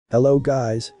Hello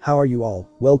guys, how are you all?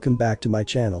 Welcome back to my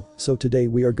channel. So today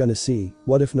we are gonna see,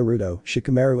 what if Naruto,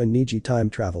 Shikamaru and Neji time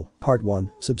travel, part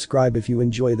 1. Subscribe if you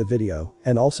enjoy the video,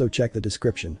 and also check the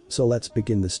description, so let's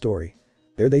begin the story.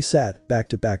 There they sat, back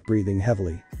to back breathing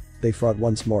heavily. They fought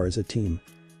once more as a team.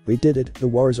 We did it, the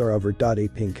wars are over. A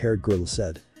pink-haired girl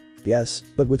said. Yes,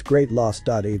 but with great loss.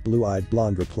 A blue-eyed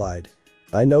blonde replied.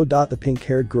 I know. The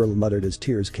pink-haired girl muttered as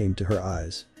tears came to her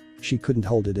eyes. She couldn't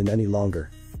hold it in any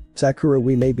longer. Sakura,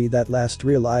 we may be that last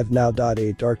three alive now.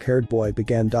 A dark-haired boy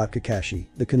began. Kakashi,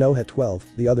 the Konoha 12,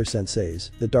 the other senseis,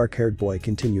 the dark-haired boy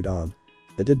continued on.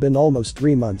 It had been almost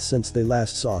 3 months since they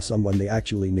last saw someone they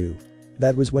actually knew.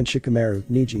 That was when Shikamaru,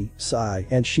 Neji, Sai,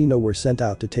 and Shino were sent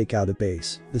out to take out a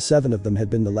base. The 7 of them had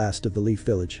been the last of the Leaf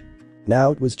Village.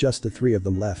 Now it was just the 3 of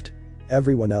them left.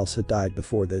 Everyone else had died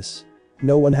before this.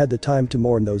 No one had the time to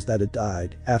mourn those that had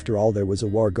died. After all, there was a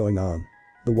war going on.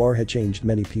 The war had changed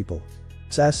many people.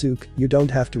 Sasuke, you don't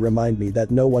have to remind me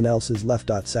that no one else is left.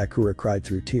 Sakura cried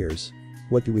through tears.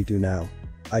 What do we do now?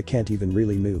 I can't even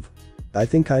really move. I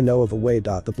think I know of a way.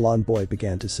 The blonde boy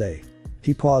began to say.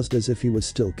 He paused as if he was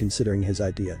still considering his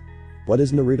idea. What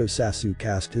is Naruto? Sasuke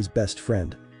asked his best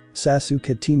friend. Sasuke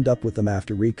had teamed up with them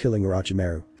after re-killing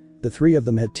Orochimaru. The 3 of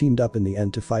them had teamed up in the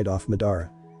end to fight off Madara.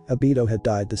 Obito had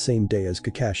died the same day as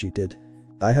Kakashi did.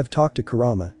 I have talked to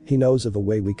Kurama, he knows of a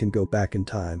way we can go back in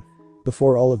time.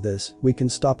 Before all of this, we can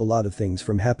stop a lot of things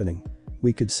from happening.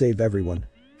 We could save everyone.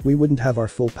 We wouldn't have our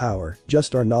full power,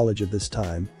 just our knowledge of this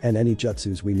time, and any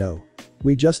jutsus we know.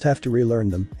 We just have to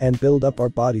relearn them, and build up our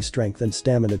body strength and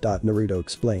stamina. Naruto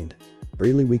explained.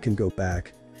 Really, we can go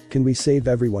back? Can we save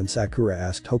everyone? Sakura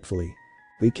asked hopefully.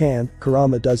 We can.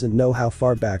 Kurama doesn't know how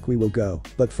far back we will go,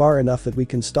 but far enough that we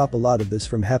can stop a lot of this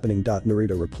from happening.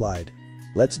 Naruto replied.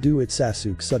 Let's do it,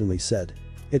 Sasuke suddenly said.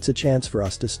 It's a chance for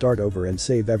us to start over and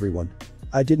save everyone.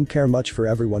 I didn't care much for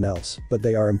everyone else, but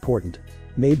they are important.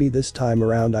 Maybe this time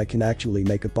around I can actually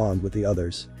make a bond with the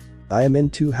others. I am in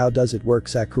too. How does it work?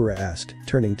 Sakura asked,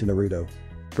 turning to Naruto.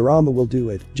 Kurama will do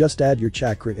it, just add your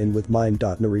chakra in with mine.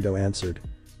 Naruto answered.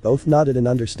 Both nodded in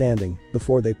understanding,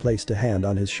 before they placed a hand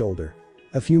on his shoulder.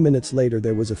 A few minutes later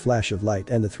there was a flash of light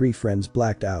and the 3 friends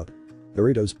blacked out.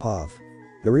 Naruto's pav.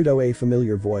 Naruto, a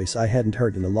familiar voice I hadn't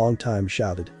heard in a long time,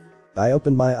 shouted. I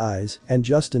opened my eyes, and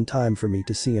just in time for me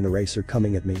to see an eraser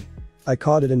coming at me. I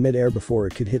caught it in mid-air before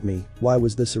it could hit me. Why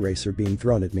was this eraser being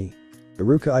thrown at me?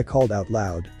 Iruka, I called out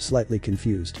loud, slightly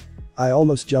confused. I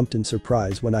almost jumped in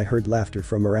surprise when I heard laughter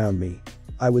from around me.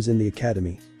 I was in the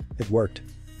academy. It worked.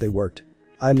 They worked.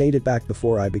 I made it back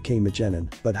before I became a genin,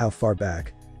 but how far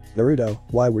back? Naruto,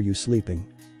 why were you sleeping?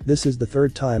 This is the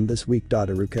 3rd time this week.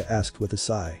 Iruka asked with a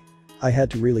sigh. I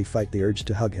had to really fight the urge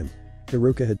to hug him.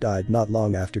 Iruka had died not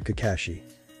long after Kakashi.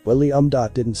 Well,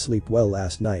 didn't sleep well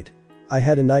last night. I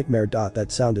had a nightmare.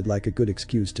 That sounded like a good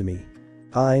excuse to me.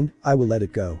 Fine, I will let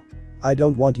it go. I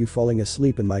don't want you falling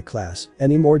asleep in my class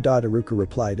anymore. Iruka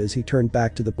replied as he turned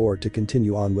back to the board to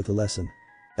continue on with the lesson.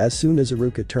 As soon as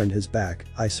Iruka turned his back,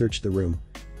 I searched the room.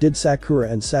 Did Sakura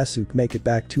and Sasuke make it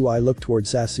back too? I looked toward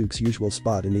Sasuke's usual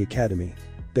spot in the academy.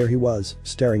 There he was,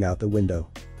 staring out the window.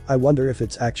 I wonder if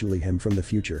it's actually him from the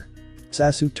future.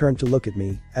 Sasuke turned to look at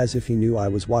me, as if he knew I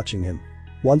was watching him.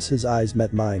 Once his eyes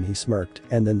met mine he smirked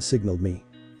and then signaled me.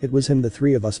 It was him. The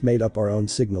 3 of us made up our own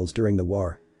signals during the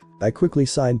war. I quickly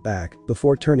signed back,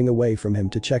 before turning away from him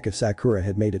to check if Sakura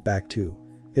had made it back too.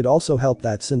 It also helped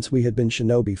that since we had been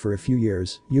shinobi for a few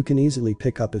years, you can easily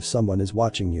pick up if someone is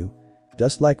watching you.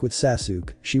 Just like with Sasuke,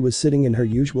 she was sitting in her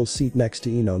usual seat next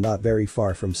to Ino, not very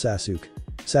far from Sasuke.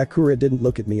 Sakura didn't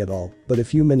look at me at all, but a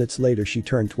few minutes later she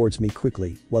turned towards me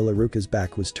quickly, while Iruka's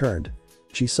back was turned.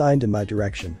 She signed in my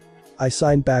direction. I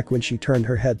signed back when she turned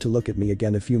her head to look at me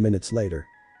again a few minutes later.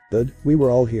 Good, we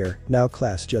were all here, now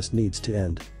class just needs to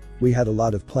end. We had a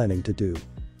lot of planning to do.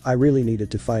 I really needed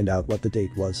to find out what the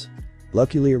date was.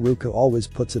 Luckily Iruka always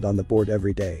puts it on the board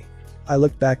every day. I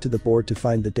looked back to the board to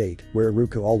find the date, where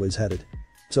Iruka always had it.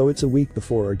 So it's a week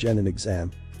before our genin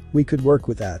exam. We could work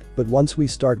with that, but once we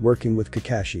start working with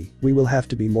Kakashi, we will have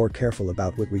to be more careful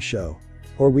about what we show.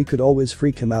 Or we could always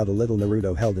freak him out a little.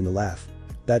 Naruto held in a laugh.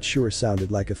 That sure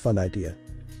sounded like a fun idea.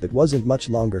 It wasn't much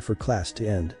longer for class to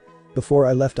end. Before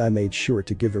I left I made sure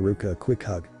to give Iruka a quick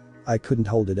hug. I couldn't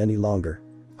hold it any longer.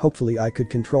 Hopefully I could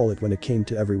control it when it came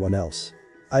to everyone else.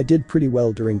 I did pretty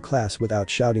well during class without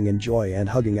shouting in joy and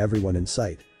hugging everyone in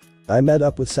sight. I met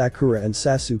up with Sakura and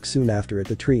Sasuke soon after at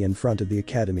the tree in front of the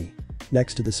academy.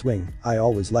 Next to the swing, I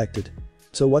always liked it.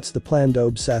 So what's the plan?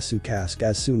 Sasuke asked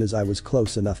as soon as I was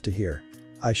close enough to hear.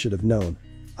 I should have known.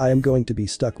 I am going to be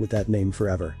stuck with that name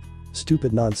forever.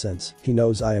 Stupid nonsense, he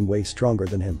knows I am way stronger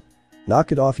than him.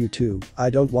 Knock it off you two, I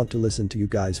don't want to listen to you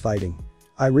guys fighting.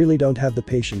 I really don't have the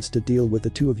patience to deal with the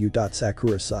two of you.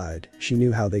 Sakura sighed, she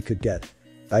knew how they could get.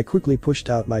 I quickly pushed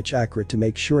out my chakra to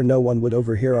make sure no one would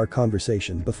overhear our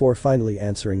conversation before finally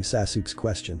answering Sasuke's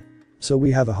question. So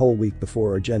we have a whole week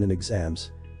before our Genin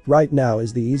exams. Right now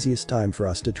is the easiest time for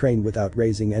us to train without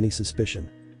raising any suspicion.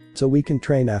 So we can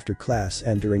train after class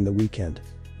and during the weekend.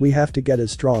 We have to get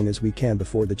as strong as we can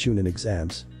before the Chunin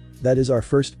exams. That is our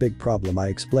first big problem, I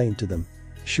explained to them.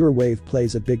 Sure, wave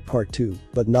plays a big part too,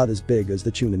 but not as big as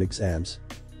the Chunin exams.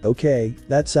 Okay,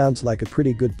 that sounds like a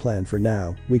pretty good plan for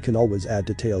now, we can always add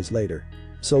details later.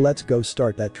 So let's go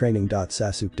start that training.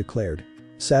 Sasuke declared.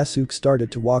 Sasuke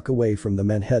started to walk away from them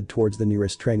and head towards the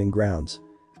nearest training grounds.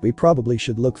 We probably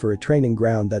should look for a training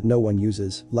ground that no one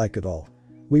uses, like at all.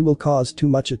 We will cause too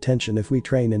much attention if we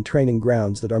train in training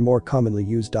grounds that are more commonly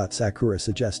used. Sakura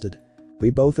suggested. We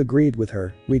both agreed with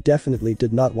her, we definitely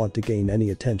did not want to gain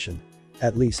any attention.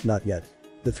 At least not yet.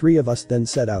 The three of us then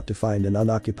set out to find an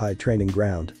unoccupied training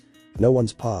ground. No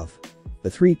one's POV. The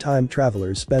three time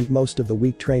travelers spent most of the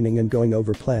week training and going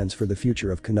over plans for the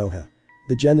future of Konoha.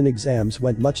 The Genin exams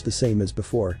went much the same as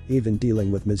before, even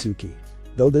dealing with Mizuki.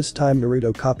 Though this time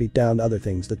Naruto copied down other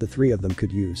things that the three of them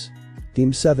could use.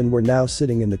 Team 7 were now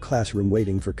sitting in the classroom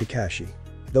waiting for Kakashi.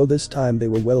 Though this time they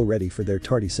were well ready for their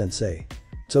tardy sensei.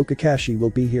 So Kakashi will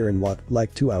be here in what,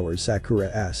 like 2 hours? Sakura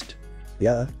asked.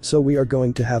 Yeah, so we are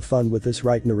going to have fun with this,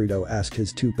 right? Naruto asked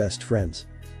his two best friends.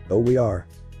 Oh, we are.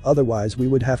 Otherwise we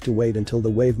would have to wait until the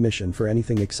wave mission for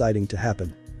anything exciting to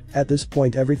happen. At this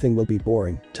point everything will be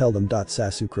boring, tell them.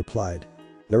 Sasuke replied.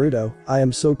 Naruto, I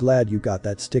am so glad you got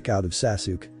that stick out of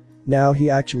Sasuke. Now he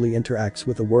actually interacts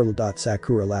with the world.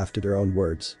 Sakura laughed at her own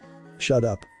words. Shut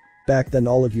up. Back then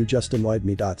all of you just annoyed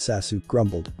me. Sasuke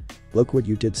grumbled. Look what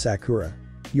you did, Sakura.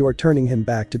 You are turning him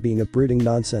back to being a brooding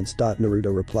nonsense.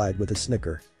 Naruto replied with a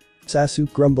snicker.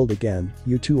 Sasuke grumbled again,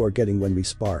 you two are getting when we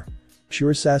spar.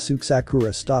 Sure, Sasuke.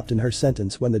 Sakura stopped in her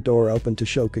sentence when the door opened to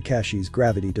show Kakashi's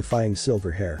gravity-defying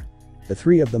silver hair. The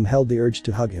three of them held the urge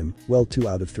to hug him, well 2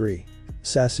 out of 3.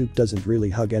 Sasuke doesn't really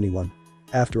hug anyone.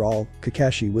 After all,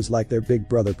 Kakashi was like their big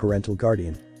brother parental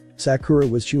guardian. Sakura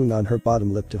was chewing on her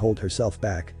bottom lip to hold herself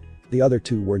back. The other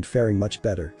two weren't faring much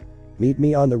better. Meet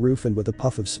me on the roof, and with a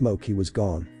puff of smoke he was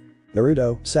gone.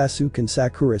 Naruto, Sasuke and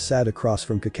Sakura sat across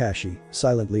from Kakashi,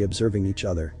 silently observing each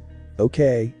other.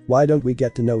 Okay, why don't we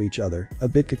get to know each other a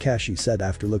bit, Kakashi said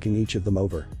after looking each of them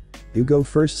over. You go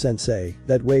first, sensei,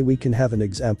 that way we can have an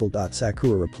example.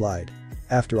 Sakura replied.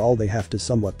 After all they have to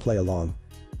somewhat play along.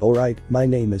 Alright, my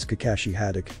name is Kakashi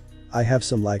Haddock. I have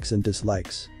some likes and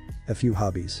dislikes. A few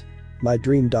hobbies. My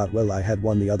dream. Well, I had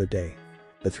one the other day.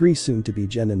 The three soon-to-be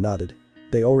Genin nodded.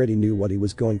 They already knew what he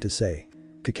was going to say.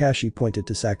 Kakashi pointed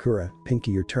to Sakura,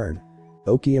 Pinky, your turn.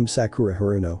 Okay, I'm Sakura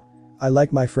Haruno. I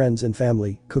like my friends and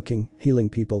family, cooking, healing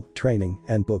people, training,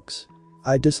 and books.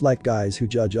 I dislike guys who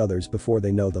judge others before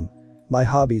they know them. My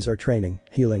hobbies are training,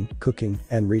 healing, cooking,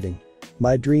 and reading.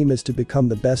 My dream is to become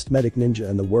the best medic ninja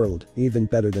in the world, even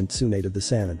better than Tsunade of the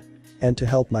Salmon. And to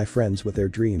help my friends with their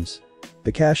dreams.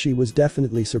 Kakashi was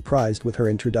definitely surprised with her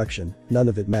introduction, none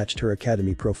of it matched her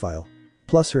academy profile.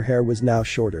 Plus her hair was now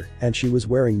shorter and she was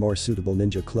wearing more suitable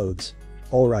ninja clothes.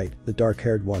 Alright, the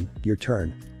dark-haired one, your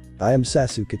turn. I am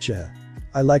Sasuke Uchiha.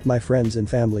 I like my friends and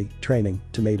family, training,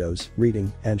 tomatoes,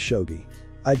 reading, and shogi.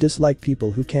 I dislike people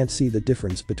who can't see the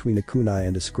difference between a kunai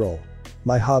and a scroll.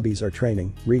 My hobbies are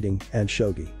training, reading, and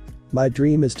shogi. My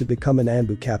dream is to become an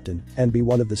Anbu captain and be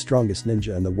one of the strongest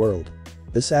ninja in the world.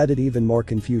 This added even more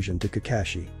confusion to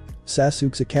Kakashi.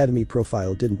 Sasuke's academy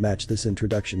profile didn't match this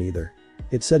introduction either.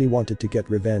 It said he wanted to get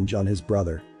revenge on his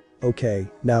brother. Okay,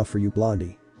 now for you,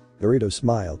 Blondie. Naruto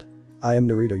smiled. I am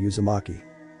Naruto Uzumaki.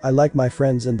 I like my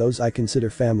friends and those I consider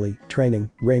family,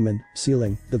 training, ramen,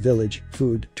 sealing, the village,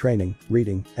 food, training,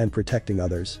 reading, and protecting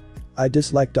others. I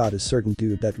dislike a certain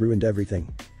dude that ruined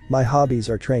everything. My hobbies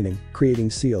are training,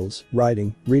 creating seals,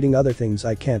 riding, reading other things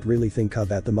I can't really think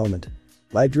of at the moment.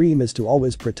 My dream is to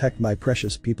always protect my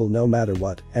precious people no matter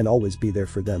what and always be there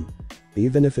for them.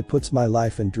 Even if it puts my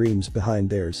life and dreams behind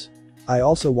theirs. I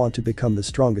also want to become the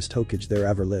strongest Hokage there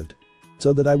ever lived.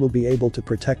 So that I will be able to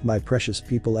protect my precious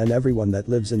people and everyone that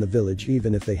lives in the village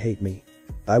even if they hate me.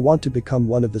 I want to become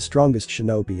one of the strongest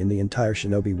shinobi in the entire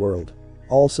shinobi world.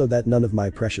 Also that none of my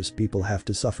precious people have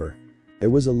to suffer. There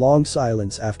was a long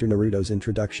silence after Naruto's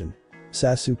introduction.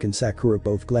 Sasuke and Sakura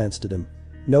both glanced at him.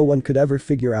 No one could ever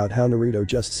figure out how Naruto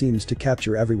just seems to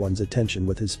capture everyone's attention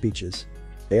with his speeches.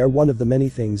 They are one of the many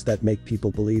things that make people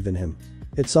believe in him.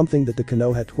 It's something that the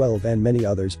Konoha 12 and many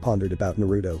others pondered about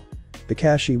Naruto.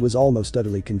 Kakashi was almost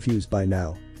utterly confused by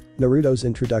now. Naruto's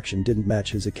introduction didn't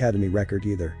match his academy record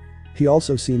either. He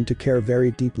also seemed to care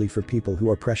very deeply for people who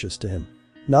are precious to him.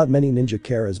 Not many ninja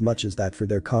care as much as that for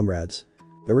their comrades.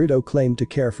 Naruto claimed to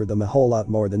care for them a whole lot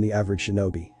more than the average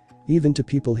shinobi. Even to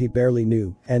people he barely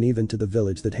knew, and even to the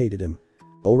village that hated him.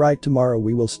 Alright, tomorrow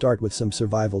we will start with some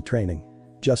survival training.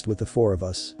 Just with the four of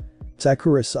us.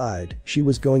 Sakura sighed, she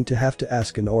was going to have to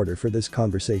ask an order for this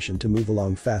conversation to move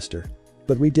along faster.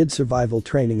 But we did survival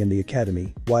training in the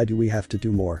academy, why do we have to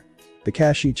do more?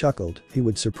 Kakashi chuckled, he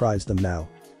would surprise them now.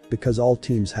 Because all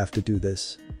teams have to do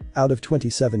this. Out of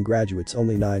 27 graduates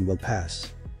only 9 will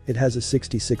pass. It has a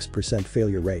 66%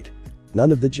 failure rate.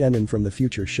 None of the genin from the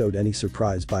future showed any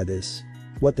surprise by this.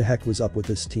 What the heck was up with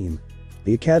this team?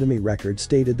 The academy record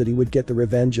stated that he would get the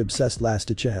revenge-obsessed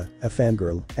last Uchiha, a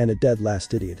fangirl, and a dead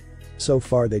last idiot. So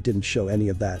far they didn't show any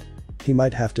of that. He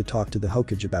might have to talk to the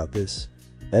Hokage about this.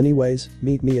 Anyways,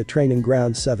 meet me at training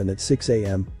ground 7 at 6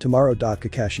 AM tomorrow.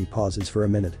 Kakashi pauses for a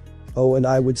minute. Oh, and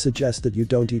I would suggest that you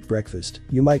don't eat breakfast,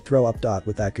 you might throw up.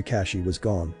 With that Kakashi was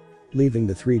gone. Leaving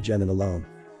the 3 genin alone.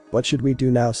 What should we do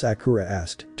now? Sakura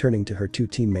asked, turning to her 2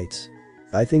 teammates.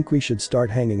 I think we should start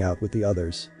hanging out with the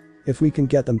others. If we can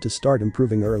get them to start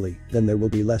improving early, then there will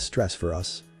be less stress for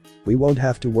us. We won't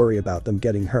have to worry about them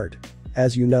getting hurt.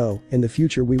 As you know, in the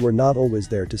future we were not always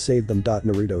there to save them.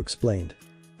 Naruto explained.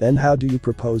 Then how do you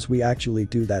propose we actually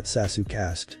do that? Sasuke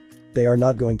asked. They are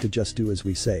not going to just do as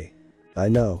we say. I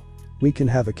know. We can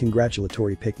have a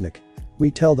congratulatory picnic.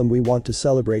 We tell them we want to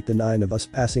celebrate the 9 of us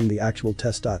passing the actual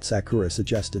test. Sakura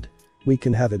suggested. We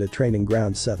can have it at training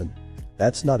ground 7.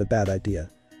 That's not a bad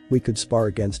idea. We could spar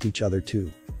against each other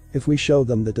too. If we show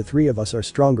them that the 3 of us are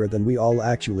stronger than we all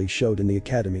actually showed in the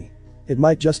academy. It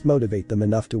might just motivate them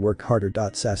enough to work harder.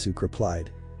 Sasuke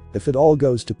replied. If it all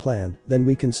goes to plan, then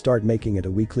we can start making it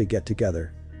a weekly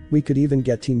get-together. We could even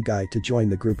get Team Guy to join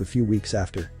the group a few weeks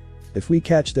after. If we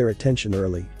catch their attention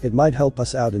early, it might help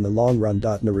us out in the long run.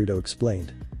 Naruto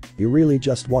explained. You really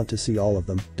just want to see all of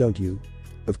them, don't you?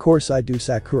 Of course I do.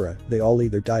 Sakura, they all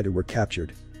either died or were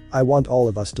captured. I want all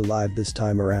of us to live this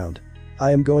time around.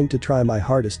 I am going to try my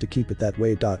hardest to keep it that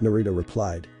way. Naruto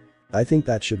replied. I think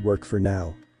that should work for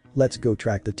now. Let's go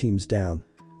track the teams down.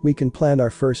 We can plan our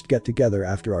first get-together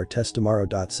after our test tomorrow.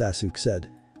 Sasuke said.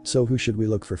 So who should we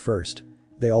look for first?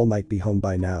 They all might be home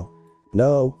by now.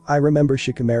 No, I remember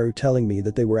Shikamaru telling me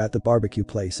that they were at the barbecue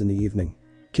place in the evening.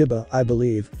 Kiba, I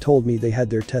believe, told me they had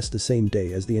their test the same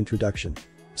day as the introduction.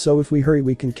 So if we hurry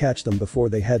we can catch them before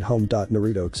they head home.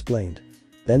 Naruto explained.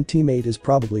 Then Team 8 is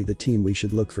probably the team we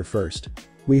should look for first.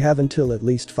 We have until at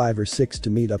least 5 or 6 to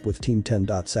meet up with Team 10.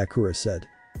 Sakura said.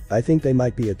 I think they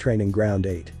might be at training ground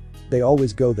 8. They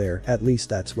always go there, at least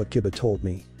that's what Kiba told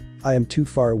me. I am too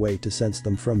far away to sense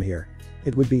them from here.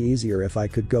 It would be easier if I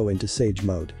could go into Sage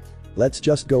mode. Let's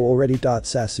just go already.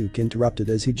 Sasuke interrupted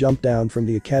as he jumped down from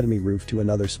the academy roof to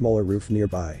another smaller roof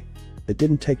nearby. It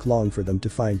didn't take long for them to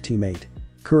find Team 8.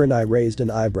 Kurenai raised an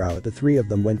eyebrow at the 3 of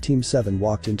them when Team 7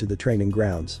 walked into the training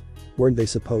grounds. Weren't they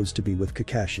supposed to be with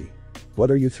Kakashi? What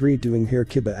are you 3 doing here?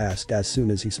 Kiba asked as soon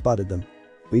as he spotted them.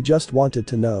 We just wanted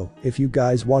to know if you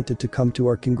guys wanted to come to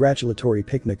our congratulatory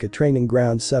picnic at training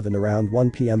ground 7 around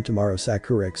 1 PM tomorrow.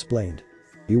 Sakura explained.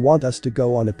 You want us to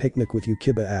go on a picnic with you?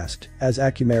 Kiba asked as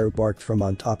Akimaru barked from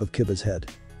on top of Kiba's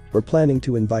head. We're planning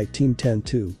to invite Team 10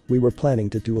 too. We were planning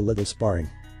to do a little sparring.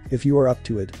 If you are up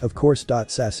to it, of course.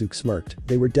 Sasuke smirked,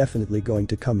 they were definitely going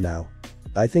to come now.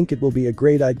 I think it will be a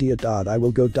great idea. I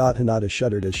will go. Hinata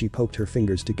shuddered as she poked her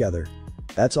fingers together.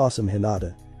 That's awesome,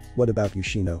 Hinata. What about you,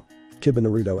 Shino? Kiba,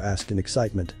 Naruto asked in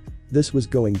excitement. This was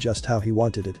going just how he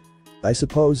wanted it. I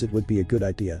suppose it would be a good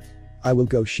idea. I will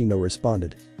go, Shino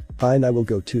responded. Fine, I will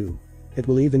go too. It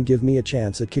will even give me a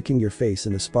chance at kicking your face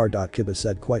in a spar. Kiba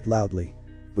said quite loudly.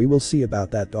 We will see about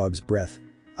that. Dog's breath.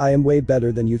 I am way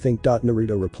better than you think.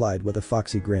 Naruto replied with a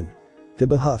foxy grin.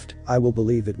 Kiba huffed, I will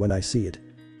believe it when I see it.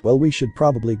 Well, we should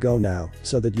probably go now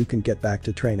so that you can get back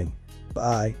to training.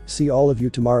 Bye, see all of you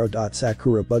tomorrow.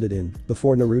 Sakura butted in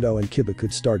before Naruto and Kiba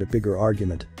could start a bigger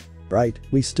argument. Right,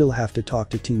 we still have to talk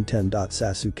to Team 10.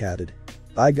 Sasuke added.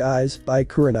 Bye guys, bye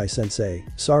Kurenai-sensei,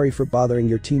 sorry for bothering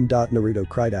your team. Naruto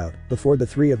cried out before the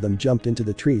 3 of them jumped into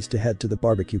the trees to head to the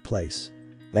barbecue place.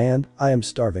 Man, I am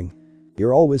starving.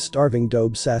 You're always starving,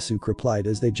 Dobe, Sasuke replied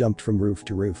as they jumped from roof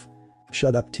to roof.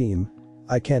 Shut up, team.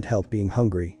 I can't help being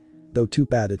hungry. Though too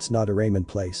bad it's not a ramen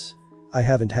place. I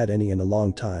haven't had any in a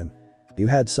long time. You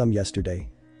had some yesterday.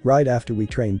 Right after we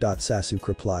trained. Sasuke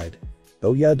replied.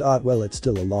 Oh yeah. Well, it's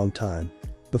still a long time.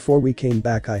 Before we came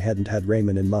back I hadn't had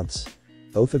ramen in months.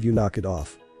 Both of you knock it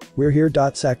off. We're here.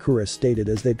 Sakura stated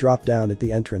as they dropped down at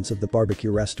the entrance of the barbecue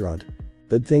restaurant.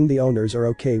 Good thing the owners are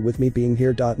okay with me being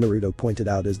here. Naruto pointed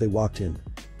out as they walked in.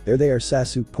 There they are.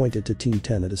 Sasuke pointed to Team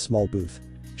 10 at a small booth.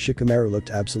 Shikamaru looked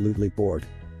absolutely bored.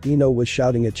 Ino was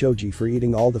shouting at Choji for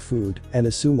eating all the food, and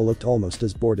Asuma looked almost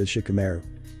as bored as Shikamaru.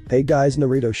 "Hey guys,"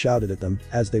 Naruto shouted at them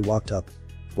as they walked up.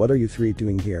 "What are you three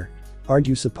doing here? Aren't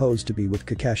you supposed to be with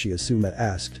Kakashi?" Asuma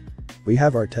asked. "We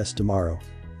have our test tomorrow.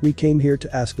 We came here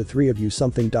to ask the three of you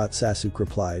something." Sasuke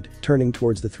replied, turning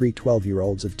towards the three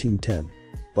 12-year-olds of Team 10.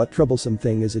 "What troublesome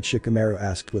thing is it?" Shikamaru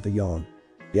asked with a yawn.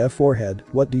 "Yeah, forehead,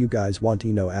 what do you guys want?"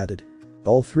 Ino added.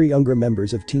 All three younger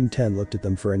members of Team 10 looked at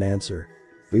them for an answer.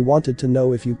 "We wanted to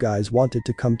know if you guys wanted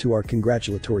to come to our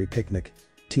congratulatory picnic.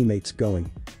 Teammates going.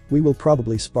 We will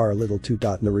probably spar a little too."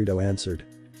 Naruto answered.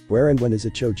 "Where and when is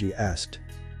it?" Choji asked.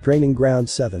 "Training Ground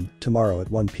 7, tomorrow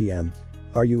at 1 p.m.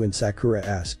 Are you in?" Sakura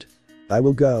asked. "I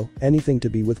will go, anything to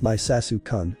be with my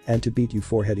Sasuke-kun and to beat you."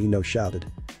 Forehead Ino shouted.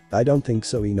 "I don't think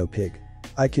so, Ino pig.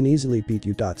 I can easily beat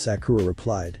you." Sakura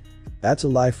replied. "That's a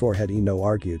lie," Forehead Ino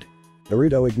argued.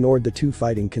 Naruto ignored the two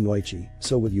fighting Kunoichi.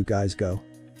 "So will you guys go?"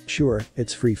 "Sure,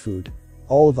 it's free food.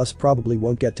 All of us probably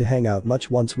won't get to hang out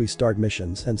much once we start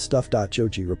missions and stuff."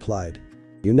 Choji replied.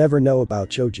 "You never know about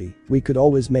Choji, we could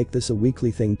always make this a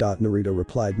weekly thing." Naruto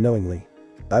replied knowingly.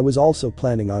 "I was also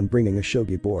planning on bringing a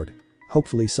shogi board.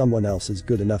 Hopefully someone else is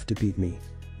good enough to beat me.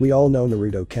 We all know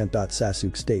Naruto can't."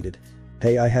 Sasuke stated.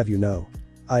 "Hey, I have you know.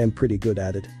 I am pretty good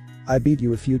at it. I beat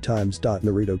you a few times."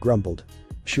 Naruto grumbled.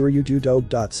 "Sure you do, dope."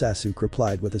 Sasuke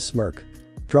replied with a smirk.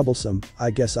 "Troublesome,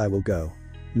 I guess I will go.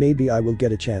 Maybe I will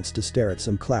get a chance to stare at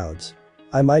some clouds.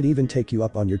 I might even take you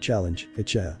up on your challenge,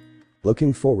 Ichiha.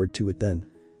 Looking forward to it then.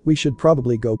 We should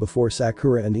probably go before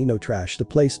Sakura and Ino trash the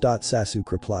place."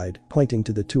 Sasuke replied, pointing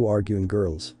to the two arguing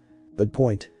girls. "Good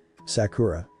point.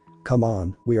 Sakura. Come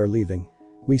on, we are leaving.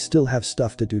 We still have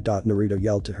stuff to do." Naruto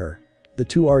yelled to her. The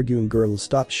two arguing girls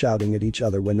stopped shouting at each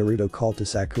other when Naruto called to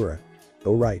Sakura.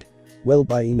 "Oh right. Well,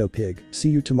 bye Ino pig, see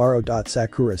you tomorrow."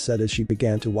 Sakura said as she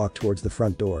began to walk towards the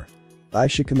front door. "Bye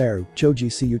Shikamaru,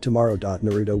 Choji, see you tomorrow."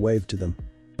 Naruto waved to them.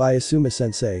 "Bye Asuma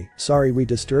sensei, sorry we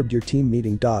disturbed your team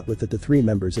meeting." With that the three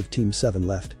members of Team 7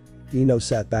 left. Ino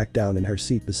sat back down in her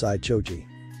seat beside Choji.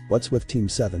 "What's with Team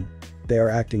 7? They are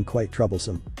acting quite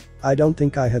troublesome. I don't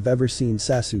think I have ever seen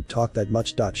Sasuke talk that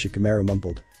much." Shikamaru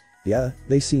mumbled. "Yeah,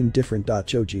 they seem different."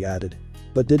 Choji added.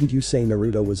 "But didn't you say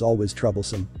Naruto was always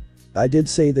troublesome?" "I did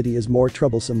say that he is more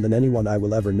troublesome than anyone I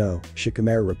will ever know,"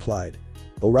 Shikamaru replied.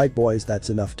 "Alright boys, that's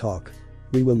enough talk.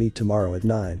 We will meet tomorrow at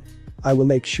 9. I will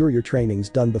make sure your training's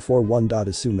done before 1."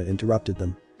 Asuma interrupted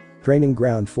them. Training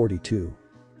Ground 42.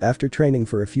 After training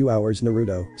for a few hours,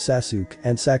 Naruto, Sasuke,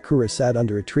 and Sakura sat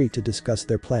under a tree to discuss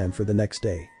their plan for the next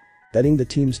day. Getting the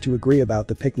teams to agree about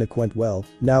the picnic went well.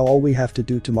 "Now all we have to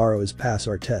do tomorrow is pass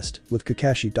our test with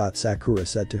Kakashi." Sakura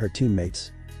said to her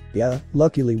teammates. "Yeah,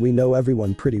 luckily we know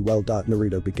everyone pretty well."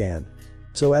 Naruto began.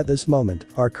 "So at this moment,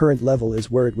 our current level is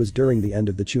where it was during the end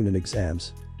of the Chunin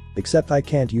exams. Except I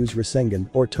can't use Rasengan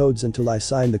or Toads until I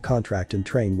sign the contract and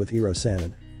train with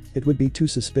Iro-sanin. It would be too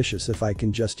suspicious if I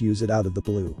can just use it out of the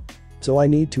blue. So I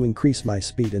need to increase my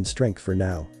speed and strength for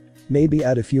now. Maybe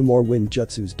add a few more wind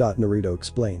jutsus." Naruto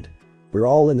explained. "We're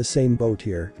all in the same boat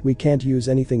here, we can't use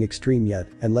anything extreme yet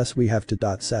unless we have to."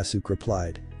 Sasuke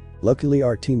replied. "Luckily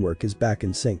our teamwork is back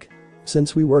in sync.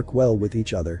 Since we work well with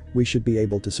each other, we should be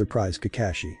able to surprise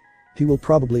Kakashi. He will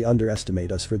probably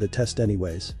underestimate us for the test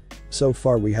anyways. So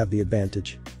far we have the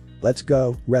advantage. Let's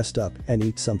go, rest up, and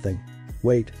eat something."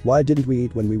 "Wait, why didn't we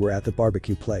eat when we were at the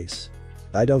barbecue place?"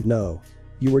 "I don't know.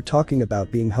 You were talking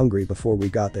about being hungry before we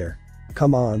got there.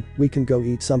 Come on, we can go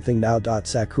eat something now."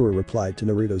 Sakura replied to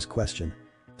Naruto's question.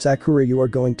 "Sakura, you are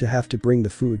going to have to bring the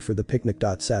food for the picnic."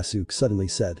 Sasuke suddenly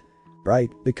said. "Right,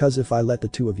 because if I let the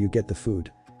two of you get the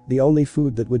food, the only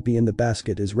food that would be in the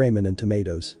basket is ramen and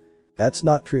tomatoes." "That's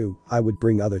not true, I would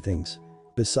bring other things.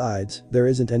 Besides, there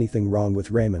isn't anything wrong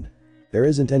with ramen. There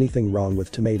isn't anything wrong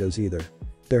with tomatoes either.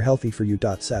 They're healthy for you."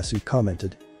 Sasuke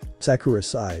commented. Sakura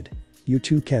sighed. "You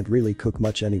two can't really cook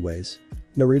much anyways.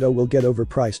 Naruto will get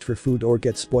overpriced for food or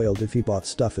get spoiled if he bought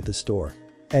stuff at the store.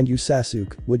 And you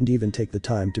Sasuke wouldn't even take the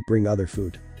time to bring other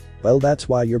food." "Well, that's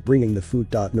why you're bringing the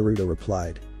food." Naruto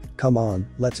replied. "Come on,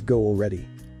 let's go already."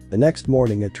 The next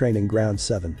morning at Training Ground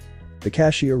 7.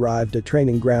 Kakashi arrived at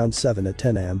Training Ground 7 at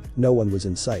 10 am, no one was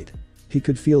in sight. He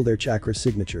could feel their chakra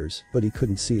signatures, but he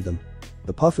couldn't see them.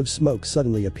 The puff of smoke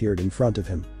suddenly appeared in front of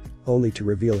him. Only to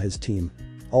reveal his team.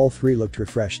 All three looked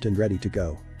refreshed and ready to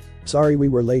go. "Sorry we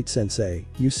were late sensei,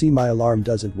 you see my alarm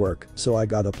doesn't work, so I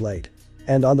got up late.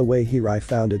 And on the way here I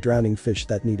found a drowning fish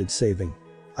that needed saving.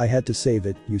 I had to save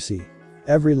it, you see.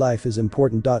 Every life is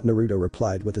important." Naruto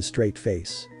replied with a straight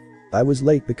face. "I was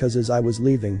late because as I was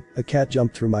leaving, a cat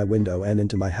jumped through my window and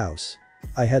into my house.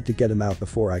 I had to get him out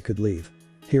before I could leave.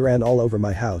 He ran all over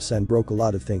my house and broke a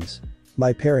lot of things.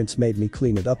 My parents made me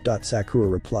clean it up." Sakura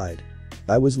replied.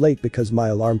 I was late because my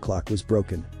alarm clock was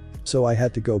broken. So I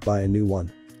had to go buy a new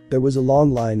one. There was a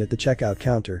long line at the checkout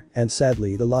counter, and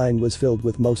sadly the line was filled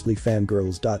with mostly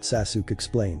fangirls. Sasuke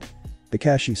explained.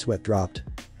 Kakashi's sweat dropped.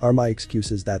 Are my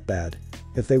excuses that bad?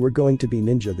 If they were going to be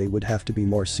ninja they would have to be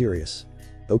more serious.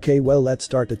 Okay, well, let's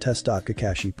start the test.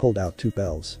 Kakashi pulled out 2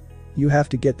 bells. You have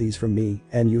to get these from me,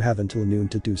 and you have until noon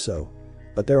to do so.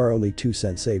 But there are only 2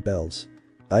 sensei bells.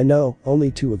 I know, only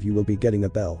 2 of you will be getting a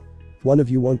bell. One of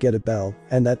you won't get a bell,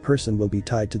 and that person will be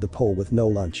tied to the pole with no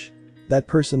lunch. That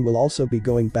person will also be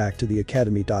going back to the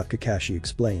academy. Kakashi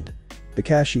explained.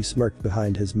 Kakashi smirked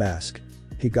behind his mask.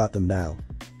 He got them now.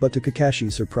 But to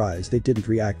Kakashi's surprise they didn't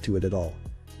react to it at all.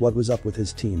 What was up with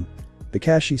his team?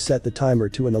 Kakashi set the timer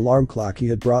to an alarm clock he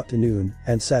had brought to noon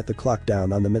and sat the clock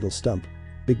down on the middle stump.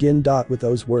 Begin. With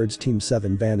those words Team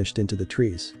 7 vanished into the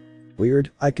trees.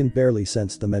 Weird, I can barely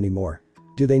sense them anymore.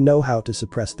 Do they know how to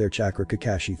suppress their chakra?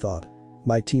 Kakashi thought.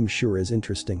 My team sure is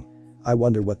interesting. I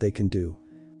wonder what they can do.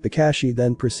 Kakashi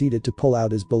then proceeded to pull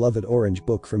out his beloved orange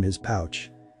book from his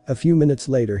pouch. A few minutes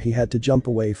later he had to jump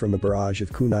away from a barrage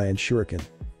of kunai and shuriken.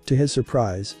 To his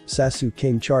surprise, Sasuke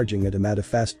came charging at him at a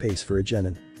fast pace for a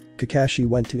genin. Kakashi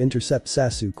went to intercept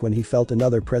Sasuke when he felt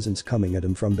another presence coming at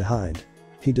him from behind.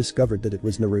 He discovered that it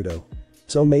was Naruto.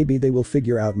 So maybe they will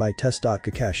figure out my test.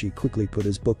 Kakashi quickly put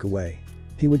his book away.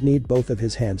 He would need both of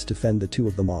his hands to fend the 2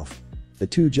 of them off. The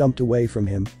 2 jumped away from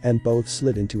him and both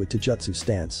slid into a taijutsu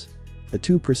stance. The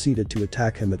 2 proceeded to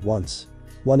attack him at once.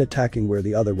 One attacking where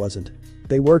the other wasn't.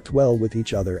 They worked well with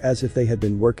each other as if they had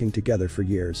been working together for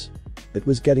years. It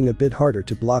was getting a bit harder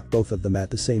to block both of them at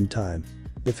the same time.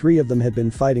 The 3 of them had been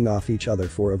fighting off each other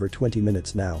for over 20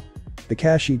 minutes now.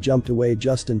 Kakashi jumped away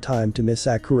just in time to miss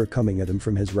Sakura coming at him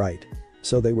from his right.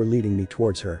 So they were leading me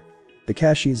towards her.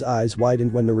 Kakashi's eyes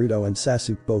widened when Naruto and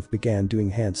Sasuke both began doing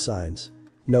hand signs.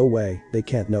 No way, they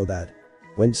can't know that.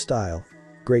 Wind style.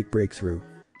 Great breakthrough.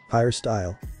 Fire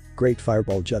style. Great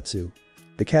fireball jutsu.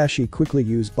 Kakashi quickly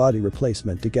used body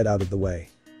replacement to get out of the way.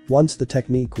 Once the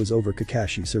technique was over,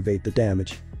 Kakashi surveyed the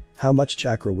damage. How much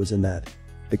chakra was in that?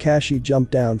 Kakashi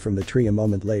jumped down from the tree a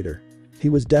moment later. He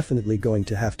was definitely going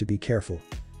to have to be careful.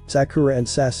 Sakura and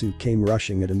Sasuke came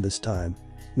rushing at him this time.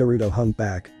 Naruto hung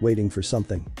back, waiting for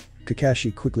something.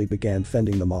 Kakashi quickly began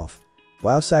fending them off.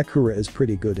 Wow, Sakura is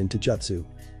pretty good in taijutsu.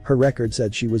 Her record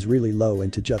said she was really low in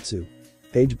taijutsu.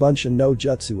 Age Bunshin no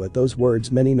Jutsu. At those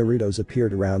words many Narutos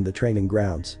appeared around the training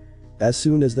grounds. As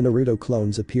soon as the Naruto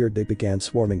clones appeared they began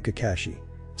swarming Kakashi.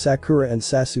 Sakura and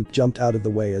Sasuke jumped out of the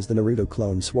way as the Naruto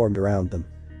clones swarmed around them.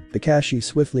 Kakashi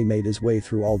swiftly made his way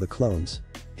through all the clones.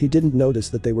 He didn't notice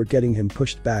that they were getting him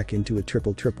pushed back into a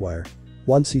triple tripwire.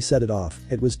 Once he set it off,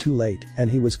 it was too late and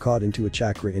he was caught into a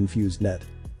chakra-infused net.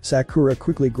 Sakura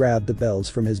quickly grabbed the bells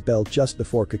from his belt just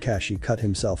before Kakashi cut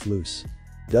himself loose.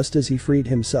 Just as he freed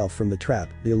himself from the trap,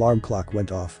 the alarm clock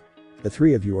went off. The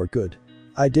 3 of you are good.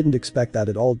 I didn't expect that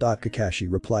at all.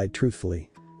 Kakashi replied truthfully.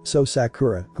 So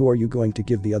Sakura, who are you going to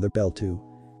give the other bell to?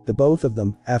 The both of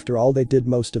them, after all they did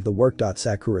most of the work.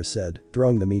 Sakura said,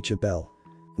 throwing them each a bell.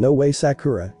 No way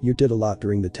Sakura, you did a lot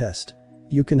during the test.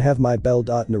 You can have my bell.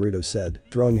 Naruto said,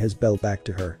 throwing his bell back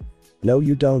to her. No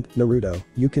you don't, Naruto,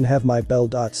 you can have my bell.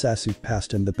 Sasuke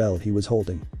passed him the bell he was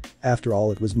holding. After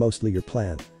all it was mostly your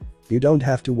plan. You don't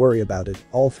have to worry about it,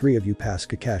 all 3 of you pass.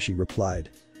 Kakashi replied.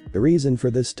 The reason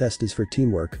for this test is for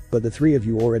teamwork, but the 3 of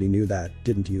you already knew that,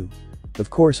 didn't you? Of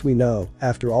course we know,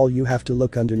 after all you have to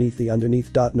look underneath the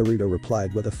underneath. Naruto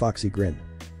replied with a foxy grin.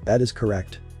 That is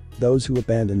correct. Those who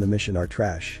abandon the mission are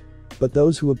trash. But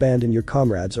those who abandon your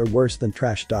comrades are worse than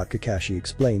trash. Kakashi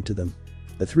explained to them.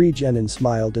 The 3 genin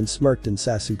smiled and smirked in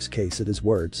Sasuke's case at his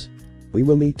words. We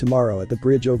will meet tomorrow at the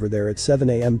bridge over there at 7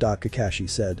 AM. Kakashi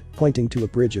said, pointing to a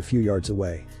bridge a few yards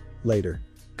away. Later.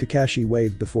 Kakashi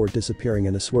waved before disappearing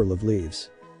in a swirl of leaves.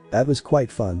 That was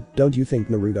quite fun, don't you think?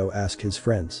 Naruto asked his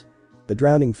friends. The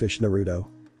drowning fish, Naruto.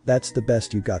 That's the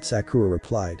best you got, Sakura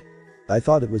replied. I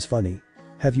thought it was funny.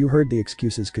 Have you heard the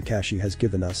excuses Kakashi has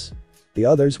given us? The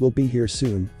others will be here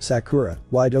soon. Sakura,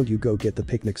 why don't you go get the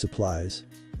picnic supplies?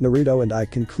 Naruto and I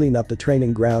can clean up the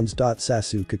training grounds.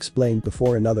 Sasuke explained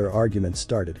before another argument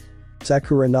started.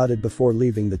 Sakura nodded before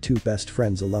leaving the 2 best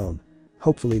friends alone.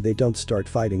 Hopefully they don't start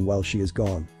fighting while she is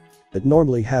gone. It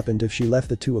normally happened if she left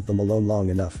the 2 of them alone long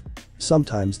enough.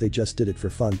 Sometimes they just did it for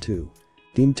fun too.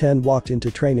 Team 10 walked into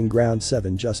training ground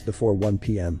 7 just before 1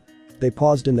 PM. They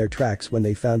paused in their tracks when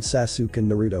they found Sasuke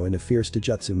and Naruto in a fierce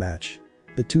taijutsu match.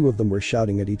 The 2 of them were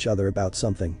shouting at each other about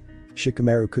something.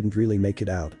 Shikamaru couldn't really make it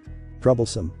out.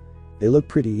 Troublesome. They look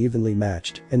pretty evenly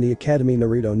matched, and the academy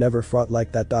Naruto never fought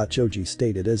like that. Choji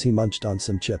stated as he munched on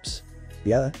some chips.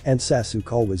 Yeah, and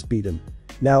Sasuke always beat him.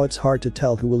 Now it's hard to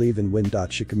tell who will even win.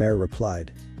 Shikamaru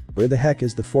replied. Where the heck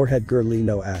is the forehead girl?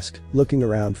 Ino asked, looking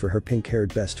around for her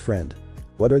pink-haired best friend.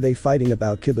 What are they fighting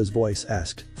about? Kiba's voice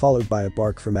asked, followed by a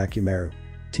bark from Akimaru.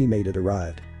 Teammate had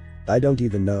arrived. I don't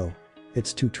even know.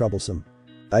 It's too troublesome.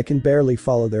 I can barely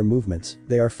follow their movements,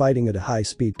 they are fighting at a high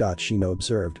speed. Shino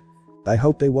observed. I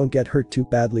hope they won't get hurt too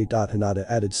badly. Hinata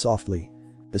added softly.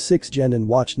 The 6 genin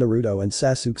watched Naruto and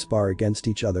Sasuke spar against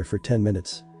each other for 10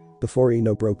 minutes. Before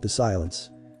Ino broke the silence.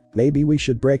 Maybe we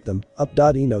should break them up.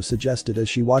 Ino suggested as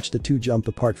she watched the two jump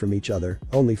apart from each other,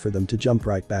 only for them to jump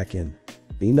right back in.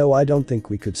 Ino, I don't think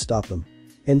we could stop them.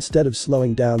 Instead of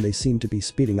slowing down they seem to be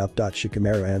speeding up.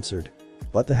 Shikamaru answered.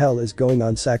 What the hell is going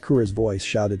on? Sakura's voice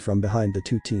shouted from behind the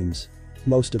two teams.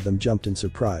 Most of them jumped in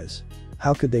surprise.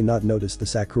 How could they not notice the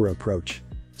Sakura approach?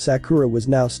 Sakura was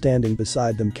now standing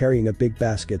beside them carrying a big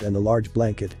basket and a large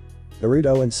blanket.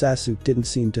 Naruto and Sasuke didn't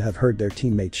seem to have heard their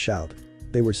teammates shout.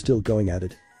 They were still going at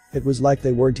it. It was like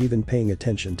they weren't even paying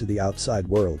attention to the outside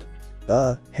world.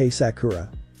 Hey Sakura.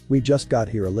 We just got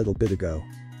here a little bit ago.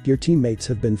 Your teammates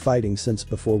have been fighting since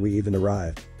before we even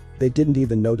arrived. They didn't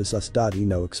even notice us.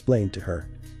 Ino explained to her.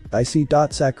 I see.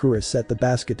 Sakura set the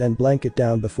basket and blanket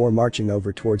down before marching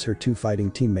over towards her two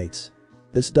fighting teammates.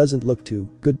 This doesn't look too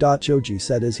good. Choji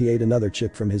said as he ate another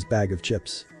chip from his bag of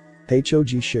chips. Hey,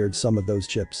 Choji shared some of those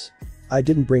chips. I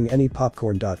didn't bring any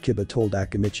popcorn. Kiba told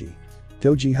Akimichi.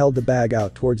 Choji held the bag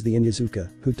out towards the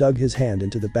Inyazuka, who dug his hand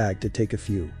into the bag to take a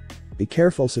few. Be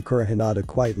careful, Sakura. Hinata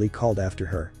quietly called after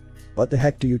her. What the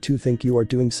heck do you two think you are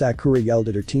doing? Sakura yelled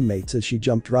at her teammates as she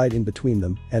jumped right in between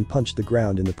them and punched the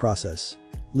ground in the process,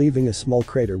 leaving a small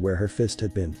crater where her fist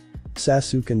had been.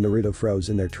 Sasuke and Naruto froze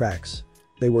in their tracks.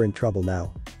 They were in trouble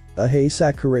now. Hey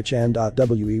Sakura-chan.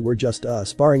 We were just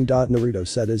sparring. Naruto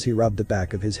said as he rubbed the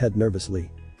back of his head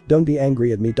nervously. Don't be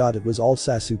angry at me. It was all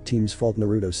Sasuke team's fault,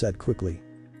 Naruto said quickly.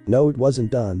 No, it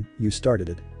wasn't done, you started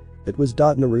it. It was.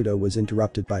 Naruto was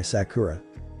interrupted by Sakura.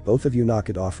 Both of you knock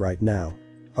it off right now.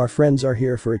 Our friends are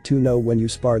here for it to know when you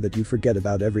spar that you forget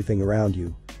about everything around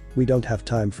you. We don't have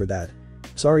time for that.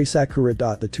 Sorry Sakura.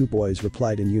 The two boys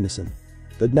replied in unison.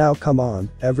 But now come on,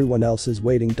 everyone else is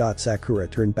waiting. Sakura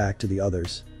turned back to the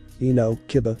others. Ino,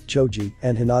 Kiba, Choji,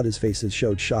 and Hinata's faces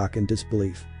showed shock and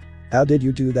disbelief. How did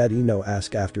you do that? Ino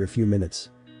asked after a few minutes.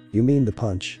 You mean the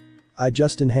punch? I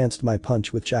just enhanced my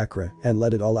punch with chakra and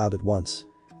let it all out at once.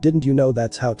 Didn't you know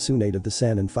that's how Tsunade of the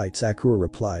Sannin fight? Sakura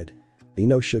replied.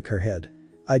 Ino shook her head.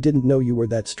 I didn't know you were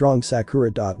that strong.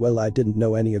 Sakura. Well, I didn't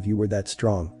know any of you were that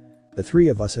strong. The three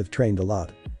of us have trained a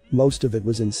lot. Most of it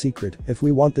was in secret. If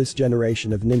we want this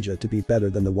generation of ninja to be better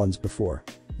than the ones before,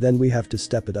 then we have to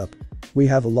step it up. We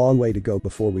have a long way to go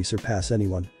before we surpass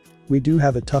anyone. We do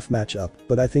have a tough matchup,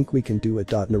 but I think we can do it.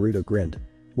 Naruto grinned.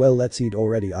 Well, let's eat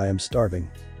already, I am starving.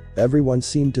 Everyone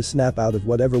seemed to snap out of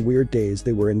whatever weird daze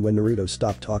they were in when Naruto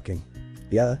stopped talking.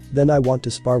 Yeah, then I want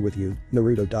to spar with you,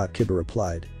 Naruto. Kiba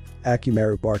replied.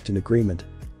 Akimaru barked in agreement.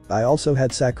 I also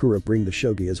had Sakura bring the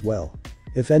shogi as well.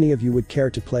 If any of you would care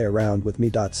to play around with me.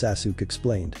 Sasuke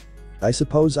explained. I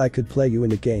suppose I could play you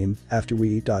in a game after we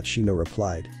eat. Shino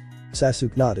replied.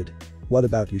 Sasuke nodded. What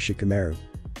about you, Shikamaru?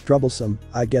 Troublesome,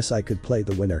 I guess I could play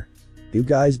the winner. You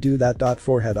guys do that.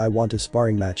 Forehead, I want a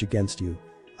sparring match against you.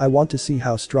 I want to see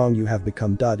how strong you have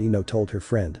become. Ino told her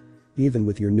friend. Even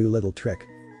with your new little trick.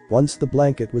 Once the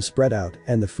blanket was spread out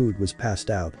and the food was passed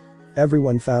out,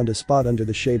 everyone found a spot under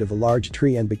the shade of a large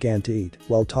tree and began to eat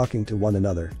while talking to one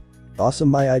another. Awesome,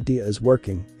 my idea is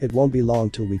working. It won't be long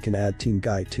till we can add Team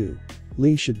Guy too.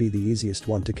 Lee should be the easiest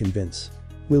one to convince.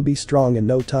 We'll be strong in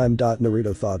no time.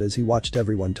 Naruto thought as he watched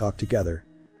everyone talk together.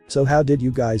 So how did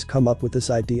you guys come up with this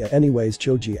idea anyways?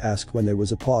 Choji asked when there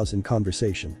was a pause in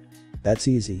conversation. That's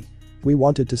easy. We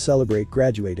wanted to celebrate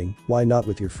graduating, why not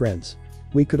with your friends?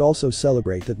 We could also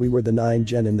celebrate that we were the 9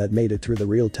 genin that made it through the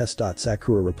real test.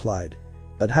 Sakura replied.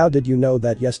 But how did you know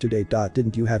that yesterday?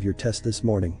 Didn't you have your test this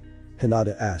morning?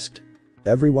 Hinata asked.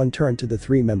 Everyone turned to the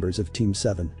 3 members of Team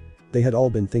 7. They had all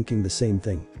been thinking the same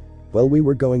thing. Well, we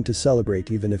were going to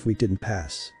celebrate even if we didn't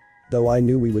pass. Though I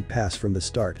knew we would pass from the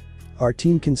start. Our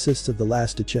team consists of the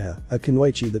last Uchiha, a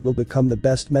Kunoichi that will become the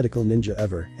best medical ninja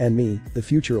ever, and me, the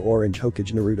future Orange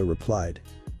Hokage. Naruto replied.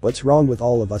 What's wrong with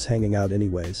all of us hanging out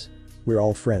anyways? We're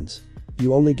all friends.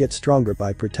 You only get stronger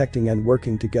by protecting and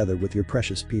working together with your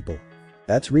precious people.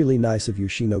 That's really nice of you,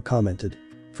 Shino commented.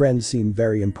 Friends seem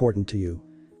very important to you.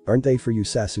 Aren't they for you?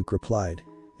 Sasuke replied.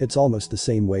 It's almost the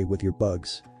same way with your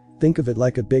bugs. Think of it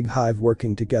like a big hive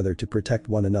working together to protect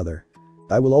one another.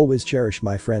 I will always cherish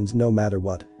my friends no matter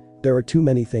what. There are too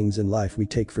many things in life we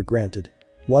take for granted.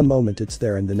 One moment it's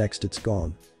there and the next it's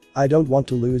gone. I don't want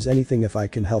to lose anything if I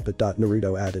can help it.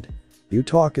 Naruto added. You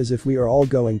talk as if we are all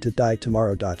going to die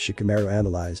tomorrow. Shikamaru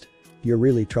analyzed. You're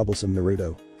really troublesome,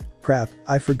 Naruto. Crap,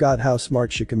 I forgot how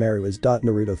smart Shikamaru is.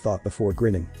 Naruto thought before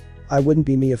grinning. I wouldn't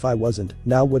be me if I wasn't,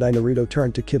 now would I? Naruto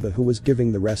turned to Kiba, who was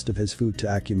giving the rest of his food to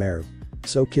Akimaru.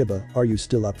 So Kiba, are you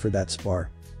still up for that spar?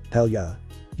 Hell yeah.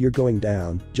 You're going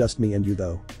down, just me and you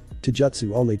though. To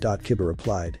jutsu only. Kiba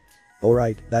replied.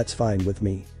 Alright, that's fine with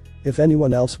me. If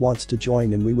anyone else wants to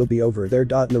join in, we will be over there.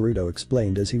 Naruto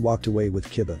explained as he walked away with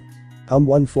Kiba. On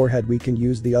one forehead, we can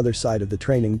use the other side of the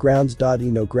training grounds.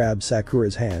 Ino grabbed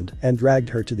Sakura's hand and dragged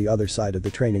her to the other side of the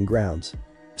training grounds.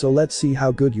 So let's see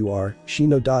how good you are,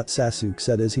 Shino. Sasuke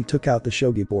said as he took out the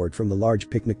shogi board from the large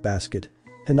picnic basket.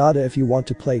 Hinata, if you want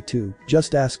to play too,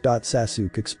 just ask.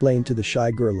 Sasuke explained to the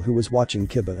shy girl who was watching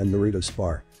Kiba and Naruto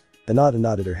spar. Hinata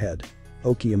nodded her head.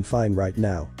 Okay, I'm fine right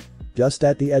now. Just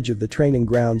at the edge of the training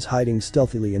grounds, hiding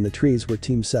stealthily in the trees, were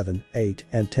Team 7, 8,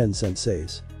 and 10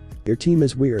 senseis. Your team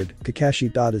is weird,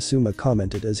 Kakashi. Asuma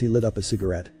commented as he lit up a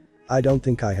cigarette. I don't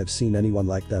think I have seen anyone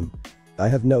like them. I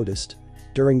have noticed.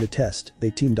 During the test, they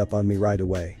teamed up on me right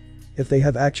away. If they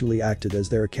have actually acted as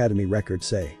their academy records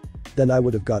say, then I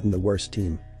would have gotten the worst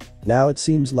team. Now it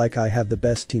seems like I have the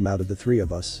best team out of the three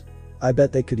of us. I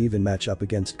bet they could even match up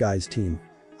against Guy's team.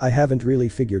 I haven't really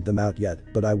figured them out yet,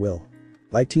 but I will.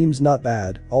 My team's not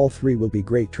bad, all three will be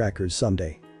great trackers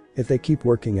someday. If they keep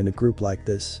working in a group like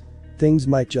this, things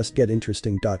might just get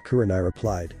interesting. Kurenai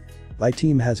replied. My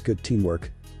team has good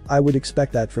teamwork. I would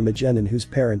expect that from a genin whose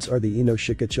parents are the Ino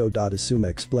Shikacho. Asuma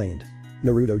explained.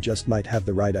 Naruto just might have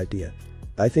the right idea.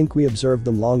 I think we observed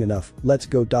them long enough, let's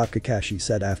go. Kakashi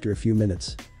said after a few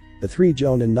minutes. The three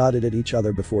jonin nodded at each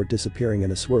other before disappearing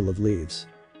in a swirl of leaves.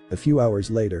 A few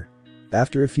hours later.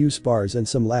 After a few spars and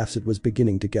some laughs, it was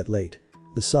beginning to get late.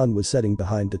 The sun was setting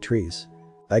behind the trees.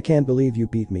 I can't believe you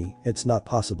beat me, it's not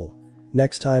possible.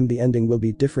 Next time the ending will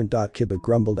be different. Kiba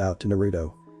grumbled out to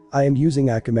Naruto. I am using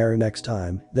Akimaru next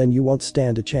time, then you won't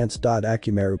stand a chance.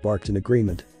 Akimaru barked in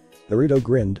agreement. Naruto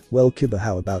grinned. Well Kiba,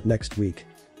 how about next week?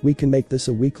 We can make this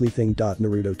a weekly thing.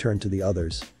 Naruto turned to the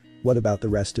others. What about the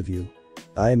rest of you?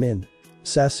 I am in.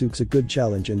 Sasuke's a good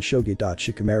challenge and shogi.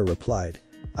 Shikamaru replied.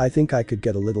 I think I could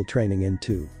get a little training in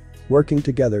too. Working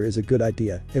together is a good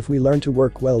idea. If we learn to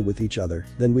work well with each other,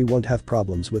 then we won't have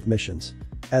problems with missions.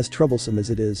 As troublesome as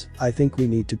it is, I think we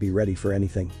need to be ready for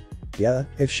anything. Yeah,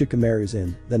 if Shikamaru's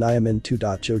in, then I am in too.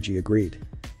 Choji agreed.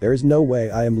 There is no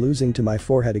way I am losing to my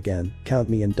forehead again, count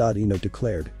me in. Ino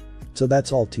declared. So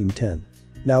that's all Team 10.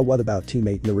 Now what about Team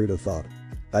 8? Naruto thought.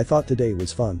 I thought today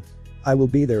was fun. I will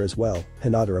be there as well,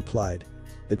 Hinata replied.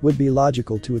 It would be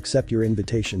logical to accept your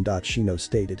invitation. Shino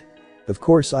stated. Of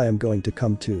course I am going to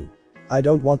come too. I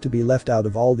don't want to be left out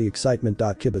of all the excitement.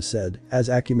 Kiba said, as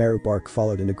Akimaru bark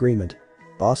followed in agreement.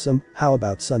 Awesome, how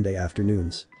about Sunday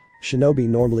afternoons? Shinobi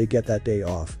normally get that day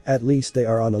off, at least they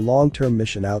are on a long-term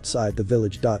mission outside the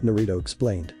village. Naruto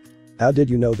explained. How did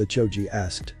you know that? Choji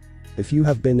asked. If you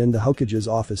have been in the Hokage's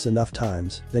office enough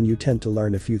times, then you tend to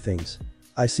learn a few things.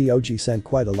 I see Oji sent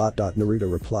quite a lot.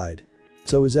 Naruto replied.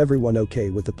 So is everyone okay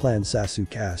with the plan?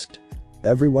 Sasuke asked.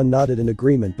 Everyone nodded in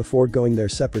agreement before going their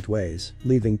separate ways,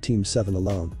 leaving Team 7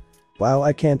 alone. Wow,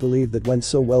 I can't believe that went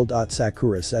so well.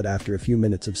 Sakura said after a few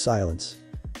minutes of silence.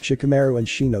 Shikamaru and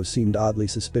Shino seemed oddly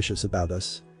suspicious about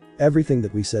us. Everything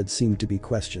that we said seemed to be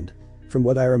questioned. From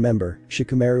what I remember,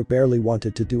 Shikamaru barely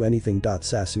wanted to do anything.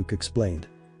 Sasuke explained.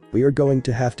 We are going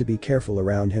to have to be careful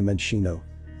around him and Shino.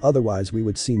 Otherwise we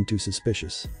would seem too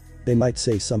suspicious. They might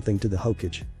say something to the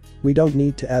Hokage. We don't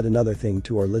need to add another thing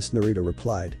to our list. Naruto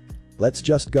replied. Let's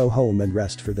just go home and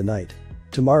rest for the night.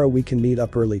 Tomorrow we can meet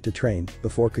up early to train,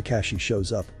 before Kakashi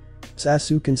shows up.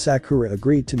 Sasuke and Sakura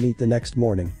agreed to meet the next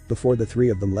morning, before the three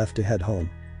of them left to head home.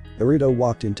 Naruto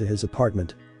walked into his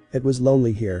apartment. It was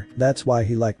lonely here, that's why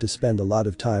he liked to spend a lot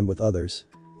of time with others.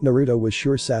 Naruto was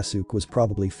sure Sasuke was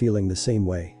probably feeling the same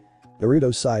way.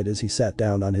 Naruto sighed as he sat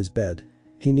down on his bed.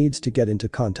 He needs to get into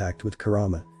contact with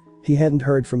Kurama. He hadn't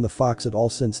heard from the fox at all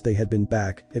since they had been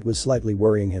back, it was slightly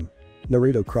worrying him.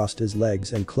 Naruto crossed his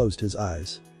legs and closed his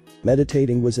eyes.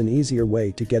 Meditating was an easier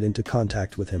way to get into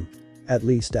contact with him. At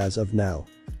least as of now.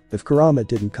 If Kurama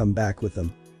didn't come back with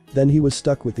them, then he was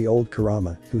stuck with the old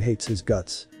Kurama, who hates his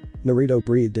guts. Naruto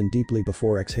breathed in deeply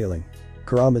before exhaling.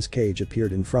 Kurama's cage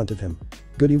appeared in front of him.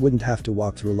 Good, he wouldn't have to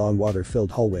walk through long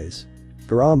water-filled hallways.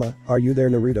 Kurama, are you there?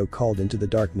 Naruto called into the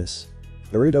darkness.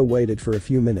 Naruto waited for a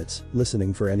few minutes,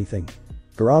 listening for anything.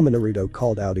 Kurama, Naruto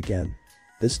called out again.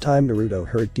 This time Naruto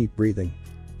heard deep breathing.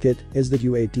 Kit, is that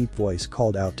you? A deep voice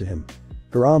called out to him.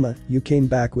 Kurama, you came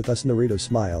back with us. Naruto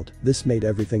smiled, this made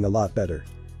everything a lot better.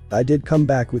 I did come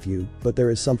back with you, but there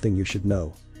is something you should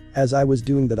know. As I was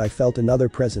doing that I felt another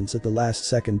presence at the last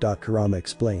second. Kurama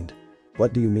explained.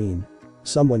 What do you mean?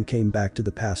 Someone came back to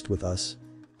the past with us.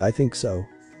 I think so.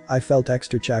 I felt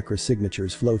extra chakra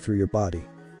signatures flow through your body.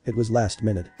 It was last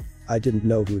minute. I didn't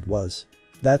know who it was.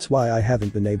 That's why I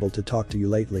haven't been able to talk to you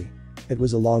lately. It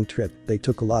was a long trip, they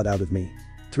took a lot out of me.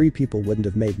 3 people wouldn't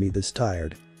have made me this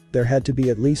tired. There had to be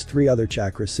at least 3 other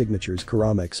chakra signatures,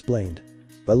 Kurama explained.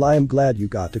 Well, I am glad you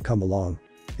got to come along.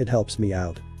 It helps me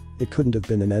out. It couldn't have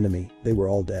been an enemy, they were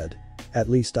all dead. At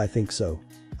least I think so.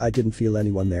 I didn't feel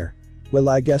anyone there. Well,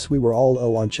 I guess we were all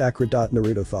low on chakra.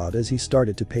 Naruto thought as he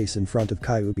started to pace in front of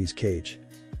Kyuubi's cage.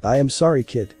 I am sorry,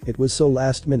 kid, it was so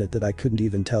last minute that I couldn't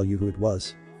even tell you who it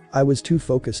was. I was too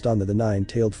focused on the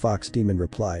nine-tailed fox demon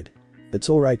replied. It's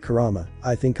alright, Kurama,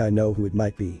 I think I know who it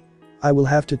might be. I will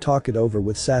have to talk it over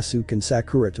with Sasuke and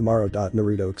Sakura tomorrow.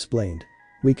 Naruto explained.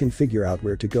 We can figure out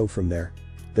where to go from there.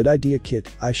 Good idea, kid,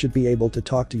 I should be able to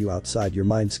talk to you outside your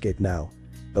mindscape now.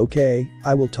 Okay,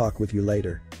 I will talk with you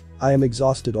later. I am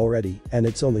exhausted already, and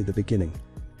it's only the beginning.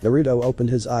 Naruto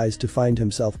opened his eyes to find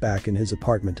himself back in his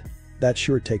apartment. That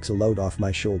sure takes a load off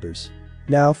my shoulders.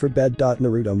 Now for bed.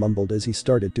 Naruto mumbled as he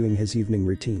started doing his evening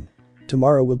routine.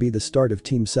 Tomorrow will be the start of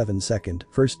Team 7's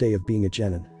first day of being a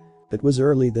genin. It was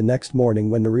early the next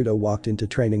morning when Naruto walked into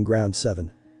training ground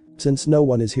 7. Since no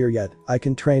one is here yet, I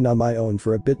can train on my own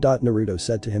for a bit. Naruto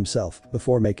said to himself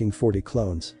before making 40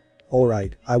 clones.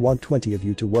 Alright, I want 20 of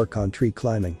you to work on tree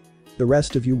climbing. The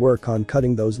rest of you work on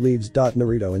cutting those leaves.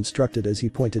 Naruto instructed as he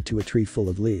pointed to a tree full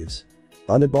of leaves.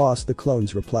 On it, boss, the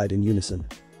clones replied in unison.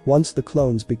 Once the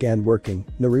clones began working,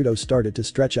 Naruto started to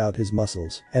stretch out his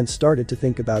muscles and started to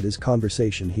think about his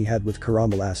conversation he had with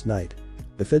Kurama last night.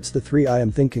 If it's the 3 I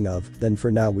am thinking of, then for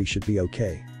now we should be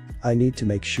okay. I need to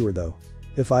make sure though.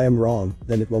 If I am wrong,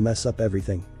 then it will mess up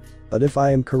everything. But if I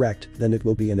am correct, then it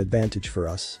will be an advantage for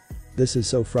us. This is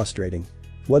so frustrating.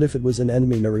 What if it was an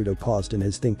enemy? Naruto paused in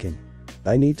his thinking.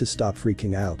 I need to stop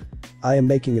freaking out. I am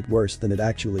making it worse than it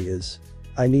actually is.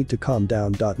 I need to calm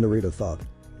down. Naruto thought.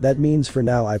 That means for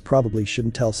now I probably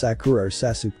shouldn't tell Sakura or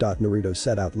Sasuke. Naruto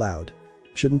said out loud.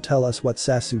 Shouldn't tell us what?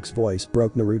 Sasuke's voice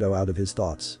broke Naruto out of his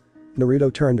thoughts.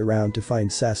 Naruto turned around to find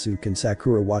Sasuke and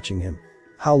Sakura watching him.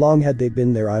 How long had they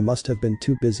been there? I must have been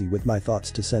too busy with my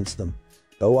thoughts to sense them.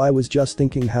 Oh, I was just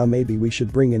thinking how maybe we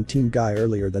should bring in Team Guy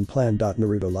earlier than planned.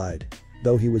 Naruto lied.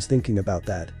 Though he was thinking about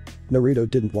that, Naruto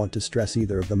didn't want to stress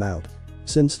either of them out.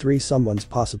 Since 3 someones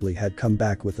possibly had come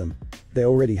back with them, they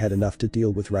already had enough to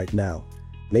deal with right now.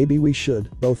 Maybe we should,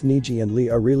 both Neji and Lee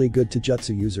are really good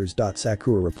Taijutsu users.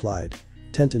 Sakura replied.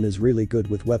 Tenten is really good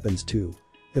with weapons too.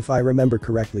 If I remember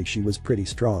correctly, she was pretty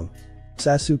strong.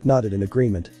 Sasuke nodded in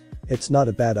agreement. It's not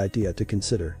a bad idea to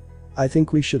consider. I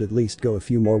think we should at least go a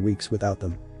few more weeks without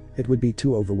them. It would be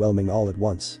too overwhelming all at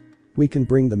once. We can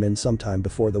bring them in sometime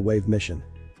before the wave mission.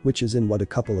 Which is in a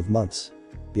couple of months.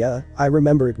 Yeah, I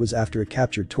remember it was after it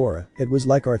captured Tora. It was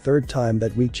like our 3rd time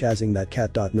that week chasing that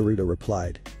cat. Naruto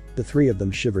replied. The 3 of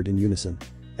them shivered in unison.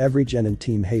 Every genin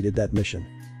team hated that mission.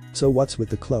 So what's with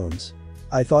the clones?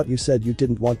 I thought you said you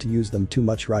didn't want to use them too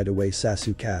much right away,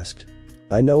 Sasuke asked.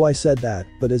 I know I said that,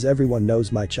 but as everyone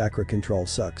knows, my chakra control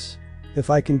sucks. If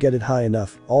I can get it high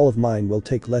enough, all of mine will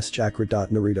take less chakra.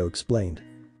 Naruto explained.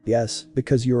 Yes,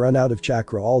 because you run out of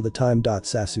chakra all the time.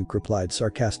 Sasuke replied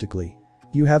sarcastically.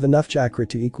 You have enough chakra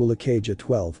to equal a Hokage at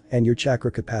 12, and your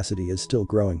chakra capacity is still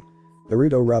growing.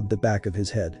 Naruto rubbed the back of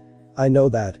his head. I know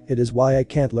that, it is why I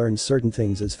can't learn certain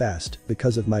things as fast,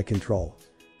 because of my control.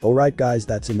 Alright guys,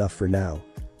 that's enough for now.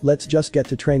 Let's just get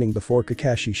to training before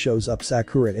Kakashi shows up.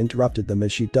 Sakura interrupted them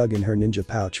as she dug in her ninja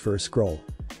pouch for a scroll.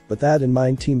 With that in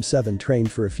mind, Team 7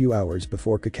 trained for a few hours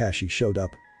before Kakashi showed up.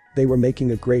 They were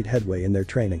making a great headway in their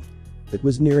training. It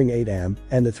was nearing 8 am,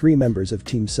 and the 3 members of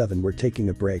Team 7 were taking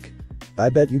a break. I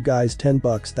bet you guys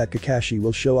 $10 that Kakashi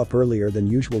will show up earlier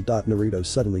than usual. Naruto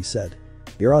suddenly said.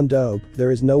 You're on dope,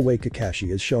 there is no way Kakashi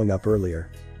is showing up earlier.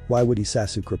 Why would he?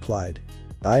 Sasuke replied.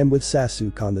 I am with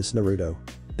Sasuke on this, Naruto.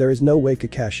 There is no way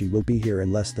Kakashi will be here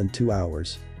in less than 2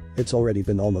 hours. It's already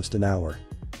been almost an hour.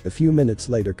 A few minutes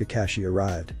later Kakashi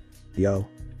arrived. Yo.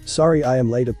 Sorry I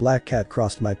am late, a black cat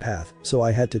crossed my path, so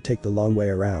I had to take the long way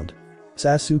around.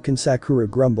 Sasuke and Sakura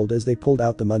grumbled as they pulled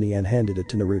out the money and handed it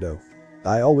to Naruto.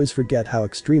 I always forget how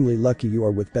extremely lucky you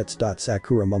are with bets.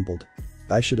 Sakura mumbled.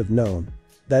 I should have known.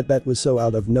 That bet was so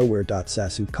out of nowhere.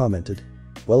 Sasuke commented.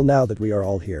 Well, now that we are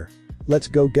all here, let's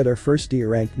go get our first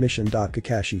D-ranked mission.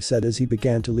 Kakashi said as he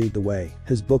began to lead the way.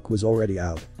 His book was already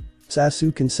out.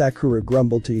 Sasuke and Sakura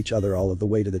grumbled to each other all of the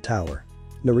way to the tower.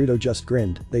 Naruto just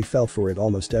grinned, they fell for it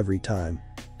almost every time.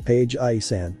 Page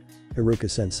Ai-san.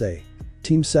 Iruka-sensei.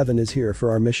 Team 7 is here for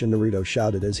our mission, Naruto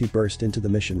shouted as he burst into the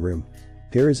mission room.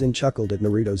 Hiruzen chuckled at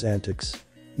Naruto's antics.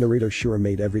 Naruto sure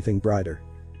made everything brighter.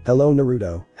 Hello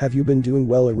Naruto, have you been doing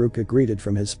well? Iruka greeted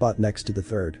from his spot next to the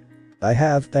third. I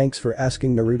have, thanks for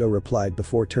asking, Naruto replied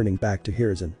before turning back to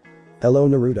Hiruzen. Hello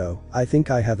Naruto, I think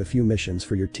I have a few missions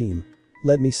for your team.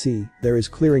 Let me see, there is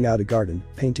clearing out a garden,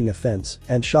 painting a fence,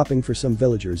 and shopping for some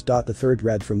villagers. The third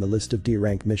read from the list of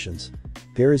D-rank missions.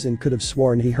 Hiruzen could have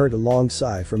sworn he heard a long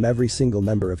sigh from every single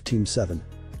member of Team 7.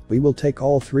 We will take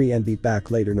all three and be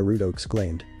back later, Naruto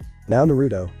exclaimed. Now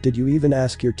Naruto, did you even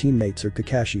ask your teammates or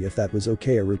Kakashi if that was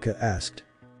okay? Iruka asked.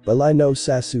 Well, I know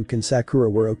Sasuke and Sakura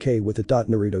were okay with it.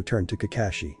 Naruto turned to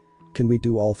Kakashi. Can we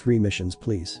do all three missions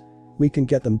please? We can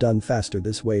get them done faster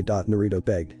this way. Naruto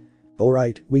begged.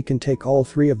 Alright, we can take all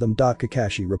three of them.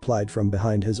 Kakashi replied from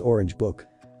behind his orange book.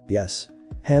 Yes.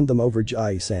 Hand them over,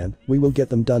 Jai-san, we will get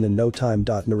them done in no time.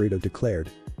 Naruto declared.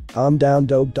 I'm down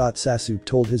dope. Sasuke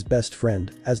told his best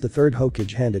friend as the third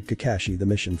Hokage handed Kakashi the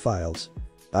mission files.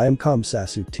 I am calm,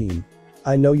 Sasuke team.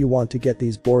 I know you want to get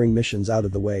these boring missions out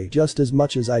of the way just as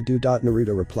much as I do.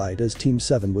 Naruto replied as Team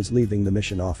 7 was leaving the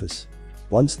mission office.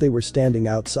 Once they were standing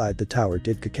outside the tower,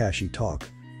 did Kakashi talk.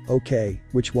 Okay,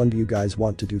 which one do you guys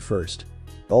want to do first?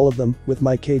 All of them, with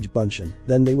my Kage Bunshin,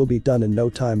 then they will be done in no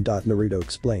time. Naruto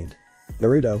explained.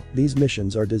 Naruto, these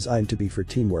missions are designed to be for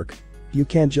teamwork. You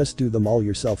can't just do them all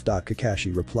yourself.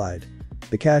 Kakashi replied.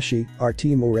 Kakashi, our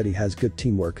team already has good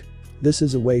teamwork. This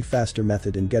is a way faster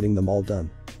method in getting them all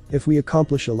done. If we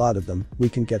accomplish a lot of them, we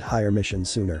can get higher missions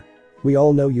sooner. We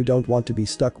all know you don't want to be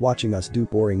stuck watching us do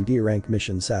boring D-rank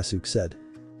missions, Sasuke said.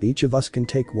 Each of us can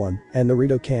take one, and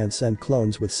Naruto can send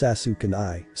clones with Sasuke and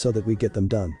I so that we get them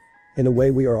done. In a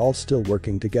way we are all still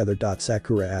working together.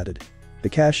 Sakura added.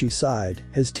 Kakashi sighed,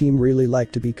 his team really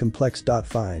like to be complex.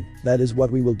 Fine, that is what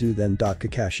we will do then.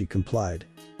 Kakashi complied.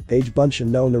 Kage Bunshin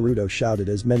no, Naruto shouted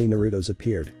as many Narutos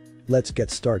appeared. Let's get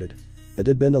started. It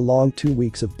had been a long 2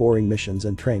 weeks of boring missions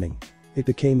and training. It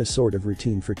became a sort of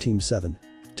routine for Team 7.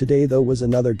 Today though was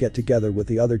another get-together with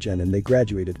the other gen and they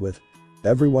graduated with.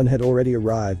 Everyone had already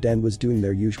arrived and was doing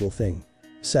their usual thing.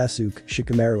 Sasuke,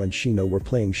 Shikamaru and Shino were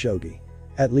playing shogi.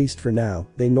 At least for now,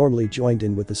 they normally joined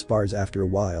in with the spars after a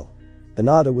while.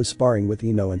 Hinata was sparring with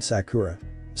Ino and Sakura.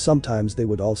 Sometimes they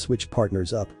would all switch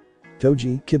partners up.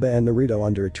 Toji, Kiba and Naruto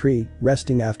under a tree,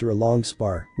 resting after a long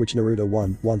spar, which Naruto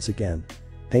won once again.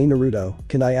 Hey Naruto,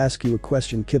 can I ask you a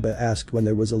question? Kiba asked when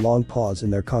there was a long pause in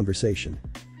their conversation.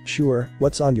 Sure,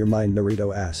 what's on your mind?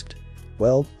 Naruto asked.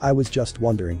 Well, I was just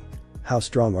wondering. How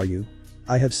strong are you?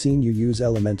 I have seen you use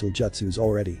elemental jutsus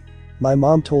already. My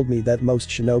mom told me that most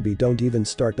shinobi don't even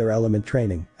start their element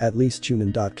training, at least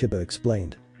Chunin. Kiba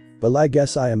explained. Well, I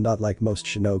guess I am not like most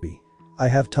shinobi. I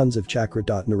have tons of chakra.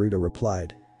 Naruto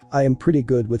replied. I am pretty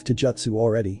good with taijutsu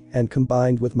already, and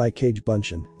combined with my Kage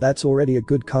Bunshin, that's already a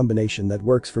good combination that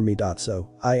works for me. So,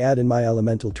 I add in my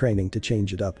elemental training to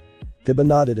change it up. Kiba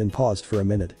nodded and paused for a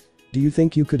minute. Do you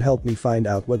think you could help me find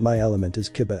out what my element is?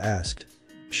 Kiba asked.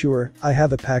 Sure, I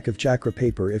have a pack of chakra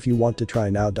paper if you want to try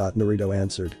now. Naruto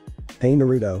answered. Hey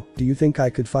Naruto, do you think I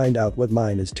could find out what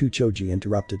mine is too? Choji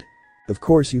interrupted. Of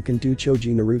course you can do,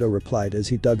 Choji, Naruto replied as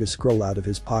he dug a scroll out of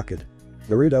his pocket.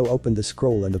 Naruto opened the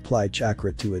scroll and applied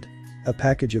chakra to it. A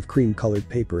package of cream-colored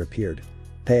paper appeared.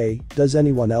 Hey, does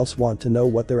anyone else want to know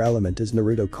what their element is?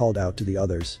 Naruto called out to the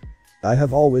others. I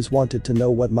have always wanted to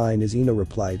know what mine is, Ino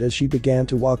replied as she began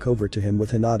to walk over to him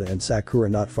with Hinata and Sakura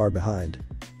not far behind.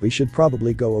 We should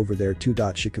probably go over there too.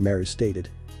 Shikamaru stated.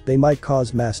 They might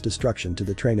cause mass destruction to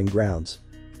the training grounds.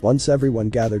 Once everyone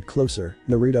gathered closer,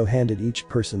 Naruto handed each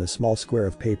person a small square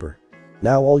of paper.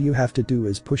 Now all you have to do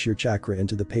is push your chakra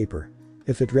into the paper.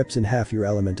 If it rips in half, your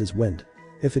element is wind.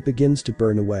 If it begins to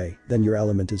burn away, then your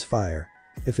element is fire.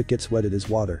 If it gets wet, it is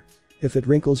water. If it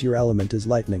wrinkles, your element is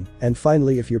lightning, and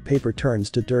finally if your paper turns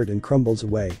to dirt and crumbles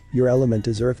away, your element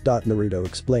is earth. Naruto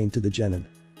explained to the genin.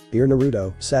 Here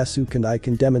Naruto, Sasuke and I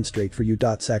can demonstrate for you.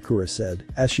 Sakura said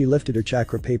as she lifted her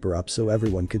chakra paper up so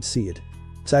everyone could see it.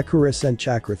 Sakura sent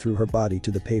chakra through her body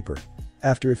to the paper.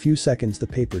 After a few seconds the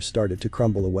paper started to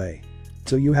crumble away.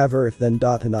 So you have earth then?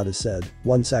 Hinata said,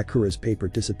 when Sakura's paper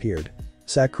disappeared.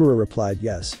 Sakura replied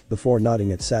yes, before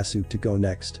nodding at Sasuke to go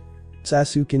next.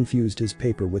 Sasuke infused his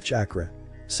paper with chakra.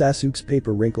 Sasuke's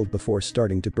paper wrinkled before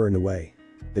starting to burn away.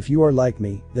 If you are like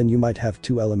me, then you might have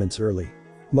two elements early.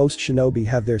 Most shinobi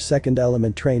have their second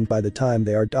element trained by the time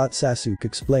they are. Sasuke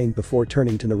explained before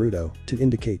turning to Naruto to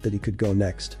indicate that he could go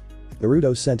next.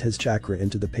 Naruto sent his chakra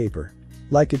into the paper.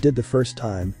 Like it did the first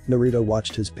time, Naruto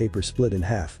watched his paper split in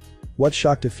half. What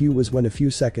shocked a few was when a few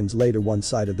seconds later one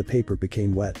side of the paper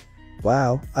became wet.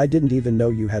 Wow, I didn't even know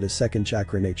you had a second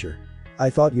chakra nature. I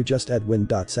thought you just had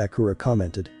wind. Sakura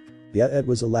commented. Yeah, it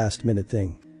was a last minute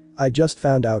thing. I just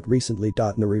found out recently.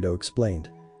 Naruto explained.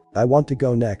 I want to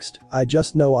go next, I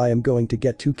just know I am going to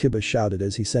get 2 Kiba shouted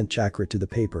as he sent chakra to the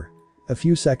paper. A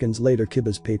few seconds later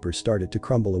Kiba's paper started to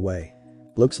crumble away.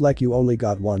 Looks like you only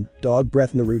got 1, dog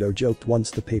breath Naruto joked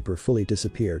once the paper fully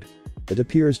disappeared. It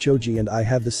appears Choji and I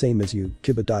have the same as you,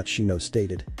 Kiba.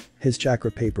 Stated. His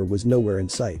chakra paper was nowhere in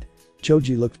sight.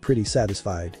 Choji looked pretty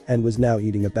satisfied and was now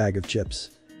eating a bag of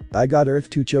chips. I got Earth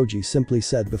too, Choji simply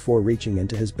said before reaching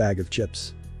into his bag of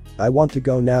chips. I want to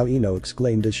go now, Ino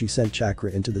exclaimed as she sent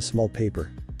chakra into the small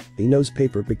paper. Ino's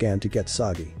paper began to get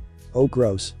soggy. Oh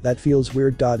gross, that feels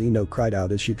weird. Ino cried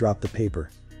out as she dropped the paper.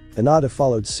 Hinata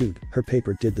followed suit, her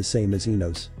paper did the same as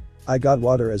Ino's. I got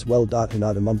water as well.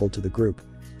 Hinata mumbled to the group.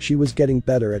 She was getting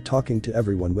better at talking to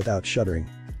everyone without shuddering.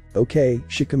 Okay,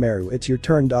 Shikamaru, it's your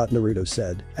turn. Naruto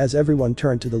said, as everyone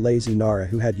turned to the lazy Nara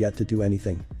who had yet to do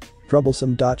anything.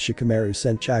 Troublesome. Shikamaru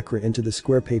sent chakra into the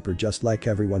square paper just like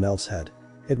everyone else had.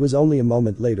 It was only a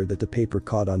moment later that the paper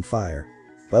caught on fire.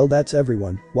 Well, that's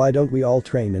everyone, why don't we all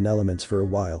train in elements for a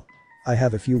while? I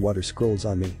have a few water scrolls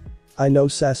on me. I know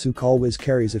Sasuke always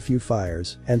carries a few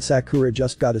fires, and Sakura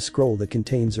just got a scroll that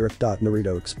contains earth.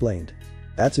 Naruto explained.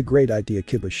 That's a great idea,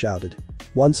 Kiba shouted.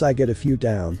 Once I get a few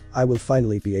down, I will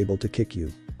finally be able to kick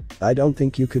you. I don't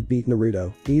think you could beat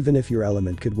Naruto, even if your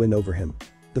element could win over him.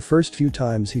 The first few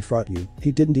times he fought you,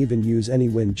 he didn't even use any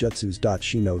wind jutsus.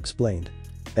 Shino explained.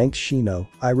 Thanks Shino,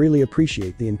 I really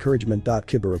appreciate the encouragement.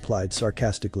 Kiba replied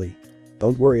sarcastically.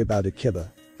 Don't worry about it, Kiba.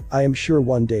 I am sure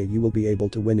one day you will be able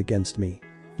to win against me.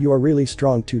 You are really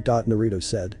strong too. Naruto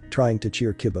said, trying to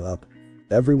cheer Kiba up.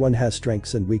 Everyone has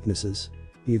strengths and weaknesses.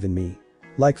 Even me.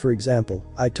 Like for example,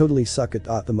 I totally suck at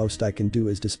the most I can do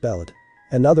is dispel it.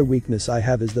 Another weakness I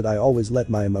have is that I always let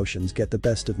my emotions get the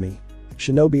best of me.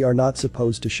 Shinobi are not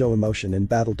supposed to show emotion in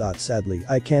battle. Sadly,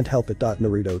 I can't help it.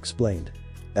 Naruto explained.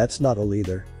 That's not all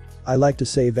either. I like to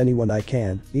save anyone I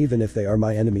can, even if they are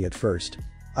my enemy at first.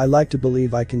 I like to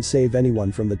believe I can save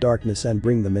anyone from the darkness and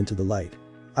bring them into the light.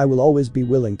 I will always be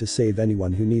willing to save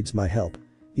anyone who needs my help.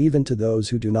 Even to those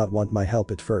who do not want my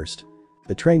help at first.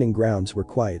 The training grounds were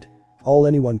quiet. All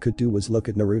anyone could do was look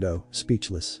at Naruto,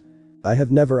 speechless. I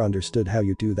have never understood how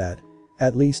you do that.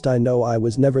 At least I know I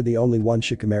was never the only one,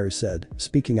 Shikamaru said,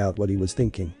 speaking out what he was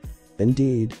thinking.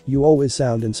 Indeed, you always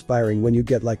sound inspiring when you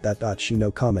get like that.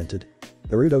 Shino commented.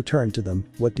 Naruto turned to them,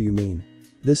 what do you mean?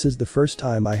 This is the first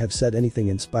time I have said anything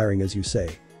inspiring as you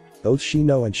say. Both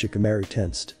Shino and Shikamaru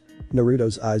tensed.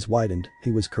 Naruto's eyes widened, he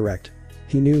was correct.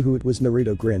 He knew who it was.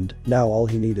 Naruto grinned, now all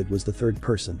he needed was the third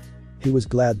person. He was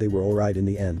glad they were alright in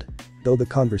the end. Though the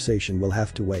conversation will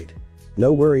have to wait.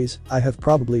 No worries, I have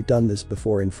probably done this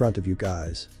before in front of you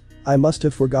guys. I must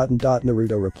have forgotten.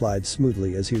 Naruto replied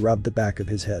smoothly as he rubbed the back of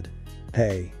his head.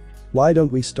 Hey. Why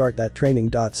don't we start that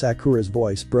training? Sakura's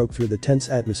voice broke through the tense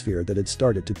atmosphere that had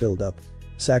started to build up.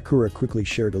 Sakura quickly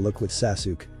shared a look with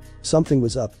Sasuke. Something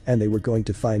was up and they were going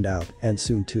to find out, and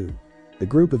soon too. The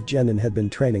group of genin had been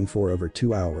training for over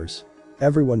 2 hours.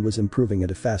 Everyone was improving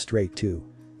at a fast rate too.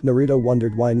 Naruto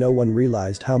wondered why no one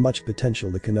realized how much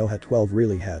potential the Konoha 12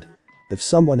 really had. If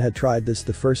someone had tried this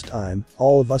the first time,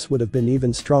 all of us would have been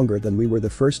even stronger than we were the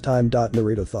first time.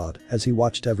 Naruto thought as he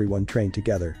watched everyone train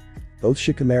together. Both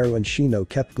Shikamaru and Shino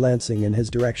kept glancing in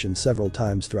his direction several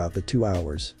times throughout the 2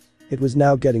 hours. It was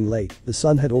now getting late, the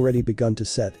sun had already begun to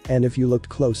set, and if you looked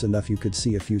close enough you could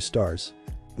see a few stars.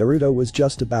 Naruto was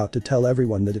just about to tell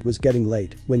everyone that it was getting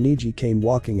late when Neji came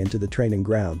walking into the training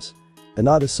grounds.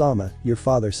 Hinata-sama, your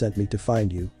father sent me to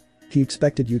find you. He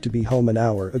expected you to be home an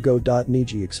hour ago.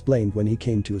 Neji explained when he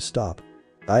came to a stop.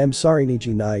 I am sorry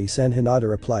Neji Nai-san, Hinata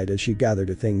replied as she gathered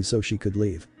her things so she could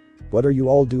leave. What are you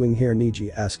all doing here?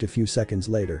 Neji asked a few seconds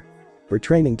later. We're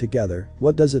training together,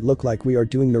 what does it look like we are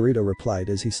doing? Naruto replied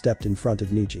as he stepped in front of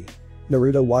Neji.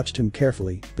 Naruto watched him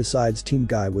carefully, besides Team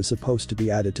Guy was supposed to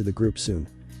be added to the group soon.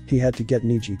 He had to get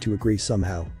Neji to agree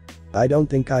somehow. I don't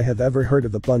think I have ever heard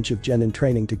of a bunch of genin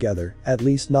training together, at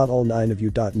least not all 9 of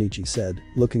you. Neji said,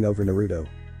 looking over Naruto.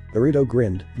 Naruto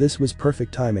grinned, this was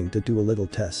perfect timing to do a little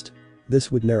test.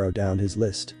 This would narrow down his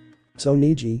list. So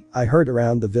Neji, I heard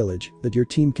around the village that your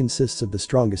team consists of the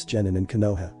strongest genin in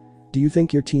Konoha. Do you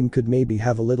think your team could maybe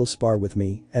have a little spar with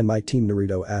me and my team?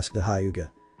 Naruto asked the Hyuga.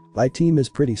 My team is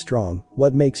pretty strong,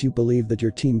 what makes you believe that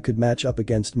your team could match up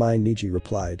against mine? Neji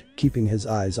replied, keeping his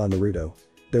eyes on Naruto.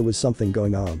 There was something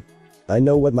going on. I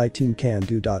know what my team can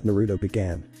do. Naruto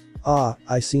began. Ah,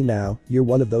 I see now, you're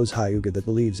one of those Hyuga that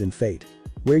believes in fate.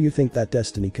 Where you think that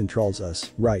destiny controls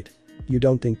us, right? You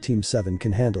don't think Team 7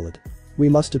 can handle it. We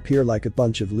must appear like a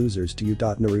bunch of losers to you.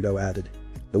 Naruto added.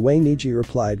 The way Neji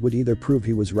replied would either prove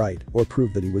he was right or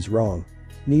prove that he was wrong.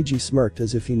 Neji smirked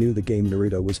as if he knew the game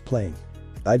Naruto was playing.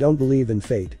 I don't believe in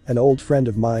fate, an old friend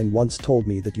of mine once told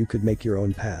me that you could make your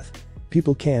own path.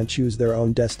 People can't choose their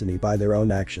own destiny by their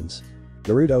own actions.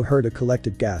 Naruto heard a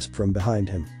collected gasp from behind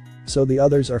him. So the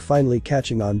others are finally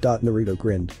catching on. Naruto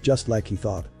grinned, just like he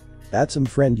thought. That's some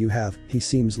friend you have, he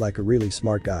seems like a really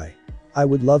smart guy. I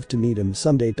would love to meet him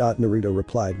someday. Naruto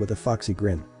replied with a foxy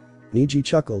grin. Neji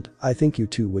chuckled, I think you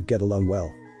two would get along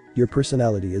well. Your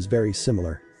personality is very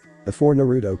similar. Before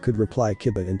Naruto could reply,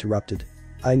 Kiba interrupted.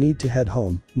 I need to head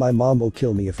home, my mom will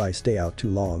kill me if I stay out too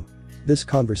long. This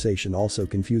conversation also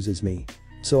confuses me.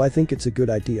 So I think it's a good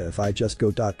idea if I just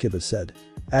go. Kiba said.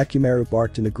 Akamaru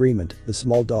barked in agreement, the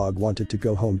small dog wanted to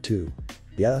go home too.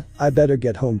 Yeah, I better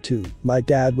get home too, my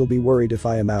dad will be worried if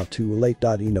I am out too late.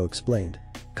 Ino explained.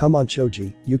 Come on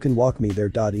Choji, you can walk me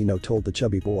there. Ino told the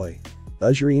chubby boy.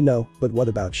 Sure Ino, but what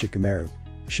about Shikamaru?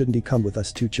 Shouldn't he come with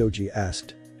us too? Choji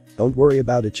asked. Don't worry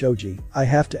about it Choji, I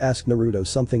have to ask Naruto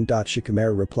something.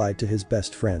 Shikamaru replied to his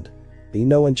best friend.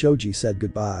 Ino and Choji said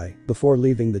goodbye before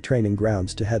leaving the training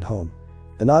grounds to head home.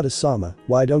 Hinata-sama,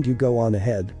 why don't you go on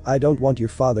ahead, I don't want your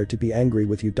father to be angry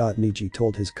with you. Neji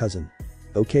told his cousin.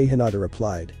 Okay Hinata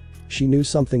replied. She knew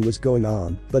something was going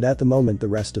on, but at the moment the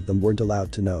rest of them weren't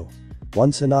allowed to know.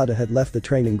 Once Hinata had left the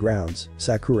training grounds,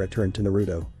 Sakura turned to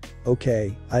Naruto.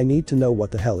 Okay, I need to know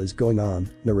what the hell is going on,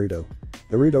 Naruto.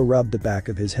 Naruto rubbed the back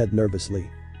of his head nervously.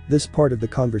 This part of the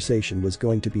conversation was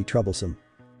going to be troublesome.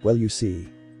 Well you see.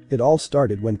 It all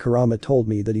started when Kurama told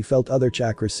me that he felt other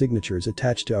chakra signatures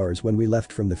attached to ours when we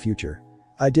left from the future.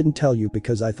 I didn't tell you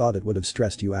because I thought it would have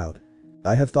stressed you out.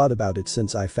 I have thought about it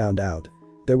since I found out.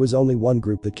 There was only one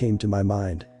group that came to my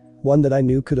mind. One that I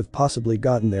knew could have possibly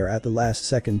gotten there at the last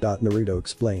second. Naruto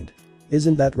explained.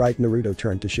 Isn't that right? Naruto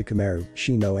turned to Shikamaru,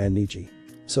 Shino and Neji.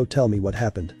 So tell me what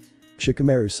happened.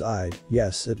 Shikamaru sighed,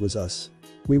 yes it was us.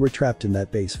 We were trapped in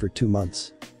that base for 2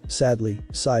 months. Sadly,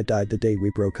 Sai died the day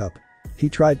we broke up. He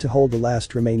tried to hold the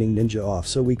last remaining ninja off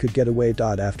so we could get away.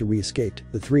 After we escaped,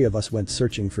 the 3 of us went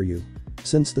searching for you.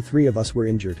 Since the 3 of us were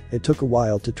injured, it took a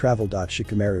while to travel.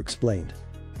 Shikamaru explained.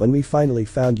 When we finally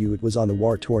found you it was on a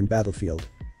war-torn battlefield.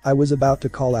 I was about to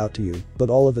call out to you,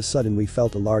 but all of a sudden we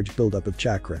felt a large buildup of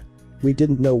chakra. We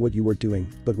didn't know what you were doing,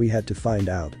 but we had to find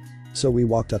out. So we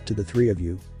walked up to the 3 of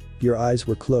you. Your eyes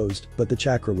were closed, but the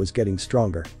chakra was getting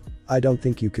stronger. I don't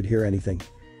think you could hear anything.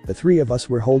 The 3 of us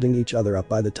were holding each other up.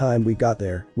 By the time we got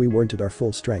there, we weren't at our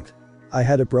full strength. I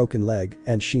had a broken leg,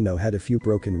 and Shino had a few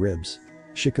broken ribs.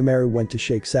 Shikamaru went to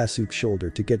shake Sasuke's shoulder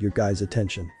to get your guys'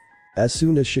 attention. As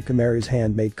soon as Shikamaru's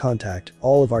hand made contact,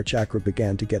 all of our chakra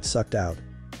began to get sucked out.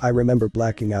 I remember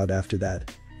blacking out after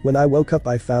that. When I woke up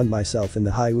I found myself in the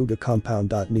Hyuga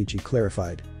compound. Neji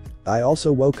clarified. I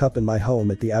also woke up in my home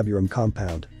at the Aburam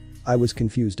compound. I was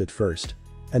confused at first.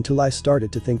 Until I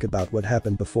started to think about what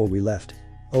happened before we left.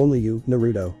 Only you,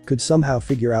 Naruto, could somehow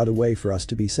figure out a way for us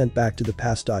to be sent back to the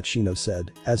past. Shino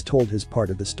said, as told his part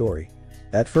of the story.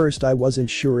 At first I wasn't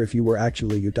sure if you were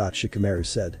actually you. Shikamaru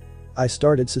said. I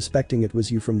started suspecting it was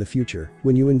you from the future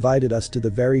when you invited us to the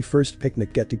very first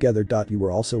picnic get-together. You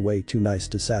were also way too nice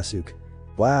to Sasuke.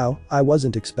 Wow, I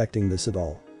wasn't expecting this at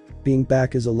all. Being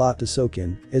back is a lot to soak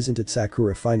in, isn't it?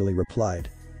 Sakura finally replied.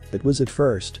 It was at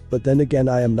first, but then again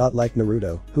I am not like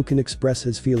Naruto, who can express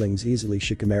his feelings easily.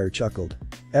 Shikamaru chuckled.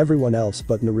 Everyone else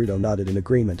but Naruto nodded in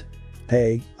agreement.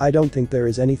 Hey, I don't think there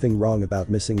is anything wrong about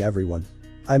missing everyone.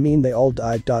 I mean they all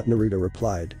died. Naruto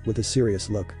replied, with a serious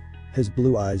look. His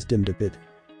blue eyes dimmed a bit.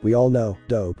 We all know,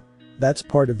 dope. That's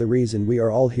part of the reason we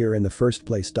are all here in the first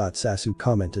place. Sasuke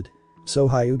commented. So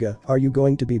Hyuga, are you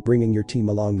going to be bringing your team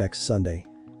along next Sunday?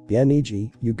 Yeah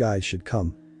Neji, you guys should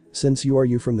come. Since you are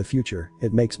you from the future,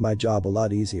 it makes my job a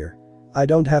lot easier. I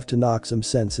don't have to knock some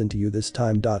sense into you this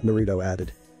time. Naruto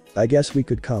added. I guess we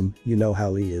could come, you know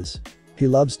how he is. He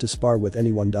loves to spar with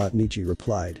anyone. Neji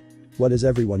replied. What has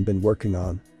everyone been working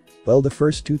on? Well, the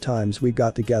first 2 times we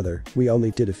got together, we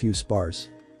only did a few spars.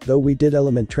 Though we did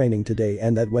element training today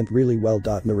and that went really well.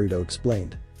 Naruto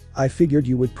explained. I figured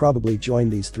you would probably join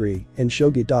these 3 in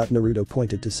shogi. Naruto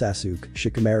pointed to Sasuke,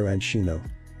 Shikamaru and Shino.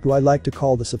 Who I like to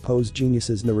call the supposed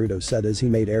geniuses. Naruto said as he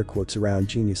made air quotes around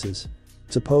geniuses.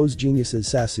 Supposed geniuses?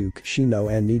 Sasuke,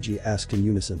 Shino and Neji asked in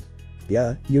unison.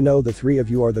 Yeah, you know the 3 of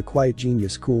you are the quiet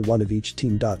genius cool one of each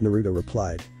team. Naruto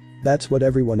replied. That's what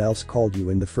everyone else called you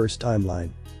in the first timeline.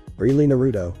 Really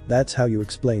Naruto, that's how you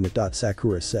explain it.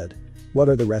 Sakura said. What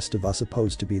are the rest of us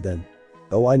supposed to be then?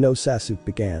 Oh I know. Sasuke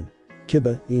began.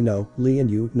 Kiba, Ino, Lee and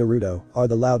you, Naruto, are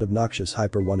the loud obnoxious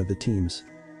hyper one of the teams.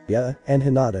 Yeah, and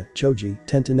Hinata, Choji,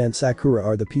 Tenten and Sakura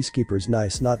are the peacekeepers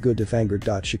nice not good if angered.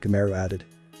 Shikamaru added.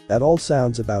 That all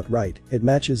sounds about right, it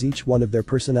matches each one of their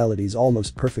personalities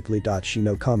almost perfectly.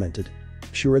 Shino commented.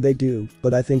 Sure they do,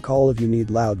 but I think all of you need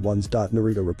loud ones.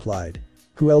 Naruto replied.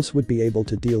 Who else would be able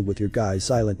to deal with your guy's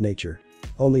silent nature?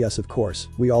 Only us, of course.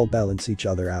 We all balance each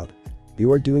other out.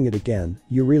 You are doing it again.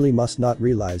 You really must not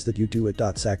realize that you do it.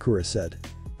 Sakura said.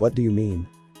 What do you mean?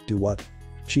 Do what?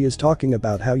 She is talking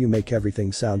about how you make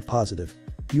everything sound positive.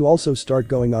 You also start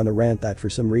going on a rant that for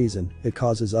some reason, it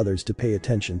causes others to pay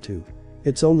attention to.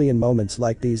 It's only in moments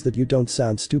like these that you don't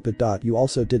sound stupid. You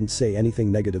also didn't say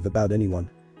anything negative about anyone.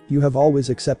 You have always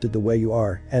accepted the way you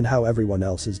are and how everyone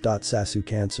else is.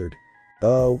 Sasuke answered.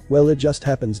 Oh, well it just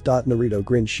happens. Naruto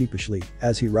grinned sheepishly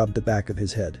as he rubbed the back of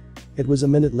his head. It was a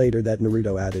minute later that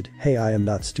Naruto added, hey, I am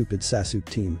not stupid. Sasuke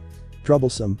team.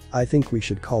 Troublesome, I think we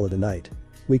should call it a night.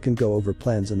 We can go over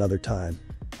plans another time.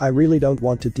 I really don't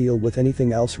want to deal with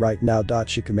anything else right now.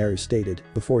 Shikamaru stated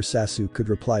before Sasuke could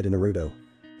reply to Naruto.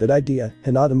 That idea,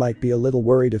 Hinata might be a little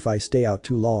worried if I stay out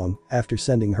too long after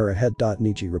sending her ahead.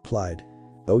 Neji replied.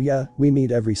 Oh yeah, we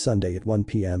meet every Sunday at 1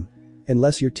 p.m.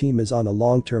 Unless your team is on a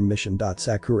long-term mission.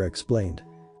 Sakura explained.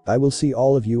 I will see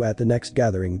all of you at the next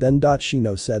gathering then.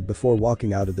 Shino said before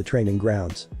walking out of the training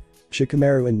grounds.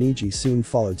 Shikamaru and Neji soon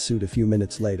followed suit a few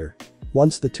minutes later.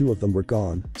 Once the two of them were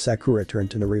gone, Sakura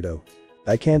turned to Naruto.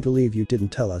 I can't believe you didn't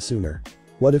tell us sooner.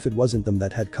 What if it wasn't them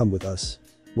that had come with us?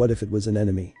 What if it was an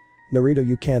enemy? Naruto,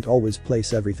 you can't always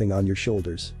place everything on your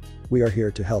shoulders. We are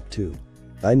here to help too.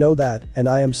 I know that, and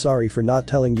I am sorry for not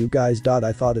telling you guys.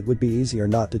 I thought it would be easier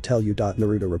not to tell you.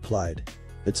 Naruto replied.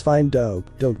 It's fine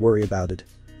don't worry about it.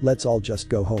 Let's all just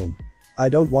go home. I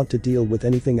don't want to deal with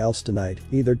anything else tonight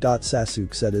either.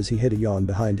 Sasuke said as he hid a yawn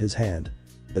behind his hand.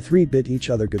 The three bid each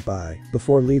other goodbye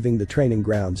before leaving the training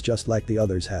grounds just like the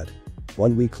others had.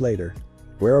 1 week later.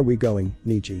 Where are we going,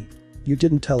 Neji? You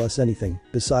didn't tell us anything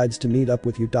besides to meet up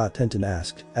with you. Tenten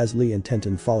asked as Lee and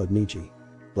Tenten followed Neji.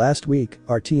 Last week,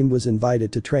 our team was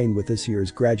invited to train with this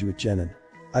year's graduate genin.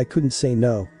 I couldn't say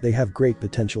no, they have great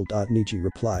potential. Neji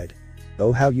replied.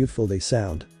 Oh, how youthful they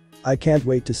sound. I can't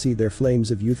wait to see their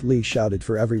flames of youth. Lee shouted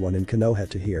for everyone in Konoha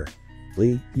to hear.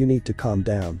 Lee, you need to calm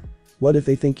down. What if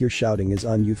they think your shouting is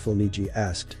unyouthful? Neji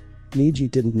asked.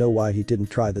 Neji didn't know why he didn't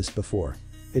try this before.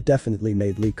 It definitely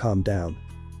made Lee calm down.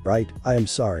 Right, I am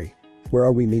sorry. Where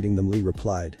are we meeting them? Lee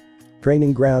replied.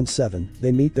 Training Ground 7,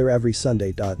 they meet there every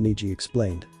Sunday. Neji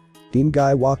explained. Team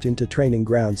Guy walked into Training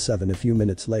Ground 7 a few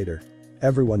minutes later.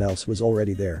 Everyone else was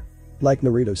already there. Like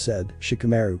Naruto said,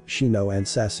 Shikamaru, Shino and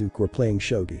Sasuke were playing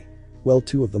shogi. Well,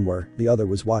 2 of them were, the other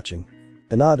was watching.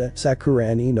 Hinata, Sakura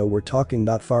and Ino were talking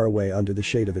not far away under the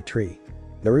shade of a tree.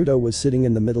 Naruto was sitting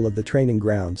in the middle of the training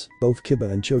grounds, both Kiba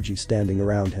and Choji standing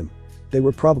around him. They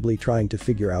were probably trying to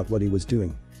figure out what he was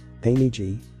doing. Hey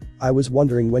Neji. I was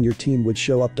wondering when your team would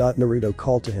show up. Naruto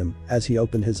called to him as he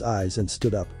opened his eyes and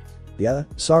stood up. Yeah,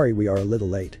 sorry we are a little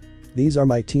late. These are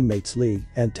my teammates Lee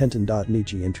and Tenten.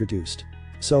 Neji introduced.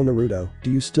 So Naruto,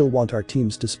 do you still want our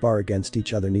teams to spar against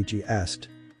each other? Neji asked.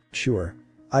 Sure.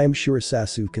 I am sure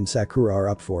Sasuke and Sakura are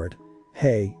up for it.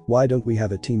 Hey, why don't we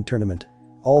have a team tournament?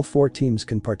 All 4 teams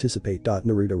can participate.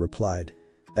 Naruto replied.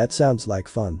 That sounds like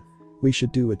fun. We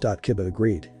should do it. Kiba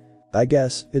agreed. I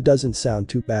guess, it doesn't sound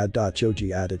too bad.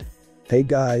 Choji added. Hey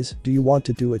guys, do you want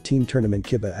to do a team tournament?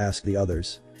 Kiba asked the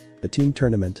others. A team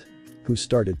tournament? Who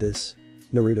started this?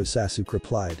 Naruto. Sasuke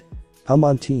replied. Come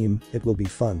on team, it will be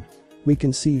fun. We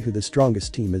can see who the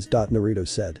strongest team is. Naruto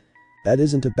said. That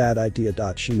isn't a bad idea.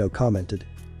 Shino commented.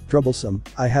 Troublesome,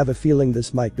 I have a feeling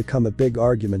this might become a big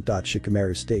argument.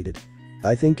 Shikamaru stated.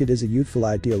 I think it is a youthful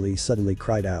idea. Lee suddenly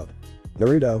cried out.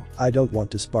 Naruto, I don't want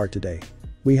to spar today.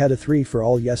 We had a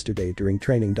 3-for-all yesterday during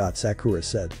training. Sakura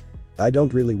said. I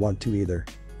don't really want to either.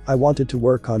 I wanted to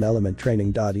work on element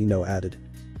training. Ino added.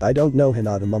 I don't know.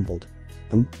 Hinata mumbled.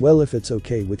 Well if it's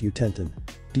okay with you Tenten.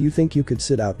 Do you think you could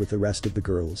sit out with the rest of the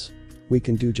girls? We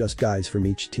can do just guys from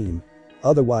each team.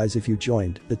 Otherwise if you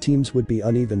joined, the teams would be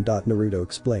uneven. Naruto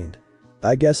explained.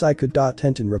 I guess I could.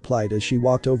 Tenten replied as she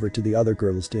walked over to the other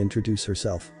girls to introduce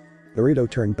herself. Naruto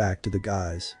turned back to the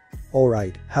guys.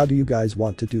 Alright, how do you guys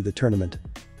want to do the tournament?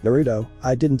 Naruto,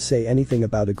 I didn't say anything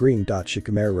about agreeing.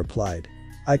 Shikamaru replied.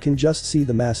 I can just see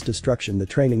the mass destruction the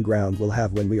training ground will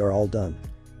have when we are all done.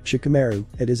 Shikamaru,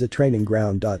 it is a training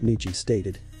ground. Neji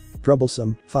stated.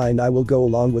 Troublesome, fine I will go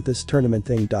along with this tournament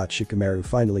thing. Shikamaru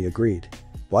finally agreed.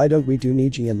 Why don't we do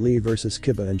Neji and Lee versus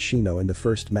Kiba and Shino in the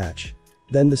first match?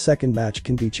 Then the second match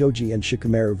can be Choji and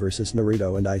Shikamaru versus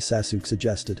Naruto and I. Sasuke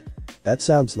suggested. That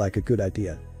sounds like a good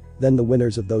idea. Then the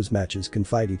winners of those matches can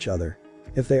fight each other.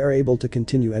 If they are able to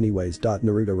continue anyways.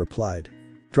 Naruto replied.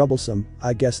 Troublesome,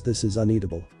 I guess this is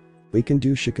uneatable. We can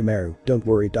do Shikamaru, don't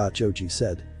worry. Choji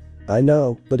said. I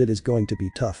know, but it is going to be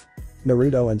tough.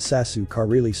 Naruto and Sasuke are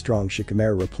really strong.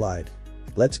 Shikamaru replied.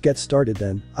 Let's get started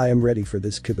then, I am ready for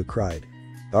this, Kiba cried.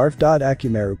 Arf.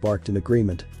 Akimaru barked in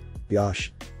agreement.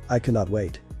 Yosh. I cannot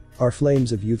wait. Our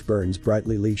flames of youth burns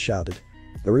brightly, Lee shouted.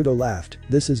 Naruto laughed,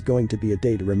 this is going to be a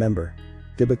day to remember.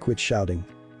 Kiba quit shouting.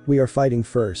 We are fighting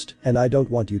first, and I don't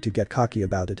want you to get cocky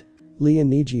about it. Lee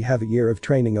and Neji have a year of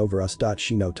training over us.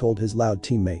 Shino told his loud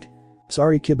teammate.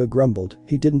 Sorry, Kiba grumbled,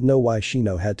 he didn't know why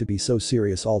Shino had to be so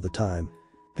serious all the time.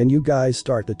 Can you guys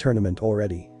start the tournament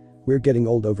already? We're getting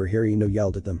old over here, Ino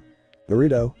yelled at them.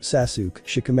 Naruto, Sasuke,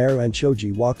 Shikamaru and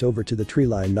Choji walked over to the tree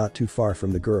line not too far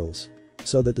from the girls.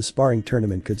 So that the sparring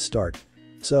tournament could start.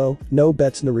 So, no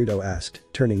bets, Naruto asked,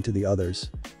 turning to the others.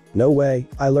 No way,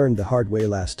 I learned the hard way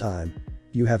last time.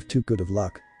 You have too good of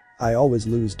luck. I always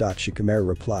lose. Shikamaru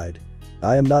replied.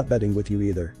 I am not betting with you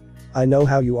either. I know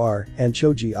how you are, and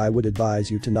Choji, I would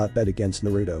advise you to not bet against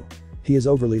Naruto. He is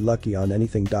overly lucky on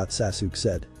anything. Sasuke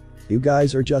said. You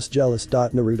guys are just jealous.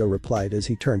 Naruto replied as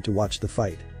he turned to watch the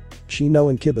fight. Shino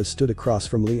and Kiba stood across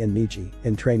from Lee and Neji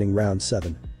in training round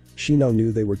 7. Shino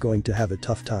knew they were going to have a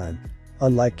tough time.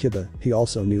 Unlike Kiba, he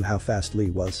also knew how fast Lee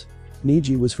was.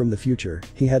 Neji was from the future,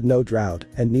 he had no drought,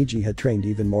 and Neji had trained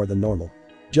even more than normal.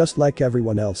 Just like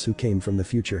everyone else who came from the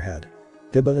future had.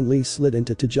 Kiba and Lee slid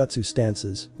into taijutsu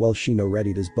stances while Shino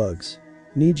readied his bugs.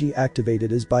 Neji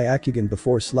activated his Byakugan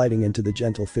before sliding into the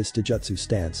gentle fist taijutsu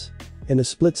stance. In a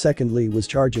split second, Lee was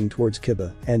charging towards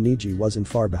Kiba and Neji wasn't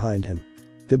far behind him.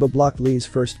 Kiba blocked Lee's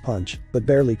first punch but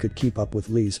barely could keep up with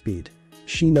Lee's speed.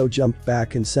 Shino jumped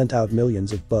back and sent out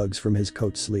millions of bugs from his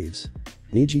coat sleeves.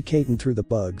 Neji Katen threw the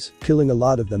bugs, killing a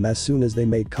lot of them as soon as they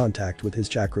made contact with his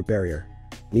chakra barrier.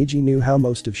 Neji knew how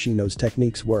most of Shino's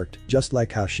techniques worked, just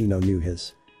like how Shino knew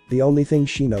his. The only thing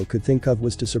Shino could think of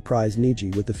was to surprise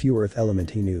Neji with the few earth element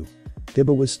he knew.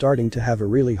 Kiba was starting to have a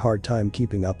really hard time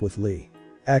keeping up with Lee.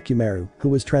 Akimaru, who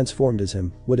was transformed as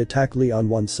him, would attack Lee on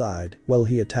one side while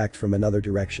he attacked from another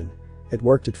direction. It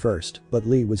worked at first, but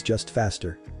Lee was just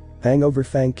faster. Hangover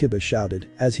Fang, Kiba shouted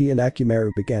as he and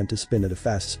Akimaru began to spin at a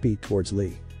fast speed towards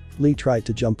Lee. Lee tried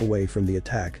to jump away from the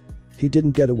attack. He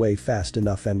didn't get away fast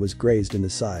enough and was grazed in the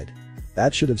side.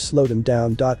 That should have slowed him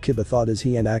down. Kiba thought as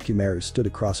he and Akimaru stood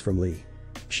across from Lee.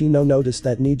 Shino noticed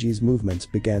that Neji's movements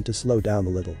began to slow down a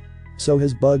little. So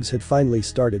his bugs had finally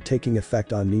started taking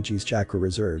effect on Neji's chakra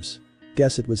reserves.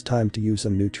 Guess it was time to use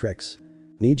some new tricks.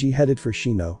 Neji headed for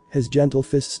Shino, his gentle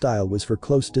fist style was for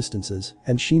close distances,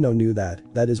 and Shino knew that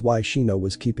is why Shino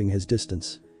was keeping his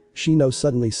distance. Shino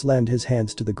suddenly slammed his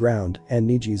hands to the ground and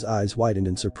Neji's eyes widened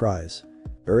in surprise.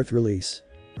 Earth release.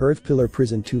 Earth pillar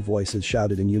prison, two voices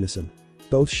shouted in unison.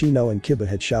 Both Shino and Kiba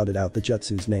had shouted out the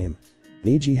jutsu's name.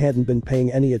 Neji hadn't been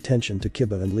paying any attention to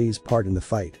Kiba and Lee's part in the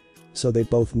fight. So they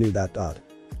both knew that.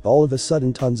 All of a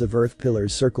sudden tons of earth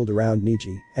pillars circled around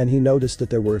Neji and he noticed that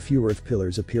there were a few earth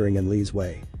pillars appearing in Lee's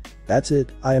way. That's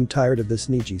it, I am tired of this,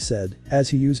 Neji said as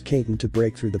he used Katen to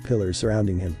break through the pillars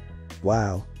surrounding him.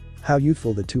 Wow. How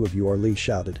youthful the two of you are, Lee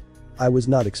shouted. I was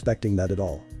not expecting that at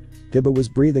all. Kiba was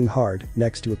breathing hard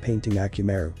next to a painting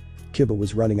Akimaru. Kiba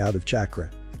was running out of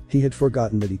chakra. He had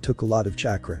forgotten that he took a lot of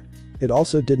chakra. It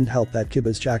also didn't help that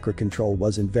Kiba's chakra control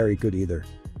wasn't very good either.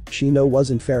 Shino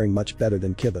wasn't faring much better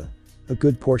than Kiba. A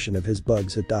good portion of his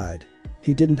bugs had died.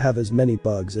 He didn't have as many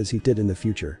bugs as he did in the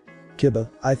future. Kiba,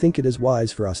 I think it is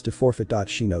wise for us to forfeit.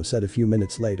 Shino said a few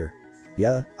minutes later.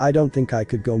 Yeah, I don't think I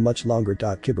could go much longer.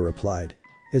 Kiba replied.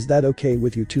 Is that okay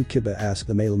with you too? Kiba asked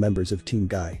the male members of Team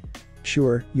Guy.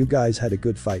 Sure, you guys had a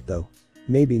good fight though.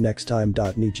 Maybe next time.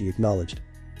 Neji acknowledged.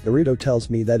 Naruto tells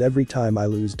me that every time I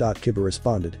lose. Kiba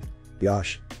responded.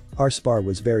 Gosh. Our spar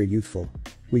was very youthful.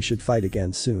 We should fight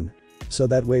again soon. So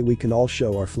that way we can all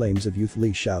show our flames of youth,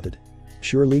 Lee shouted.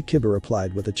 Surely, Kiba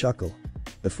replied with a chuckle.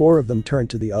 The four of them turned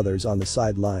to the others on the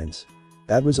sidelines.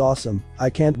 That was awesome, I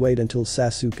can't wait until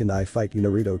Sasuke and I fight you,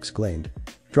 Naruto exclaimed.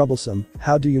 Troublesome,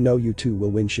 how do you know you two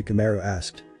will win? Shikamaru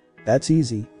asked. That's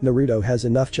easy, Naruto has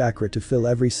enough chakra to fill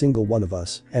every single one of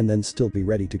us and then still be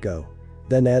ready to go.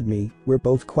 Then add me, we're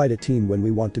both quite a team when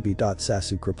we want to be.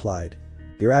 Sasuke replied.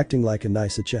 You're acting like a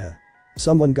nice Uchiha.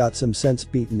 Someone got some sense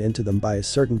beaten into them by a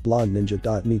certain blonde ninja.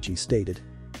 Neji stated.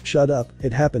 Shut up,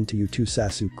 it happened to you too,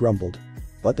 Sasuke grumbled.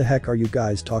 What the heck are you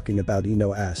guys talking about?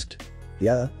 Ino asked.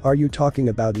 Yeah, are you talking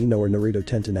about Ino or Naruto?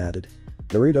 Tenten added.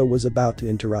 Naruto was about to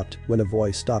interrupt when a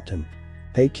voice stopped him.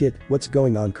 Hey kid, what's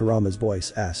going on? Kurama's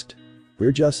voice asked.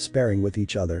 We're just sparring with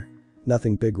each other.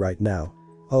 Nothing big right now.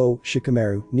 Oh,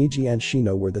 Shikamaru, Neji and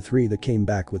Shino were the three that came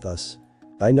back with us.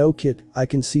 I know kid, I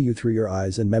can see you through your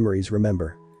eyes and memories,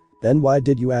 remember. Then why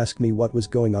did you ask me what was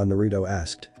going on? Naruto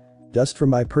asked. Just for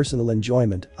my personal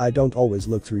enjoyment, I don't always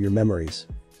look through your memories.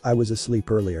 I was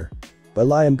asleep earlier.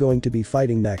 Well, I am going to be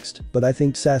fighting next, but I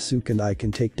think Sasuke and I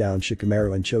can take down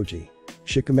Shikamaru and Choji.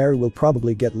 Shikamaru will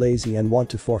probably get lazy and want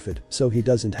to forfeit, so he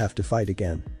doesn't have to fight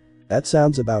again. That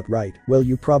sounds about right. Well,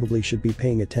 you probably should be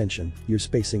paying attention, you're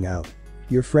spacing out.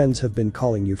 Your friends have been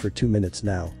calling you for 2 minutes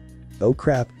now. Oh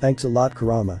crap, thanks a lot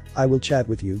Kurama, I will chat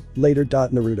with you later.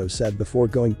 Naruto said before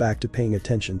going back to paying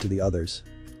attention to the others.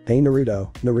 Hey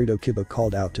Naruto, Kiba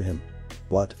called out to him.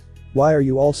 What? Why are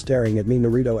you all staring at me?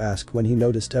 Naruto asked when he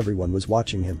noticed everyone was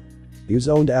watching him. You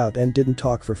zoned out and didn't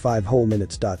talk for 5 whole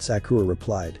minutes. Sakura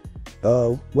replied.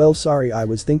 Oh, well sorry, I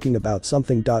was thinking about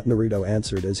something. Naruto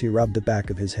answered as he rubbed the back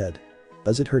of his head.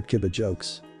 Does it hurt? Kiba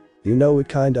jokes. You know it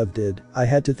kind of did, I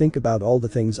had to think about all the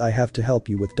things I have to help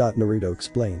you with. Naruto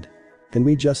explained. Can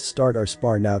we just start our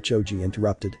spar now? Choji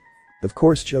interrupted. Of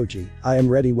course Choji, I am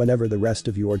ready whenever the rest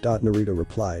of you are. Naruto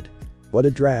replied. What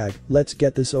a drag, let's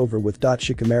get this over with.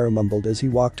 Shikamaru mumbled as he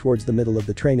walked towards the middle of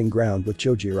the training ground with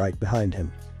Choji right behind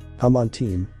him. Come on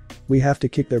team. We have to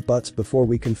kick their butts before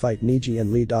we can fight Neji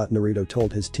and Lee. Naruto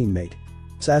told his teammate.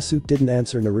 Sasuke didn't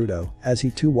answer Naruto as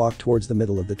he too walked towards the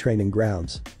middle of the training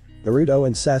grounds. Naruto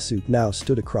and Sasuke now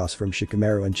stood across from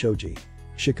Shikamaru and Choji.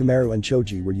 Shikamaru and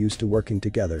Choji were used to working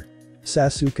together.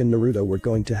 Sasuke and Naruto were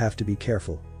going to have to be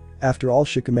careful. After all,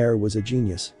 Shikamaru was a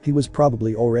genius, he was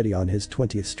probably already on his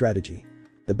 20th strategy.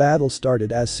 The battle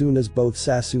started as soon as both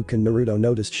Sasuke and Naruto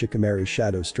noticed Shikamaru's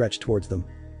shadow stretch towards them.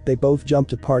 They both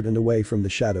jumped apart and away from the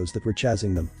shadows that were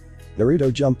chasing them.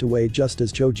 Naruto jumped away just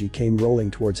as Choji came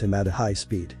rolling towards him at a high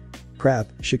speed.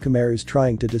 Crap, Shikamaru's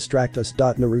trying to distract us.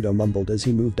 Naruto mumbled as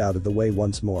he moved out of the way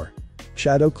once more.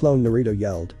 Shadow clone, Naruto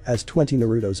yelled as 20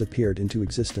 Narutos appeared into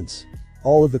existence.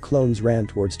 All of the clones ran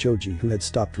towards Choji, who had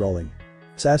stopped rolling.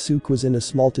 Sasuke was in a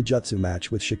small taijutsu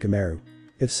match with Shikamaru.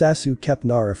 If Sasuke kept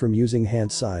Nara from using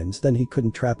hand signs, then he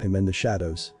couldn't trap him in the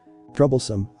shadows.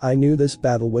 Troublesome, I knew this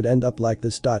battle would end up like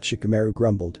this. Shikamaru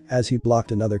grumbled as he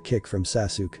blocked another kick from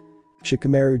Sasuke.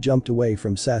 Shikamaru jumped away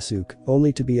from Sasuke,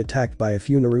 only to be attacked by a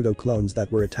few Naruto clones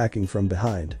that were attacking from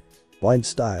behind. Blind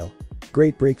style.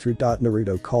 Great breakthrough.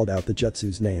 Naruto called out the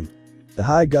jutsu's name. The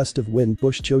high gust of wind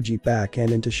pushed Choji back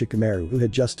and into Shikamaru, who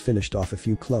had just finished off a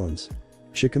few clones.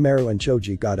 Shikamaru and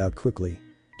Choji got out quickly.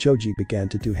 Choji began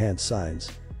to do hand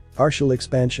signs. Partial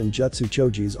expansion jutsu.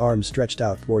 Choji's arms stretched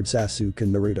out towards Sasuke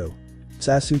and Naruto.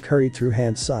 Sasuke hurried through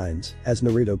hand signs as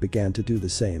Naruto began to do the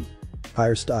same.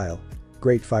 Fire style.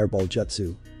 Great fireball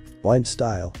jutsu. Blind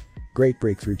style. Great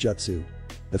breakthrough jutsu.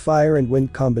 The fire and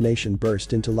wind combination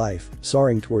burst into life,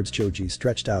 soaring towards Choji's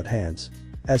stretched out hands.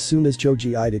 As soon as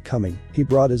Choji eyed it coming, he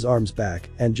brought his arms back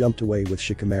and jumped away with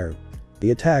Shikamaru.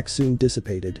 The attack soon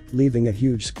dissipated, leaving a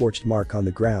huge scorched mark on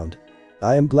the ground.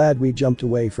 I am glad we jumped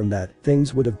away from that,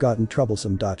 things would have gotten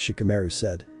troublesome. Shikamaru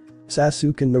said.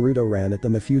 Sasuke and Naruto ran at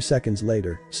them a few seconds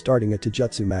later, starting a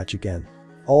taijutsu match again.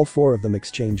 All 4 of them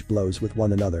exchanged blows with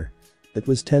one another. It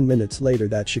was 10 minutes later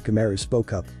that Shikamaru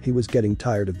spoke up, he was getting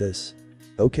tired of this.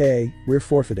 Okay, we're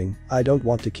forfeiting, I don't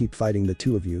want to keep fighting the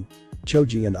 2 of you.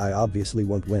 Choji and I obviously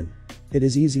won't win. It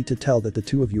is easy to tell that the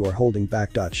 2 of you are holding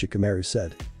back. Shikamaru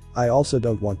said. I also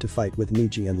don't want to fight with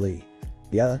Neji and Lee.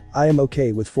 Yeah, I am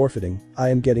okay with forfeiting, I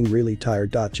am getting really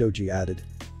tired. Choji added.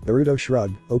 Naruto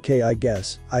shrugged, okay I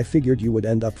guess, I figured you would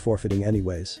end up forfeiting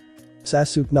anyways.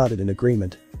 Sasuke nodded in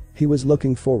agreement. He was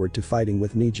looking forward to fighting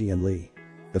with Neji and Lee.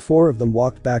 The 4 of them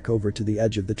walked back over to the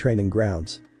edge of the training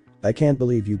grounds. I can't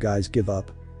believe you guys give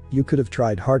up. You could have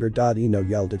tried harder. Ino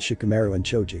yelled at Shikamaru and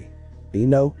Choji.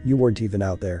 Ino, you weren't even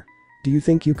out there. Do you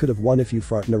think you could have won if you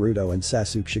fought Naruto and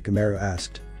Sasuke? Shikamaru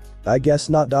asked. I guess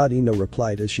not. Ino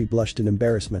replied as she blushed in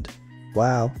embarrassment.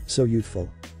 Wow, so youthful.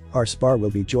 Our spar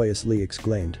will be joyous, Lee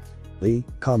exclaimed. Lee,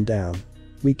 calm down.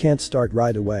 We can't start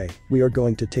right away, we are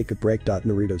going to take a break.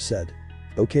 Naruto said.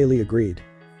 Okay, Lee agreed.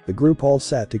 The group all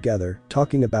sat together,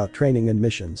 talking about training and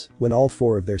missions, when all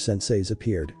 4 of their senseis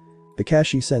appeared.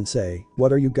 Kakashi sensei,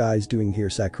 what are you guys doing here?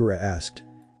 Sakura asked.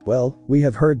 Well, we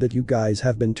have heard that you guys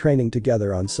have been training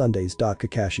together on Sundays.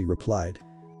 Kakashi replied.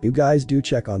 You guys do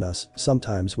check on us,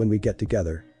 sometimes when we get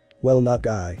together. Well, not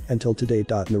guy, until today.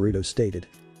 Naruto stated.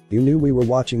 You knew we were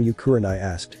watching you? Kurenai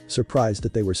asked, surprised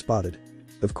that they were spotted.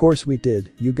 Of course we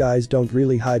did, you guys don't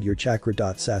really hide your chakra.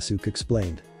 Sasuke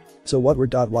explained. So what were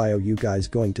you guys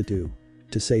going to do?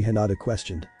 To say, Hinata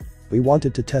questioned. We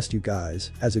wanted to test you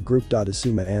guys, as a group.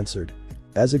 Asuma answered.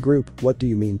 As a group, what do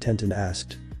you mean? Tenten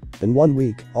asked. In 1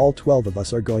 week, all 12 of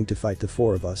us are going to fight the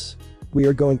 4 of us. We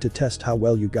are going to test how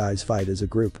well you guys fight as a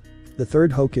group. The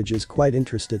 3rd Hokage is quite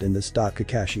interested in this.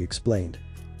 Kakashi explained.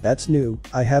 That's new,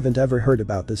 I haven't ever heard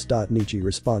about this. Neji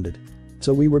responded.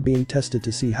 So we were being tested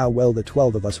to see how well the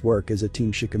 12 of us work as a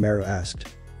team? Shikamaru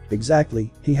asked.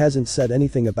 Exactly, he hasn't said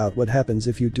anything about what happens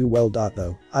if you do well.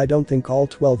 Though, I don't think all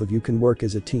 12 of you can work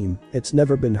as a team, it's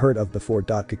never been heard of before.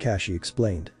 Kakashi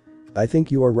explained. I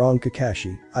think you are wrong,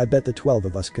 Kakashi. I bet the 12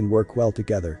 of us can work well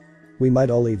together. We might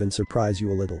all even surprise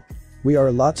you a little. We are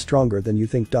a lot stronger than you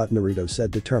think. Naruto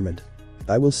said, determined.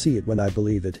 I will see it when I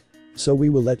believe it. So we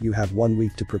will let you have 1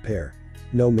 week to prepare.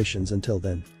 No missions until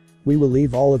then. We will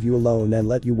leave all of you alone and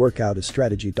let you work out a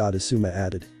strategy. Asuma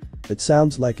added. It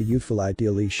sounds like a youthful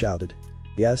idea, Lee shouted.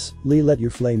 Yes, Lee, let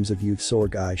your flames of youth soar,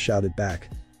 Guy shouted back.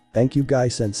 Thank you, Guy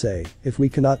sensei. If we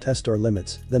cannot test our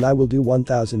limits, then I will do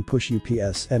 1000 push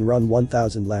UPS and run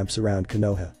 1000 lamps around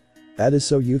Konoha. That is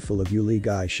so youthful of you, Lee,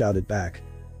 Guy shouted back.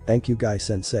 Thank you, Guy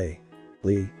sensei.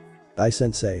 Lee. Guy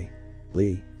sensei.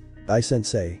 Lee. Guy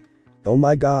sensei. Oh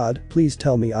my god, please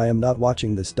tell me I am not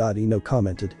watching this. Ino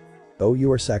commented. Oh,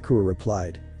 you are, Sakura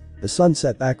replied. The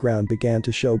sunset background began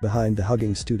to show behind the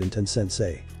hugging student and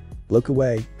sensei. Look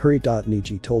away, hurry.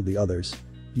 Neji told the others.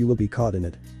 You will be caught in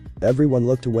it. Everyone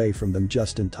looked away from them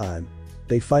just in time.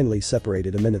 They finally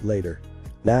separated a minute later.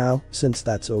 Now, since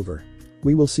that's over.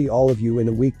 We will see all of you in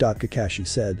a week. Kakashi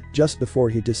said, just before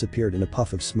he disappeared in a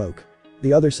puff of smoke.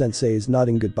 The other senseis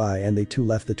nodding goodbye and they too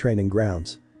left the training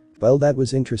grounds. Well, that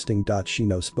was interesting.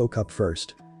 Shino spoke up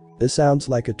first. This sounds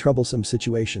like a troublesome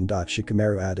situation.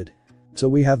 Shikamaru added. So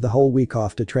we have the whole week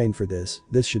off to train for this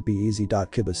should be easy.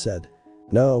 Kiba said.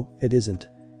 No, it isn't.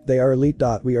 They are elite.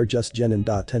 We are just genin.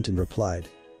 Tenten replied.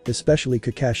 Especially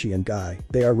Kakashi and Guy,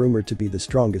 they are rumored to be the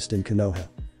strongest in Konoha.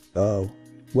 Oh.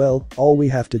 Well, all we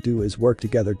have to do is work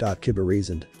together. Kiba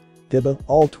reasoned. Kiba,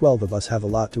 all 12 of us have a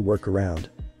lot to work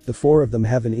around. The 4 of them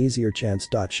have an easier chance.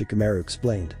 Shikamaru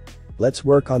explained. Let's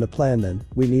work on a plan then,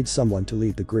 we need someone to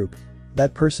lead the group.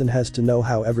 That person has to know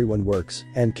how everyone works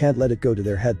and can't let it go to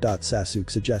their head. Sasuke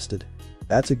suggested.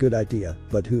 That's a good idea,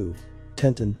 but who?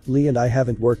 Tenten, Lee and I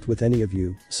haven't worked with any of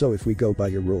you, so if we go by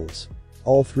your rules.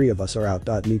 All 3 of us are out.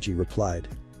 Neji replied.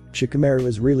 Shikamaru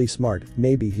is really smart,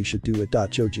 maybe he should do it.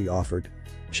 Choji offered.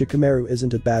 Shikamaru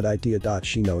isn't a bad idea.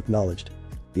 Shino acknowledged.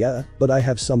 Yeah, but I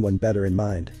have someone better in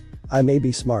mind. I may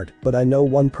be smart, but I know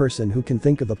one person who can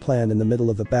think of a plan in the middle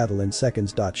of a battle in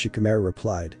seconds. Shikamaru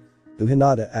replied. Who?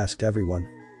 Hinata asked everyone.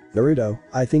 Naruto,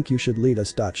 I think you should lead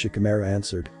us. Shikamaru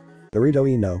answered. Naruto,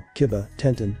 Ino, Kiba,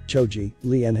 Tenten, Choji,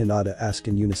 Lee and Hinata asked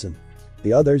in unison.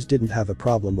 The others didn't have a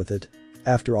problem with it.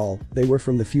 After all, they were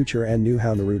from the future and knew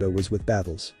how Naruto was with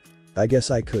battles. I guess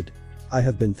I could. I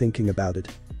have been thinking about it.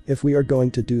 If we are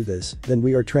going to do this, then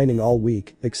we are training all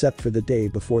week, except for the day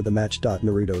before the match.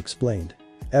 Naruto explained.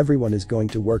 Everyone is going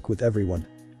to work with everyone.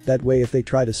 That way if they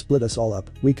try to split us all up,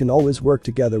 we can always work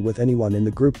together with anyone in the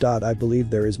group. I believe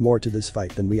there is more to this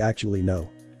fight than we actually know.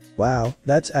 Wow,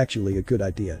 that's actually a good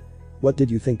idea. What did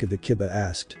you think of it? Kiba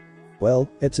asked. Well,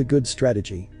 it's a good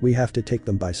strategy, we have to take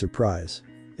them by surprise.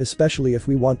 Especially if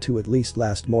we want to at least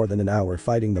last more than an hour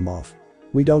fighting them off.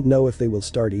 We don't know if they will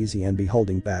start easy and be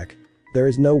holding back. There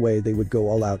is no way they would go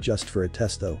all out just for a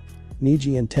test though.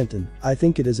 Neji and Tenten, I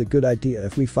think it is a good idea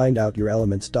if we find out your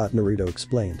elements. Naruto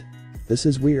explained. This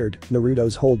is weird,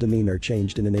 Naruto's whole demeanor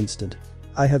changed in an instant.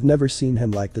 I have never seen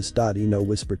him like this. Ino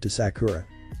whispered to Sakura.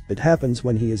 It happens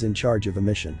when he is in charge of a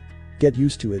mission. Get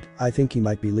used to it, I think he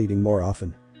might be leading more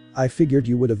often. I figured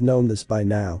you would have known this by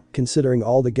now, considering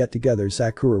all the get-togethers.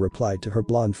 Sakura replied to her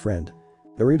blonde friend.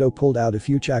 Naruto pulled out a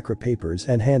few chakra papers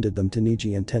and handed them to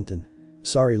Neji and Tenten.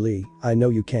 Sorry Lee, I know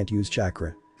you can't use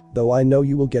chakra. Though I know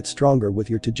you will get stronger with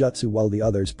your taijutsu while the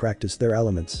others practice their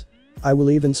elements. I will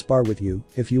even spar with you,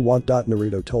 if you want.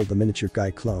 Naruto told the miniature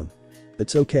guy clone.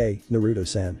 It's okay,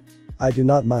 Naruto-san. I do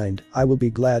not mind, I will be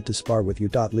glad to spar with you.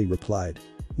 Lee replied.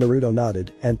 Naruto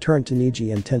nodded and turned to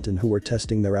Neji and Tenten who were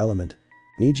testing their element.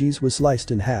 Neji's was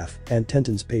sliced in half and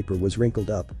Tenten's paper was wrinkled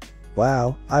up.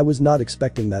 Wow, I was not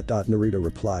expecting that. Naruto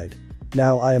replied.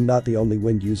 Now I am not the only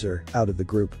wind user out of the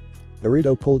group.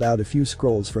 Naruto pulled out a few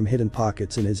scrolls from hidden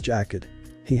pockets in his jacket.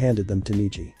 He handed them to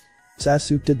Neji.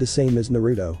 Sasuke did the same as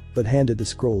Naruto, but handed the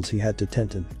scrolls he had to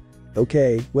Tenten.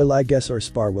 Okay, well I guess our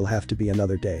spar will have to be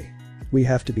another day. We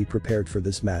have to be prepared for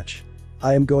this match.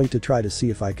 I am going to try to see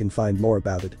if I can find more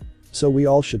about it. So we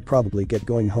all should probably get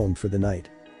going home for the night.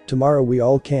 Tomorrow we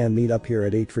all can meet up here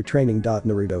at 8 for training.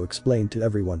 Naruto explained to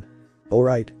everyone.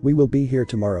 Alright, we will be here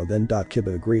tomorrow then.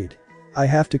 Kiba agreed. I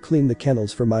have to clean the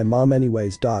kennels for my mom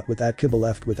anyways. With that Kiba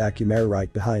left with Akimaru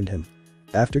right behind him.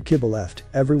 After Kiba left,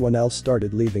 everyone else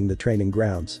started leaving the training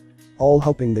grounds. All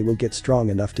hoping they will get strong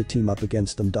enough to team up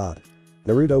against them.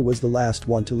 Naruto was the last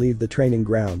one to leave the training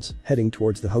grounds, heading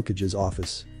towards the Hokage's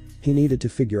office. He needed to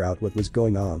figure out what was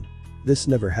going on. This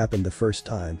never happened the first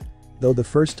time. Though the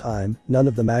first time, none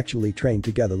of them actually trained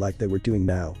together like they were doing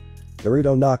now.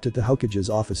 Naruto knocked at the Hokage's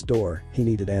office door, he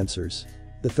needed answers.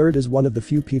 The third is one of the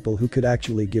few people who could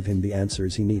actually give him the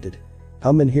answers he needed.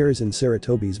 Come in here, in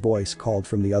Saratobi's voice called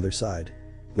from the other side.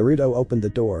 Naruto opened the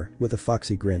door with a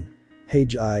foxy grin. Hey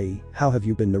Jai, how have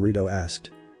you been? Naruto asked.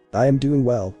 I am doing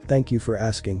well, thank you for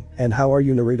asking, and how are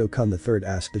you? Naruto-kun the third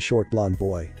asked the short blonde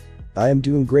boy. I am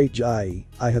doing great Jai,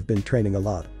 I have been training a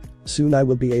lot. Soon I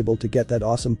will be able to get that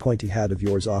awesome pointy hat of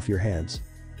yours off your hands.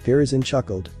 Hiruzen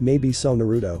chuckled, maybe so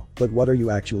Naruto, but what are you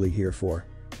actually here for?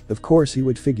 Of course he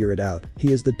would figure it out,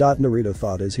 he is the. Naruto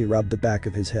thought as he rubbed the back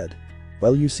of his head.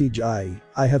 Well you see Jai,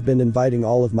 I have been inviting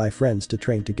all of my friends to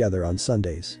train together on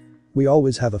Sundays. We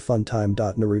always have a fun time.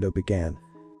 Naruto began.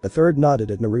 The third nodded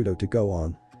at Naruto to go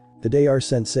on. Today our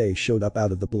sensei showed up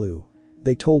out of the blue.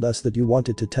 They told us that you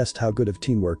wanted to test how good of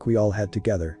teamwork we all had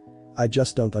together. I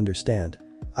just don't understand.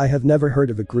 I have never heard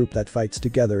of a group that fights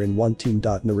together in one team.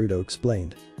 Naruto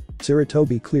explained.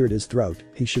 Sarutobi cleared his throat,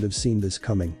 he should have seen this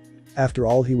coming. After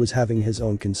all he was having his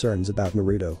own concerns about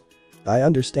Naruto. I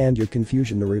understand your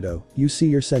confusion Naruto, you see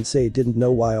your sensei didn't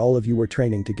know why all of you were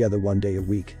training together one day a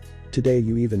week. Today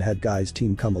you even had guys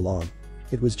team come along.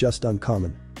 It was just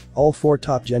uncommon. All 4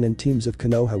 top genin teams of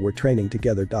Konoha were training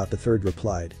together. The third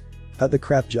replied. The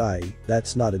crap Jai,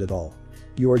 that's not it at all.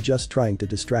 You are just trying to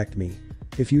distract me.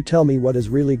 If you tell me what is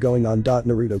really going on.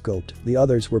 Naruto gulped, the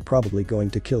others were probably going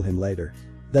to kill him later.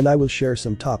 Then I will share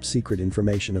some top secret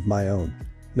information of my own.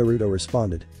 Naruto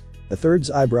responded. The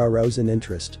third's eyebrow rose in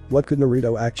interest, what could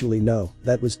Naruto actually know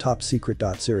that was top secret?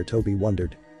 Sarutobi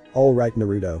wondered. Alright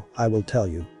Naruto, I will tell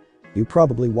you. You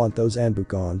probably want those Anbu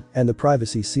gone and the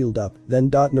privacy sealed up, then.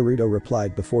 Naruto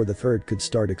replied before the third could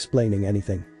start explaining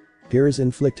anything.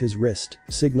 Hiruzen flicked his wrist,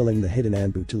 signaling the hidden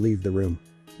Anbu to leave the room.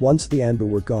 Once the Anbu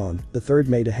were gone, the third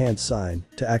made a hand sign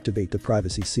to activate the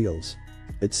privacy seals.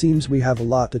 It seems we have a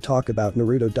lot to talk about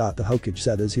Naruto. The Hokage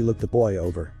said as he looked the boy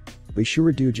over. We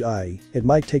sure do Jai, it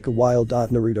might take a while.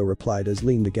 Naruto replied as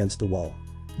leaned against the wall.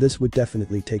 This would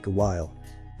definitely take a while.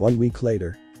 1 week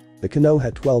later. The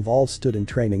Konoha 12 all stood in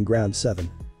training ground 7.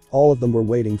 All of them were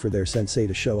waiting for their sensei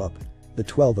to show up. The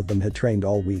 12 of them had trained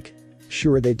all week.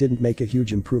 Sure they didn't make a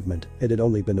huge improvement, it had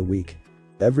only been a week.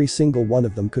 Every single one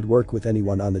of them could work with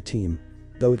anyone on the team.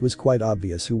 Though it was quite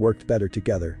obvious who worked better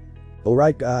together.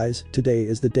 Alright guys, today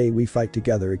is the day we fight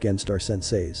together against our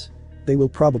senseis. They will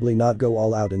probably not go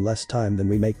all out in less time than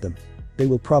we make them. They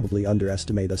will probably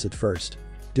underestimate us at first.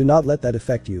 Do not let that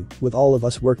affect you, with all of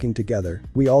us working together,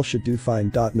 we all should do fine.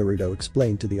 Naruto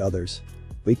explained to the others.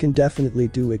 We can definitely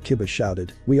do it Kiba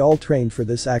shouted, we all trained for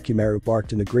this. Shikamaru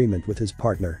barked in agreement with his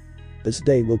partner. This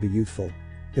day will be youthful.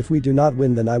 If we do not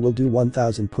win then I will do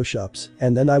 1000 push-ups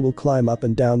and then I will climb up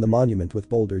and down the monument with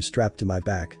boulders strapped to my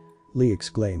back. Lee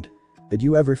exclaimed. Did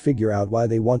you ever figure out why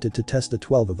they wanted to test the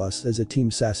 12 of us as a team?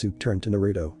 Sasuke turned to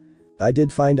Naruto. I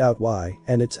did find out why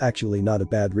and it's actually not a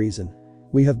bad reason.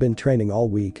 We have been training all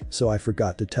week, so I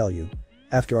forgot to tell you.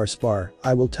 After our spar,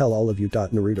 I will tell all of you.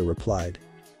 Naruto replied.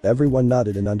 Everyone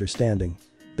nodded in understanding.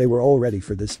 They were all ready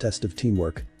for this test of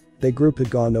teamwork. Their group had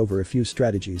gone over a few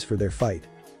strategies for their fight.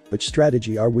 Which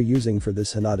strategy are we using for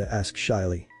this? Hinata asked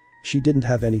shyly. She didn't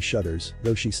have any shudders,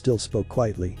 though she still spoke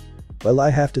quietly. Well I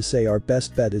have to say our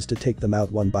best bet is to take them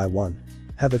out one by one.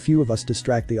 Have a few of us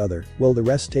distract the other, while the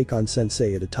rest take on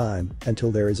sensei at a time,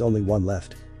 until there is only one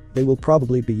left. They will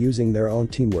probably be using their own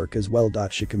teamwork as well.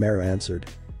 Shikamaru answered.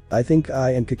 I think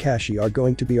I and Kakashi are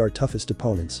going to be our toughest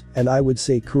opponents, and I would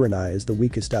say Kurenai is the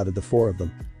weakest out of the 4 of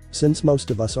them. Since most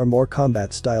of us are more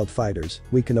combat-styled fighters,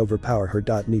 we can overpower her.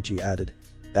 Neji added.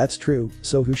 That's true,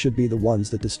 so who should be the ones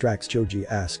that distracts? Choji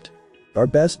asked. Our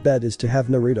best bet is to have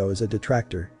Naruto as a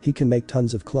detractor, he can make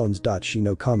tons of clones.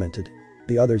 Shino commented.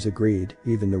 The others agreed,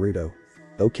 even Naruto.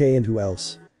 Okay and who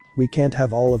else? We can't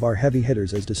have all of our heavy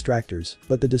hitters as distractors,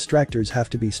 but the distractors have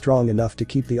to be strong enough to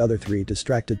keep the other 3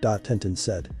 distracted. Tenten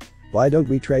said. Why don't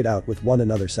we trade out with one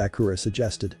another? Sakura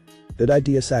suggested. Good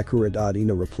idea Sakura.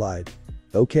 Ino replied.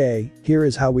 Okay, here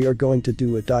is how we are going to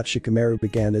do it. Shikamaru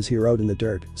began as he wrote in the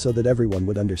dirt so that everyone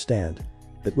would understand.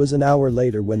 It was an hour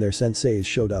later when their senseis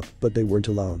showed up, but they weren't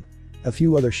alone. A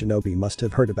few other shinobi must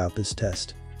have heard about this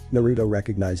test. Naruto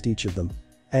recognized each of them.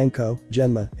 Anko,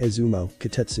 Genma, Izumo,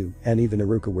 Kitetsu, and even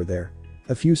Iruka were there.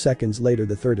 A few seconds later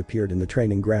the third appeared in the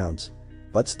training grounds.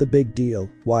 What's the big deal?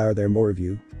 Why are there more of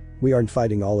you? We aren't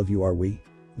fighting all of you, are we?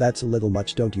 That's a little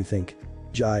much, don't you think?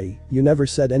 Jai, you never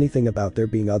said anything about there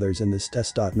being others in this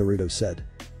test. Naruto said.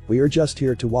 We are just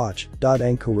here to watch.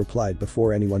 Anko replied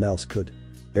before anyone else could.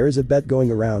 There is a bet going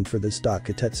around for this.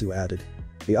 Kitetsu added.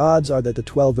 The odds are that the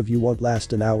 12 of you won't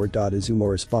last an hour. Izumo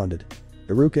responded.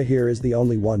 Iruka here is the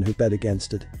only one who bet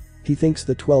against it. He thinks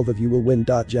the 12 of you will win.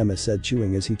 Gemma said,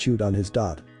 chewing as he chewed on his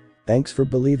dot. Thanks for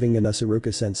believing in us,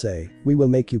 Iruka-sensei, we will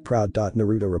make you proud.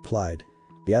 Naruto replied.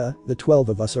 Yeah, the 12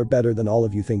 of us are better than all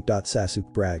of you think.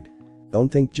 Sasuke bragged. Don't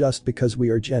think just because we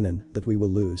are genin that we will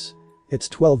lose. It's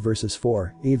 12 versus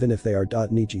 4, even if they are.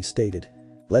 Neji stated.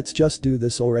 Let's just do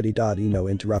this already. Ino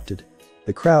interrupted.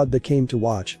 The crowd that came to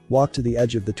watch walked to the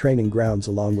edge of the training grounds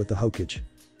along with the Hokage.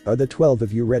 Are the 12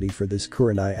 of you ready for this?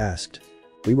 Kurenai asked.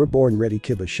 We were born ready,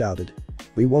 Kiba shouted.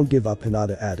 We won't give up,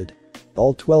 Hinata added.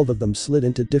 All 12 of them slid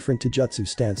into different taijutsu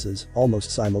stances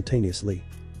almost simultaneously.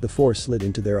 The 4 slid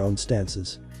into their own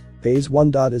stances. Phase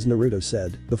 1. As Naruto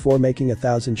said, before making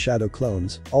 1,000 shadow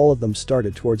clones, all of them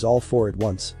started towards all 4 at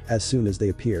once, as soon as they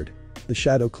appeared. The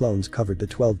shadow clones covered the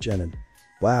 12 genin.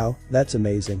 Wow, that's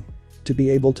amazing. To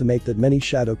be able to make that many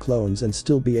shadow clones and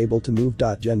still be able to move.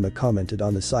 Genma commented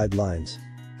on the sidelines.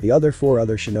 The other 4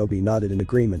 other shinobi nodded in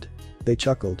agreement. They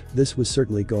chuckled, this was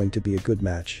certainly going to be a good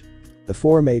match. The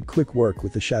 4 made quick work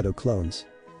with the shadow clones.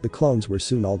 The clones were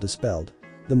soon all dispelled.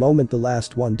 The moment the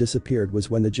last one disappeared was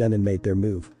when the genin made their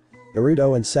move.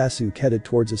 Naruto and Sasuke headed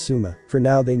towards Asuma, for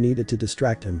now they needed to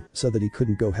distract him so that he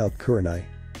couldn't go help Kurenai.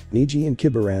 Neji and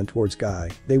Kiba ran towards Guy,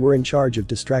 they were in charge of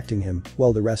distracting him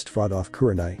while the rest fought off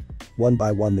Kurenai. One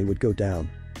by one they would go down.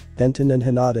 Tenten and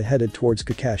Hinata headed towards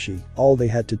Kakashi, all they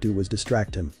had to do was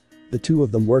distract him. The two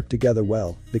of them worked together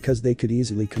well because they could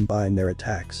easily combine their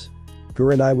attacks.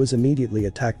 Kurenai was immediately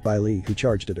attacked by Lee, who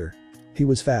charged at her. He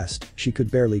was fast, she could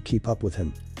barely keep up with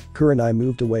him. Kurenai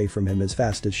moved away from him as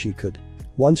fast as she could.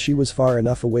 Once she was far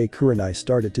enough away, Kurenai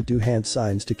started to do hand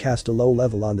signs to cast a low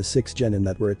level on the 6 genin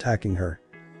that were attacking her.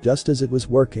 Just as it was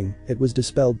working, it was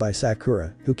dispelled by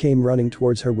Sakura, who came running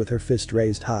towards her with her fist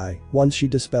raised high. Once she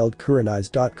dispelled Kurenai's.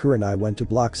 Kurenai went to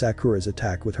block Sakura's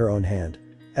attack with her own hand.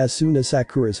 As soon as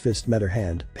Sakura's fist met her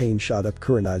hand, pain shot up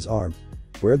Kurenai's arm.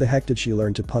 Where the heck did she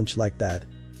learn to punch like that?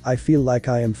 I feel like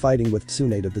I am fighting with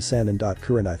Tsunade of the Sannin.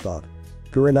 Kurenai thought.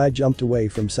 Kurenai jumped away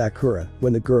from Sakura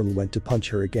when the girl went to punch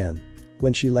her again.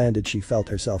 When she landed, she felt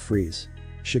herself freeze.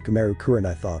 Shikamaru,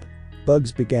 Kurenai thought.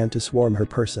 Bugs began to swarm her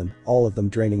person, all of them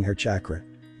draining her chakra.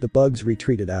 The bugs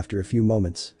retreated after a few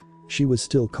moments. She was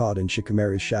still caught in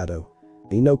Shikamaru's shadow.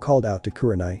 Ino called out to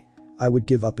Kurenai. I would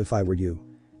give up if I were you.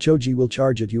 Choji will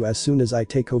charge at you as soon as I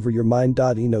take over your mind.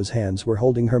 Ino's hands were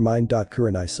holding her mind.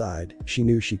 Kurenai sighed, she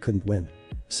knew she couldn't win.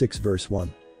 6 verse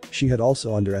 1. She had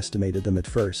also underestimated them at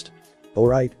first.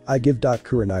 Alright, I give.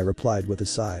 Kurenai replied with a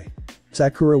sigh.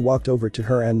 Sakura walked over to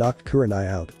her and knocked Kurenai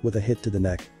out with a hit to the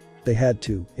neck. They had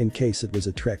to, in case it was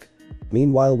a trick.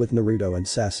 Meanwhile, with Naruto and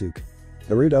Sasuke.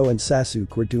 Naruto and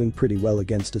Sasuke were doing pretty well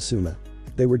against Asuma.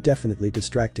 They were definitely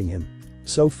distracting him.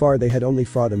 So far they had only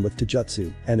fought him with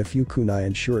taijutsu and a few kunai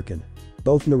and shuriken.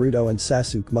 Both Naruto and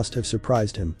Sasuke must have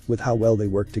surprised him with how well they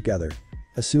worked together.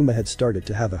 Asuma had started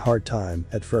to have a hard time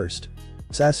at first.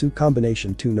 Sasuke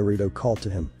combination 2. Naruto called to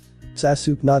him.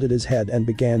 Sasuke nodded his head and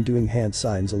began doing hand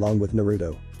signs along with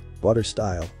Naruto. Water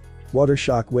style. Water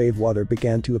shock wave. Water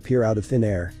began to appear out of thin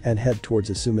air and head towards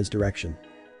Asuma's direction.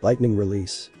 Lightning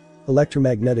release.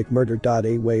 Electromagnetic murder.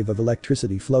 A wave of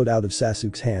electricity flowed out of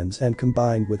Sasuke's hands and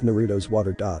combined with Naruto's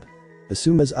water.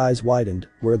 Asuma's eyes widened,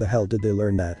 where the hell did they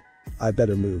learn that? I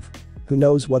better move. Who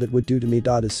knows what it would do to me.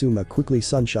 Asuma quickly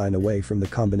sunshine away from the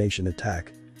combination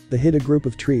attack. They hit a group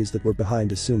of trees that were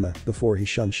behind Asuma before he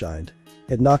sunshined.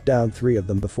 It knocked down 3 of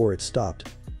them before it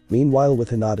stopped. Meanwhile,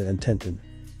 with Hinata and Tenten.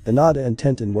 Hinata and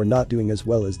Tenten were not doing as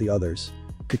well as the others.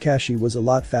 Kakashi was a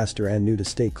lot faster and knew to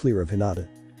stay clear of Hinata.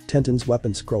 Tenten's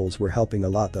weapon scrolls were helping a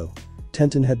lot though.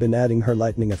 Tenten had been adding her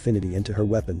lightning affinity into her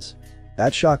weapons.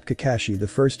 That shocked Kakashi the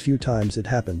first few times it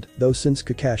happened, though since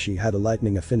Kakashi had a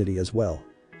lightning affinity as well.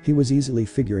 He was easily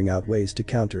figuring out ways to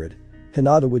counter it.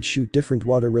 Hinata would shoot different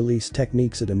water release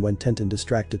techniques at him when Tenten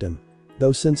distracted him.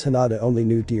 Though since Hinata only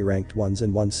knew D ranked ones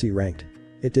and 1 C ranked,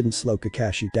 it didn't slow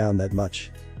Kakashi down that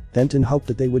much. Tenten hoped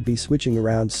that they would be switching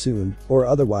around soon, or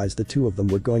otherwise the 2 of them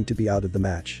were going to be out of the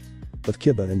match. With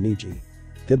Kiba and Neji.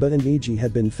 Kiba and Neji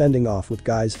had been fending off with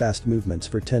Guy's fast movements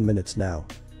for 10 minutes now.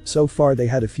 So far they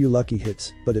had a few lucky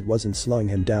hits, but it wasn't slowing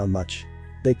him down much.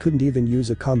 They couldn't even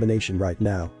use a combination right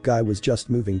now. Guy was just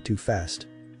moving too fast.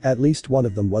 At least one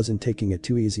of them wasn't taking it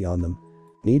too easy on them.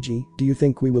 Neji, do you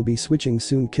think we will be switching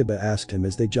soon? Kiba asked him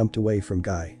as they jumped away from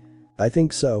Guy. I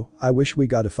think so. I wish we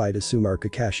got to fight Asuma or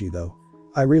Kakashi though.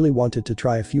 I really wanted to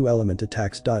try a few element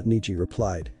attacks. Neji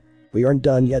replied. We aren't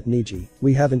done yet, Neji,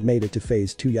 we haven't made it to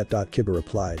phase 2 yet. Kiba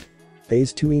replied.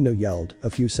 Phase 2, Ino yelled a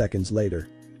few seconds later.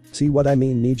 See what I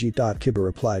mean, Neji? Kiba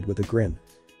replied with a grin.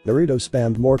 Naruto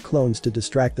spammed more clones to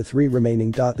distract the 3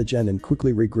 remaining. The genin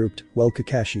quickly regrouped while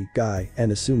Kakashi, Guy,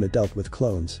 and Asuma dealt with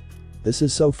clones. This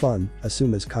is so fun.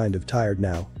 Asuma's kind of tired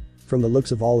now. From the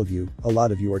looks of all of you, a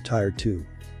lot of you are tired too.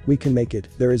 We can make it,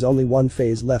 there is only 1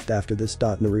 phase left after this.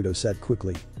 Naruto said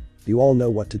quickly. You all know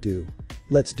what to do.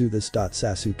 Let's do this.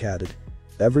 Sasuke added.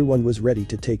 Everyone was ready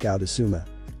to take out Asuma.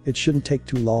 It shouldn't take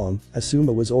too long.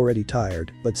 Asuma was already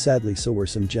tired, but sadly so were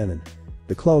some genin.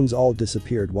 The clones all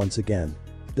disappeared once again.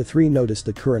 The three noticed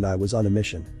that Kurenai was on a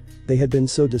mission. They had been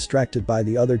so distracted by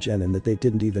the other genin that they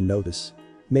didn't even notice.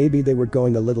 Maybe they were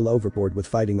going a little overboard with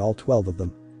fighting all 12 of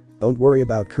them. Don't worry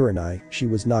about Kurenai, she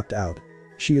was knocked out.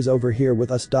 She is over here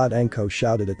with us. Anko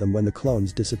shouted at them when the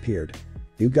clones disappeared.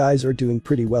 You guys are doing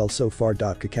pretty well so far.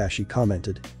 Kakashi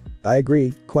commented. I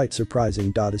agree, quite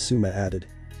surprising. Asuma added.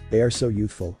 They are so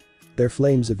youthful. Their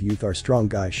flames of youth are strong.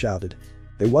 Guy shouted.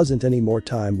 There wasn't any more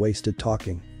time wasted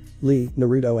talking. Lee,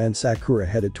 Naruto and Sakura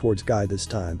headed towards Guy this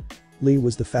time. Lee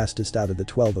was the fastest out of the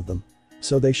 12 of them.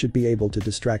 So they should be able to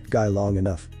distract Guy long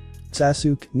enough.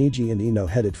 Sasuke, Neji and Ino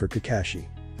headed for Kakashi.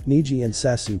 Neji and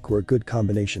Sasuke were a good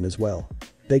combination as well.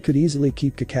 They could easily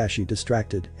keep Kakashi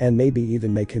distracted and maybe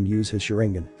even make him use his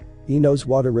Sharingan. Ino's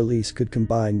water release could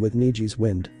combine with Neji's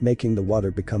wind, making the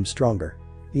water become stronger.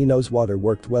 Ino's water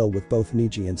worked well with both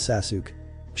Neji and Sasuke.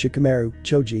 Shikamaru,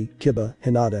 Choji, Kiba,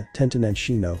 Hinata, Tenten and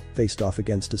Shino faced off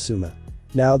against Asuma.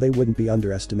 Now they wouldn't be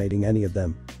underestimating any of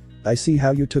them. I see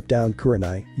how you took down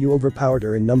Kurenai, you overpowered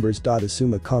her in numbers.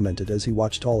 Asuma commented as he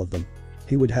watched all of them.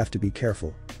 He would have to be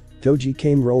careful. Choji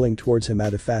came rolling towards him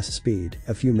at a fast speed.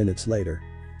 A few minutes later.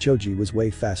 Choji was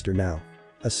way faster now.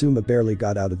 Asuma barely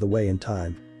got out of the way in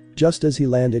time. Just as he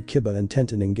landed, Kiba and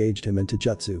Tenten engaged him into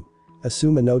jutsu.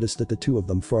 Asuma noticed that the two of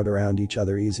them fought around each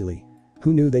other easily.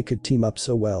 Who knew they could team up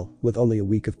so well, with only a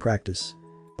week of practice?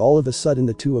 All of a sudden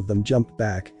the two of them jumped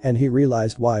back and he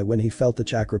realized why when he felt the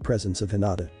chakra presence of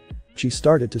Hinata. She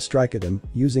started to strike at him,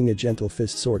 using a gentle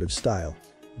fist sort of style.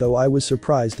 Though I was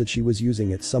surprised that she was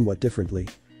using it somewhat differently.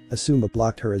 Asuma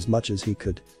blocked her as much as he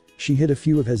could. She hit a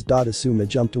few of his. Asuma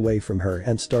jumped away from her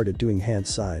and started doing hand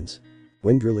signs.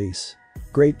 Wind release.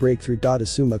 Great breakthrough.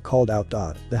 Asuma called out.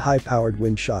 The high-powered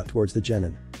wind shot towards the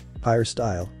genin. Fire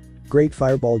style. Great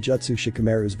fireball jutsu.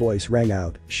 Shikamaru's voice rang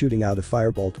out, shooting out a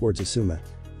fireball towards Asuma.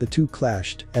 The two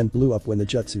clashed and blew up when the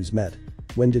jutsus met.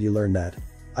 When did he learn that?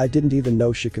 I didn't even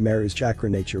know Shikamaru's chakra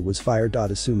nature was fire.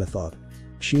 Asuma thought.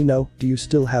 Shino, do you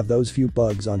still have those few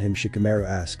bugs on him? Shikamaru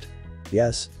asked.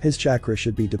 Yes, his chakra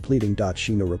should be depleting.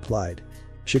 Shino replied.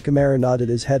 Shikamaru nodded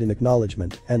his head in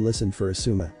acknowledgement and listened for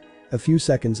Asuma. A few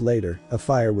seconds later, a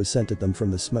fire was sent at them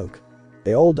from the smoke.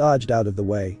 They all dodged out of the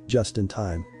way, just in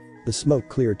time. The smoke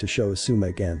cleared to show Asuma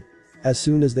again. As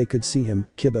soon as they could see him,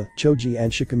 Kiba, Choji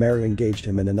and Shikamaru engaged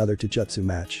him in another Taijutsu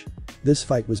match. This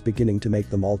fight was beginning to make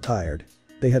them all tired.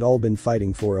 They had all been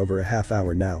fighting for over a half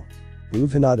hour now.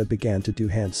 Hinata began to do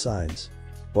hand signs.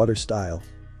 Water style.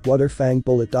 Water fang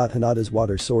bullet. Hinata's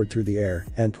water soared through the air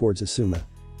and towards Asuma.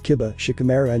 Kiba,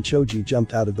 Shikamaru and Choji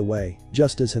jumped out of the way,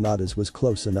 just as Hinata's was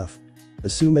close enough.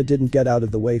 Asuma didn't get out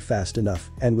of the way fast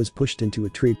enough and was pushed into a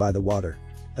tree by the water.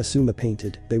 Asuma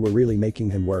painted, they were really making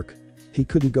him work. He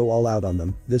couldn't go all out on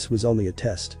them, this was only a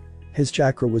test. His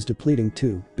chakra was depleting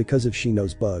too, because of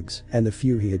Shino's bugs and the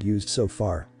few he had used so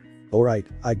far. Alright,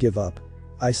 I give up.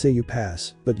 I say you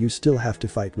pass, but you still have to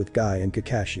fight with Guy and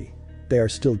Kakashi. They are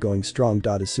still going strong.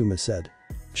 Asuma said.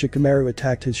 Shikamaru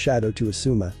attacked his shadow to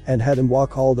Asuma and had him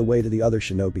walk all the way to the other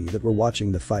shinobi that were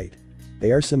watching the fight.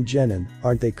 They are some genin,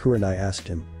 aren't they? Kurenai asked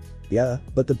him. Yeah,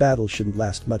 but the battle shouldn't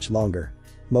last much longer.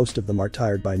 Most of them are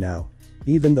tired by now.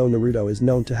 Even though Naruto is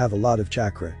known to have a lot of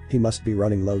chakra, he must be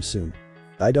running low soon.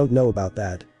 I don't know about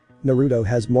that. Naruto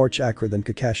has more chakra than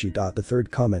Kakashi. The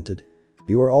third commented.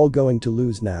 You are all going to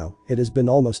lose now, it has been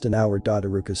almost an hour.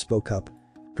 Iruka spoke up.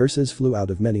 Curses flew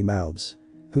out of many mouths.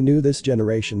 Who knew this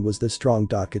generation was this strong?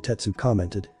 Katetsu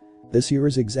commented. This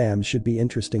year's exams should be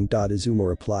interesting. Izumo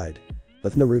replied.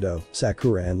 With Naruto,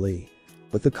 Sakura and Lee.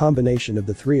 With the combination of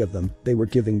the three of them, they were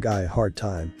giving Guy a hard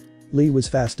time. Lee was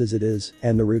fast as it is,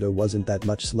 and Naruto wasn't that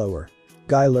much slower.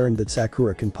 Guy learned that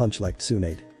Sakura can punch like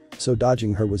Tsunade. So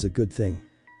dodging her was a good thing.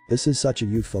 This is such a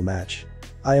youthful match.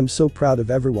 I am so proud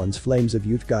of everyone's flames of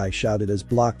youth. Guy shouted as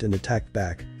blocked and attacked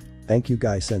back. Thank you,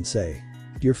 Guy-sensei.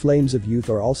 Your flames of youth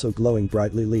are also glowing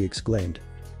brightly, Lee exclaimed.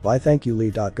 Why thank you,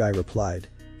 Lee. Guy replied.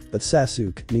 But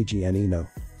Sasuke, Neji and Ino.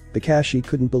 Kakashi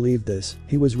couldn't believe this,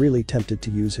 he was really tempted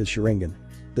to use his Sharingan.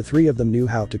 The three of them knew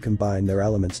how to combine their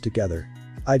elements together.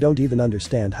 I don't even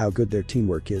understand how good their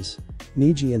teamwork is.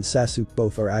 Neji and Sasuke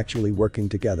both are actually working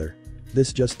together.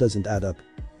 This just doesn't add up.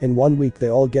 In 1 week they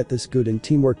all get this good in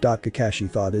teamwork. Kakashi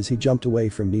thought as he jumped away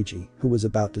from Neji, who was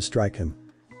about to strike him.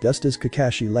 Just as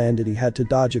Kakashi landed, he had to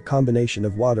dodge a combination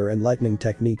of water and lightning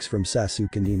techniques from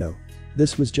Sasuke and Ino.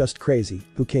 This was just crazy.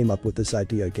 Who came up with this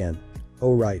idea again?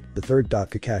 Oh right, the third.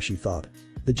 Kakashi thought.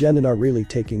 The genin are really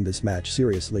taking this match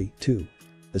seriously, too.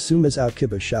 Asuma's out,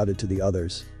 Kiba shouted to the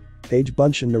others. Page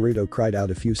Bunch and Naruto cried out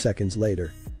a few seconds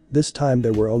later. This time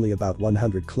there were only about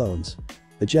 100 clones.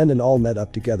 The genin all met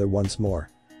up together once more.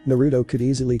 Naruto could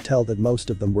easily tell that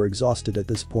most of them were exhausted at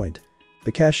this point.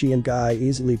 Kakashi and Guy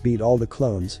easily beat all the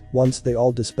clones. Once they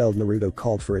all dispelled, Naruto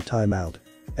called for a timeout.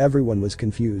 Everyone was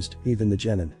confused, even the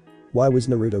genin. Why was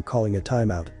Naruto calling a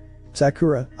timeout?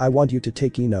 Sakura, I want you to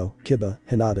take Ino, Kiba,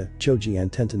 Hinata, Choji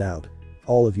and Tenten out.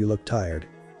 All of you look tired.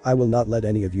 I will not let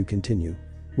any of you continue.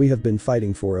 We have been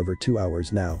fighting for over 2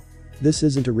 hours now. This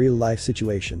isn't a real-life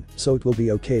situation, so it will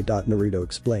be okay. Naruto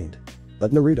explained.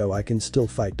 But Naruto, I can still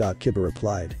fight. Kiba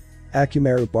replied.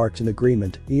 Akimaru barked in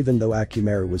agreement, even though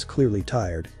Akimaru was clearly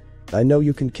tired. I know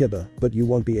you can, Kiba, but you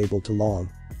won't be able to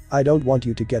long. I don't want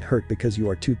you to get hurt because you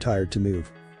are too tired to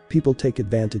move. People take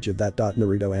advantage of that.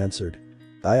 Naruto answered.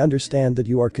 I understand that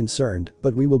you are concerned,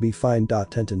 but we will be fine.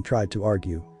 Tenten tried to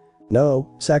argue. No,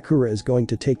 Sakura is going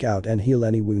to take out and heal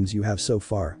any wounds you have so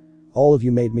far. All of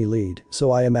you made me lead,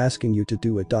 so I am asking you to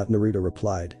do it. Naruto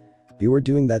replied. You were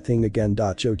doing that thing again.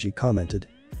 Choji commented.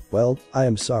 Well, I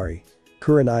am sorry.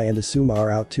 Kurenai and Asuma are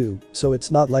out too, so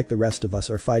it's not like the rest of us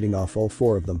are fighting off all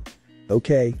 4 of them.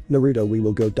 Okay, Naruto, we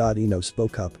will go. Ino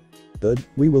spoke up. Good,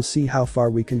 we will see how far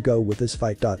we can go with this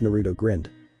fight. Naruto grinned.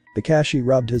 Kakashi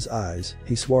rubbed his eyes,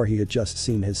 he swore he had just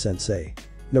seen his sensei.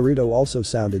 Naruto also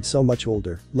sounded so much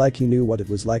older, like he knew what it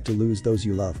was like to lose those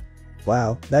you love.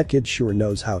 Wow, that kid sure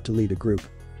knows how to lead a group.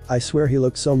 I swear he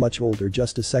looked so much older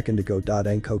just a second ago.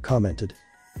 Enko commented.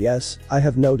 Yes, I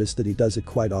have noticed that he does it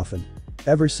quite often.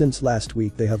 Ever since last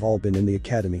week they have all been in the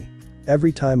academy.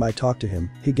 Every time I talk to him,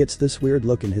 he gets this weird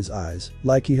look in his eyes,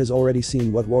 like he has already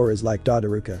seen what war is like.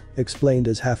 Daruka explained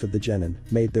as half of the genin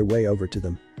made their way over to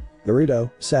them. Naruto,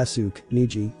 Sasuke,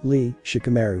 Neji, Lee,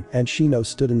 Shikamaru, and Shino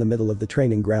stood in the middle of the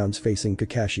training grounds facing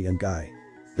Kakashi and Guy.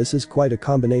 This is quite a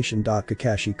combination.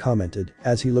 Kakashi commented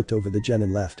as he looked over the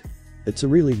genin left. It's a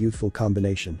really youthful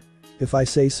combination. If I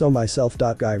say so myself.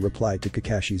 Guy replied to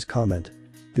Kakashi's comment.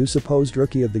 Who supposed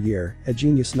Rookie of the Year, a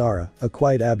genius Nara, a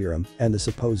quiet Abiram, and the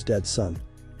supposed dead son.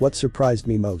 What surprised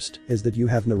me most is that you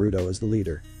have Naruto as the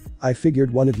leader. I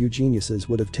figured one of you geniuses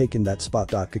would have taken that spot.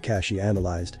 Kakashi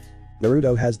analyzed.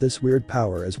 Naruto has this weird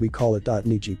power, as we call it.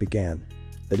 Neji began.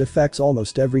 It affects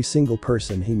almost every single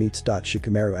person he meets.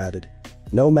 Shikamaru added.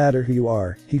 No matter who you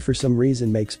are, he for some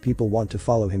reason makes people want to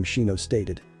follow him, Shino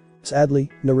stated. Sadly,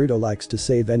 Naruto likes to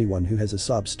save anyone who has a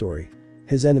sob story.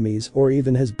 His enemies or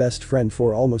even his best friend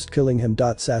for almost killing him.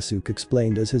 Sasuke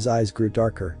explained as his eyes grew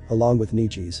darker, along with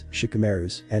Neji's,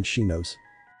 Shikamaru's, and Shino's.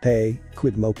 Hey,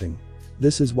 quit moping.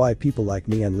 This is why people like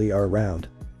me and Lee are around.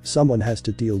 Someone has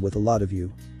to deal with a lot of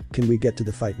you. Can we get to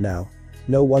the fight now?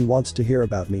 No one wants to hear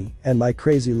about me and my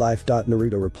crazy life.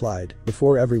 Naruto replied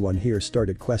before everyone here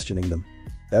started questioning them.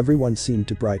 Everyone seemed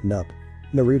to brighten up.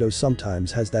 Naruto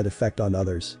sometimes has that effect on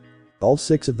others. All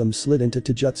 6 of them slid into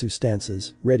taijutsu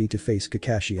stances, ready to face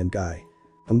Kakashi and Guy.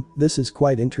 This is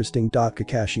quite interesting.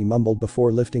 Kakashi mumbled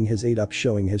before lifting his 8 up,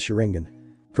 showing his Sharingan.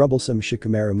 Troublesome,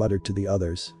 Shikamaru muttered to the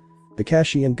others.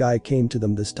 Kakashi and Guy came to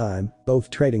them this time,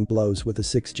 both trading blows with the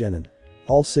 6 genin.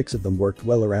 All 6 of them worked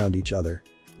well around each other.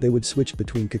 They would switch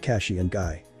between Kakashi and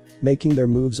Guy, making their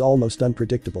moves almost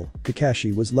unpredictable.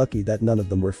 Kakashi was lucky that none of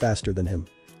them were faster than him.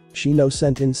 Shino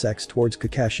sent insects towards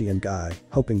Kakashi and Guy,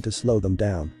 hoping to slow them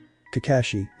down.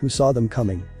 Kakashi, who saw them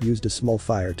coming, used a small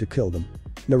fire to kill them.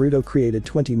 Naruto created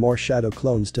 20 more shadow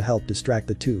clones to help distract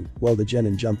the 2, while the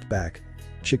genin jumped back.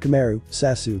 Shikamaru,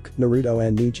 Sasuke, Naruto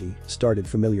and Neji started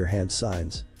familiar hand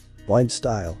signs. Blind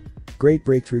style. Great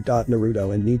breakthrough.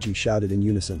 Naruto and Neji shouted in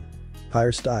unison.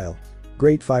 Fire style.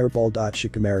 Great fireball.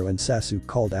 Shikamaru and Sasuke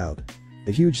called out.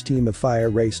 A huge team of fire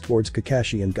raced towards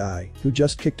Kakashi and Guy, who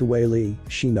just kicked away Lee,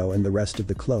 Shino and the rest of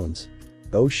the clones.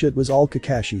 Oh shit, was all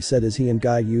Kakashi said as he and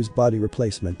Guy used body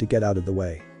replacement to get out of the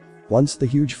way. Once the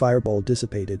huge fireball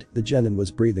dissipated, the genin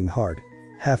was breathing hard.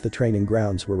 Half the training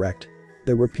grounds were wrecked.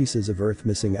 There were pieces of earth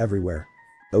missing everywhere.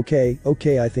 Okay,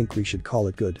 I think we should call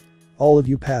it good. All of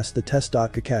you passed the test.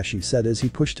 Kakashi said as he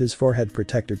pushed his forehead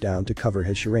protector down to cover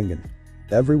his Sharingan.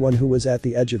 Everyone who was at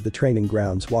the edge of the training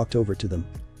grounds walked over to them.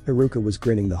 Haruka was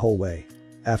grinning the whole way.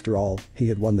 After all, he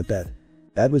had won the bet.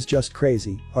 That was just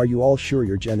crazy. Are you all sure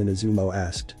you're genin? Izumo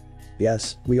asked.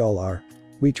 Yes, we all are.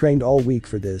 We trained all week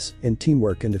for this, in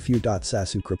teamwork and a few.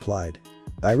 Sasuke replied.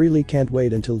 I really can't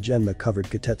wait until Genma covered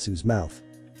Katetsu's mouth.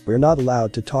 We're not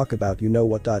allowed to talk about you know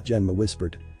what. Genma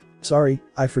whispered. Sorry,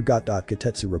 I forgot.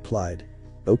 Katetsu replied.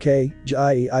 Okay,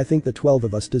 Jai, I think the 12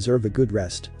 of us deserve a good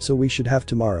rest, so we should have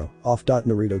tomorrow off.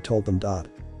 Naruto told them.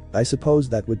 I suppose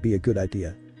that would be a good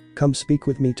idea. Come speak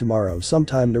with me tomorrow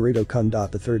sometime, Naruto-kun.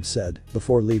 The third said,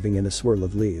 before leaving in a swirl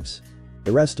of leaves.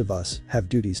 The rest of us have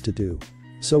duties to do.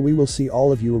 So we will see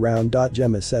all of you around.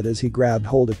 Gemma said as he grabbed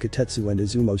hold of Katetsu and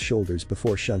Izumo's shoulders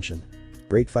before Shunshin.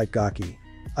 Great fight, Gaki.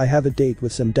 I have a date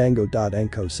with some dango.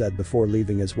 Enko said before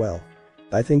leaving as well.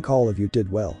 I think all of you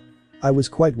did well. I was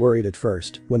quite worried at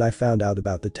first when I found out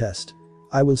about the test.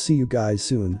 I will see you guys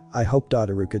soon, I hope.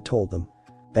 Iruka told them.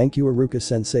 Thank you Iruka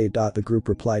sensei. The group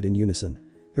replied in unison.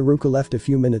 Iruka left a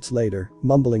few minutes later,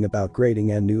 mumbling about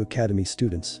grading and new academy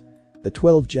students. The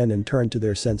 12 genin turned to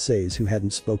their senseis who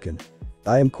hadn't spoken.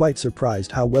 I am quite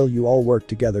surprised how well you all worked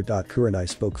together. Kurenai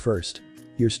spoke first.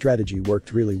 Your strategy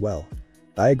worked really well.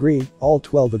 I agree, all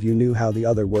 12 of you knew how the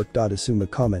other worked. Asuma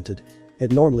commented.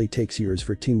 It normally takes years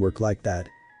for teamwork like that.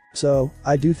 So,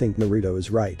 I do think Naruto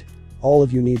is right. All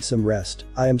of you need some rest.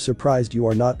 I am surprised you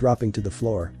are not dropping to the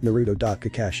floor, Naruto.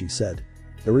 Kakashi said.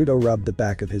 Naruto rubbed the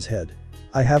back of his head.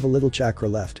 I have a little chakra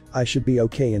left, I should be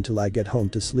okay until I get home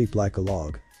to sleep like a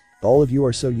log. All of you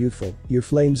are so youthful, your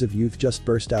flames of youth just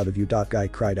burst out of you. Guy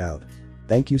cried out.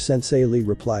 Thank you Sensei. Lee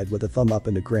replied with a thumb up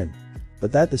and a grin.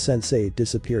 But that the sensei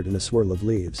disappeared in a swirl of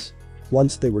leaves.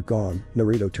 Once they were gone,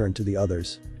 Naruto turned to the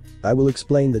others. I will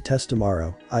explain the test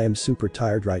tomorrow, I am super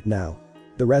tired right now.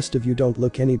 The rest of you don't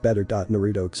look any better.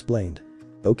 Naruto explained.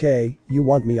 Okay, you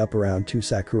want me up around 2?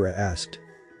 Sakura asked.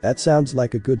 That sounds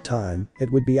like a good time,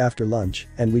 it would be after lunch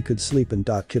and we could sleep in.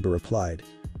 Kiba replied.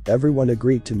 Everyone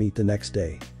agreed to meet the next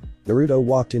day. Naruto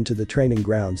walked into the training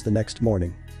grounds the next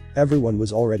morning. Everyone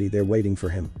was already there waiting for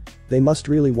him. They must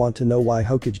really want to know why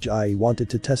Hokage wanted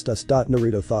to test us.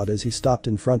 Naruto thought as he stopped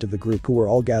in front of the group who were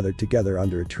all gathered together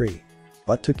under a tree.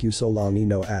 What took you so long?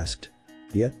 Ino asked.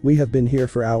 Yeah, we have been here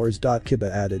for hours.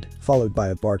 Kiba added, followed by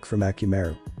a bark from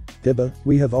Akimaru. Kiba,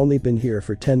 we have only been here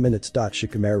for 10 minutes.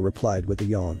 Shikamaru replied with a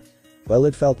yawn. Well,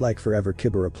 it felt like forever.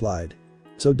 Kiba replied.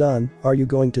 So done, are you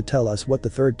going to tell us what the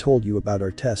third told you about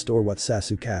our test or what?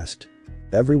 Sasuke asked.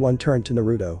 Everyone turned to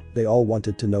Naruto, they all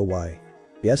wanted to know why.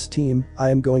 Yes team, I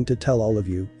am going to tell all of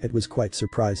you, it was quite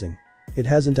surprising. It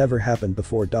hasn't ever happened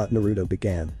before. Naruto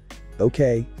began.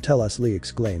 Okay, tell us. Lee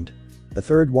exclaimed. The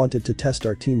third wanted to test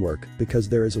our teamwork because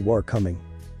there is a war coming.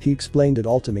 He explained it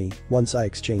all to me once I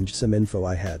exchanged some info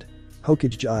I had.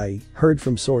 Hokage heard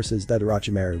from sources that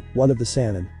Orochimaru, one of the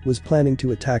Sannin, was planning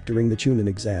to attack during the Chunin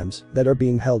exams that are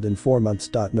being held in 4 months.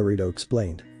 Naruto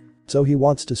explained. So he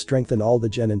wants to strengthen all the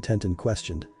genin. Tenten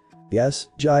questioned. Yes,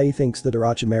 Jai thinks that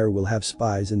Orochimaru will have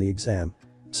spies in the exam.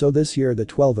 So this year the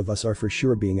 12 of us are for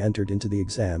sure being entered into the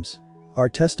exams. Our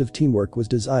test of teamwork was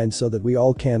designed so that we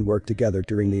all can work together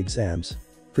during the exams.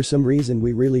 For some reason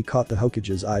we really caught the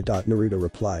Hokage's eye. Naruto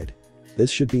replied. This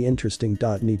should be interesting.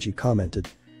 Neji commented.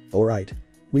 Alright.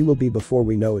 We will be before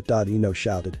we know it. Ino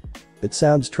shouted. It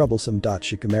sounds troublesome.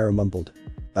 Shikamaru mumbled.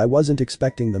 I wasn't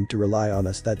expecting them to rely on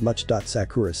us that much.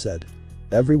 Sakura said.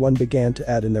 Everyone began to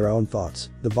add in their own thoughts,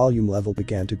 the volume level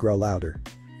began to grow louder.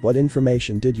 What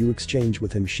information did you exchange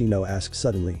with him? Shino asked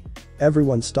suddenly.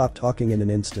 Everyone stopped talking in an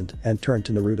instant and turned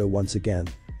to Naruto once again.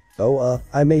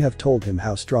 I may have told him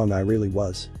how strong I really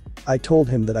was. I told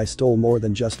him that I stole more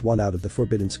than just one out of the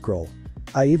Forbidden Scroll.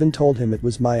 I even told him it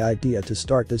was my idea to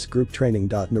start this group training.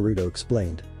 Naruto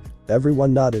explained.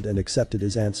 Everyone nodded and accepted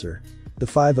his answer. The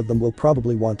 5 of them will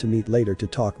probably want to meet later to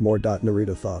talk more.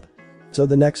 Naruto thought. So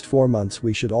the next 4 months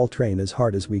we should all train as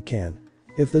hard as we can.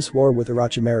 If this war with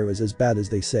Orochimaru is as bad as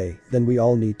they say, then we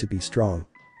all need to be strong.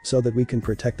 So that we can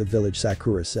protect the village.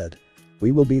 Sakura said.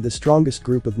 We will be the strongest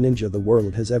group of ninja the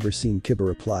world has ever seen. Kiba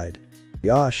replied.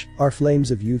 Yosh, our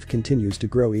flames of youth continues to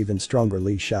grow even stronger.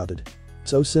 Lee shouted.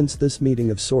 So since this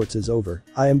meeting of sorts is over,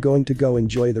 I am going to go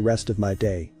enjoy the rest of my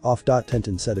day, off.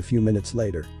 Tenten said a few minutes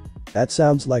later. That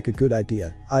sounds like a good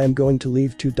idea, I am going to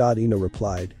leave too. Ino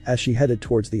replied as she headed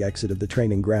towards the exit of the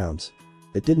training grounds.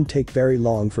 It didn't take very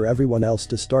long for everyone else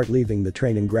to start leaving the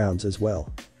training grounds as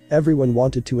well. Everyone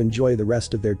wanted to enjoy the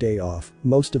rest of their day off,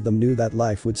 most of them knew that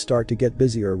life would start to get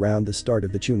busier around the start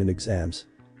of the Chunin exams.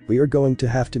 We are going to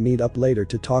have to meet up later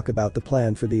to talk about the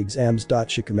plan for the exams.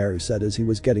 Shikamaru said as he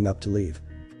was getting up to leave.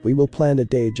 We will plan a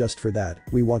day just for that,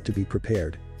 we want to be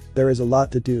prepared. There is a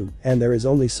lot to do, and there is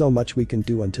only so much we can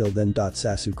do until then.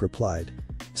 Sasuke replied.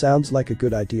 Sounds like a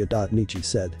good idea. Neji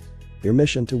said. Your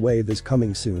mission to Wave is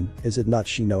coming soon, is it not?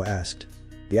 Shino asked.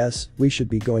 Yes, we should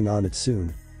be going on it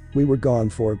soon. We were gone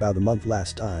for about a month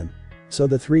last time. So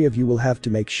the 3 of you will have to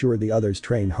make sure the others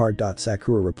train hard.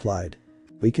 Sakura replied.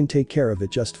 We can take care of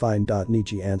it just fine.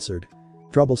 Neji answered.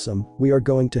 Troublesome, we are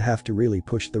going to have to really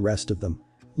push the rest of them.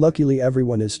 Luckily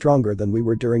everyone is stronger than we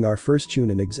were during our first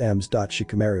Chunin exams.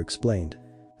 Shikamaru explained.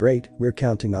 Great, we're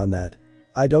counting on that.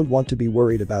 I don't want to be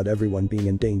worried about everyone being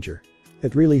in danger.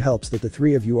 It really helps that the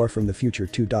 3 of you are from the future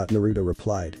too. Naruto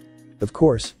replied. Of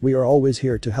course, we are always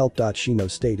here to help. Shino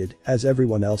stated as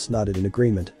everyone else nodded in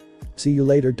agreement. See you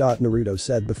later. Naruto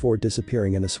said before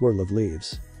disappearing in a swirl of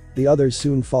leaves. The others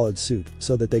soon followed suit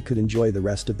so that they could enjoy the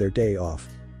rest of their day off.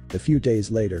 A few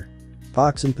days later.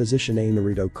 Fox in position A,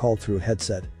 Naruto called through a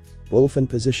headset. Wolf in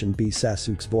position B,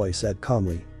 Sasuke's voice said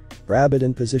calmly. Rabbit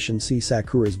in position C,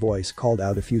 Sakura's voice called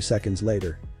out a few seconds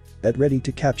later. Get ready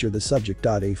to capture the subject.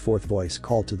 A fourth voice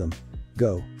called to them.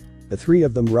 Go. The three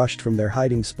of them rushed from their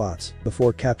hiding spots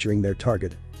before capturing their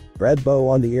target. Red bow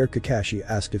on the ear, Kakashi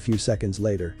asked a few seconds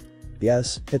later.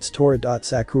 Yes, it's Tora.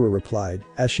 Sakura replied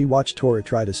as she watched Tora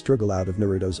try to struggle out of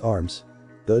Naruto's arms.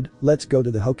 Good, let's go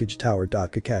to the Hokage tower.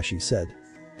 Kakashi said.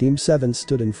 Team 7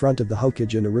 stood in front of the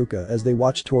Hokage in Iruka as they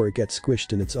watched Tora get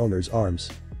squished in its owner's arms.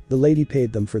 The lady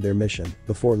paid them for their mission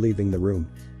before leaving the room.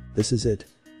 This is it.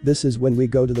 This is when we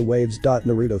go to the waves.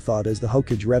 Naruto thought as the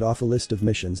Hokage read off a list of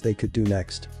missions they could do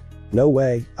next. No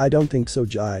way, I don't think so,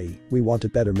 Jai, we want a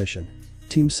better mission.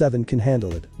 Team 7 can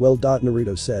handle it, well.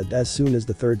 Naruto said as soon as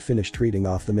the third finished reading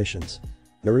off the missions.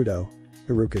 Naruto.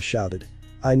 Iruka shouted.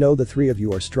 I know the three of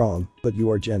you are strong, but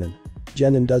you are Genin.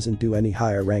 Genin doesn't do any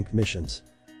higher ranked missions.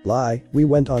 Lie, we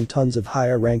went on tons of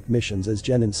higher ranked missions as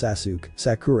Genin, Sasuke,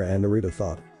 Sakura and Naruto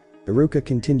thought. Iruka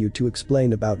continued to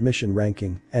explain about mission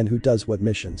ranking and who does what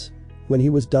missions. When he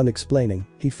was done explaining,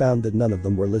 he found that none of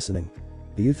them were listening.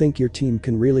 Do you think your team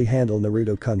can really handle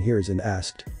Naruto-kun? Hiruzen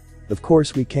asked. Of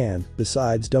course we can,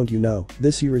 besides don't you know,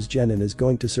 this year's Genin is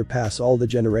going to surpass all the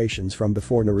generations from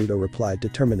before. Naruto replied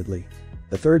determinedly.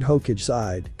 The third Hokage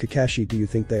sighed. Kakashi, do you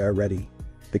think they are ready?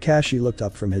 Kakashi looked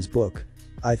up from his book.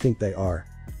 I think they are.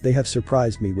 They have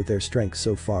surprised me with their strength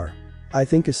so far. I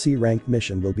think a C-ranked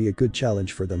mission will be a good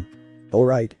challenge for them.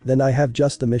 Alright, then I have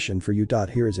just the mission for you.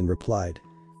 Hiruzen replied.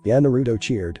 Yeah, Naruto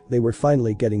cheered, they were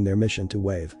finally getting their mission to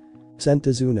wave. Sent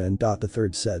Izuna and the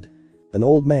third said. An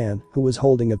old man, who was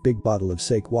holding a big bottle of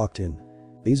sake, walked in.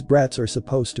 These brats are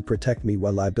supposed to protect me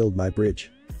while I build my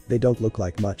bridge. They don't look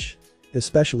like much.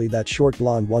 Especially that short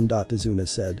blonde one. Izuna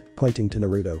said, pointing to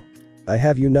Naruto. I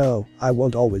have you know, I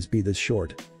won't always be this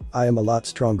short. I am a lot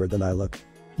stronger than I look.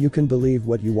 You can believe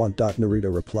what you want.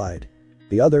 Naruto replied.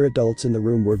 The other adults in the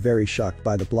room were very shocked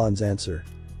by the blonde's answer.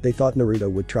 They thought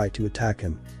Naruto would try to attack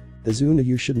him. Izuna,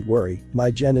 you shouldn't worry,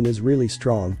 my Genin is really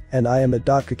strong and I am a.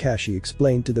 Kakashi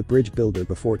explained to the bridge builder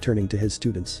before turning to his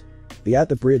students. Be at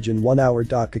the bridge in 1 hour.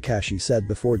 Kakashi said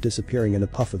before disappearing in a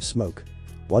puff of smoke.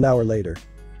 1 hour later.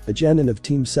 The Genin of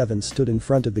Team 7 stood in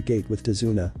front of the gate with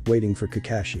Izuna, waiting for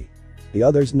Kakashi. The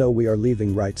others know we are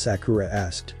leaving, right? Sakura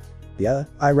asked. Yeah,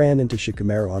 I ran into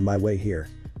Shikamaru on my way here.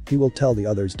 He will tell the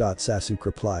others. Sasuke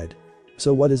replied.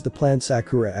 So what is the plan?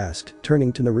 Sakura asked,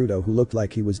 turning to Naruto who looked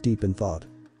like he was deep in thought.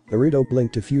 Naruto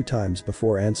blinked a few times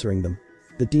before answering them.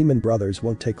 The demon brothers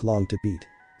won't take long to beat.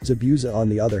 Zabuza on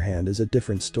the other hand is a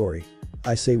different story.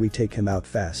 I say we take him out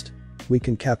fast. We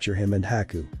can capture him and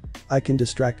Haku. I can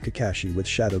distract Kakashi with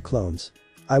shadow clones.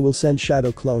 I will send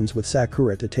shadow clones with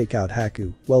Sakura to take out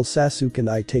Haku, while Sasuke and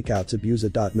I take out Zabuza.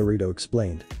 Naruto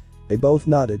explained. They both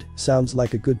nodded, sounds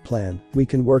like a good plan, we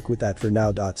can work with that for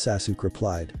now. Sasuke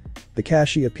replied.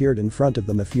 Kakashi appeared in front of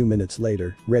them a few minutes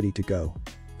later, ready to go.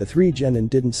 The three Genin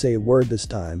didn't say a word this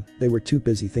time, they were too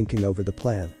busy thinking over the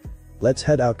plan. Let's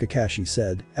head out, Kakashi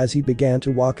said, as he began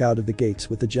to walk out of the gates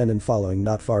with the Genin following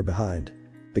not far behind.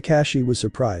 Kakashi was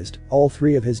surprised, all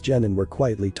three of his Genin were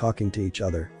quietly talking to each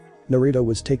other. Naruto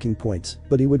was taking points,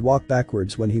 but he would walk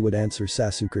backwards when he would answer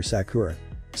Sasuke or Sakura.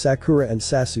 Sakura and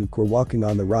Sasuke were walking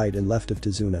on the right and left of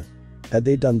Izuna. Had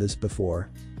they done this before?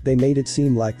 They made it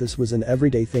seem like this was an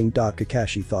everyday thing.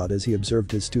 Kakashi thought as he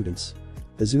observed his students.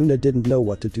 Izuna didn't know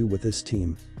what to do with this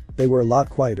team. They were a lot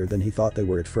quieter than he thought they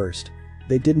were at first.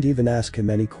 They didn't even ask him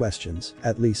any questions,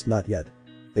 at least not yet.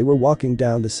 They were walking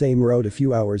down the same road a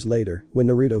few hours later when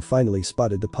Naruto finally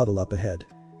spotted the puddle up ahead.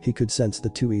 He could sense the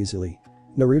two easily.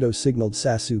 Naruto signaled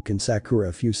Sasuke and Sakura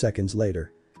a few seconds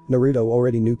later. Naruto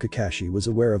already knew Kakashi was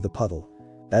aware of the puddle.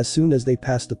 As soon as they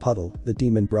passed the puddle, the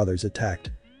demon brothers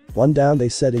attacked. One down, they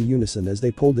said in unison as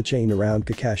they pulled the chain around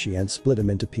Kakashi and split him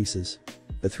into pieces.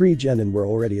 The three Genin were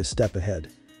already a step ahead.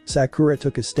 Sakura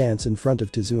took a stance in front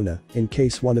of Izuna in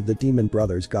case one of the demon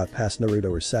brothers got past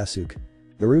Naruto or Sasuke.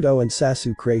 Naruto and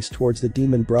Sasuke raced towards the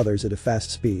demon brothers at a fast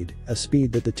speed, a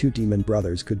speed that the two demon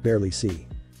brothers could barely see.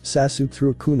 Sasuke threw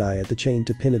a kunai at the chain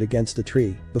to pin it against the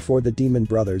tree before the demon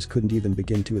brothers couldn't even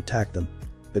begin to attack them.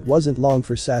 It wasn't long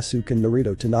for Sasuke and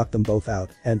Naruto to knock them both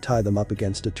out and tie them up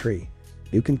against a tree.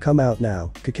 You can come out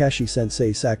now,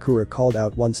 Kakashi-sensei, Sakura called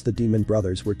out once the demon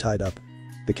brothers were tied up.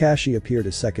 Kakashi appeared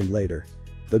a second later.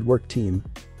 Good work, team.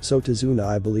 So Izuna,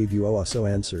 I believe you owe us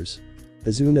answers.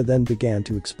 Izuna then began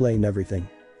to explain everything.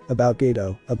 About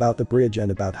Geto, about the bridge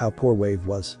and about how poor Wave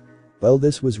was. Well,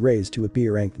 this was raised to a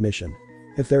B-ranked mission.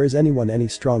 If there is anyone any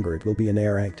stronger, it will be an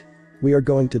A-ranked. We are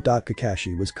going to.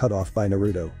 Kakashi was cut off by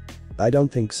Naruto. I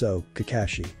don't think so,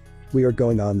 Kakashi. We are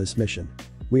going on this mission.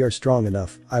 We are strong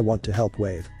enough, I want to help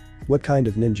Wave. What kind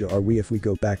of ninja are we if we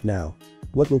go back now?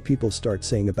 What will people start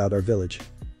saying about our village?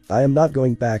 I am not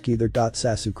going back either.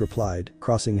 Sasuke replied,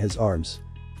 crossing his arms.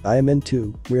 I am in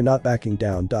too, we're not backing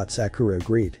down. Sakura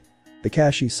agreed.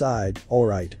 Kakashi sighed,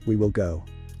 alright, we will go.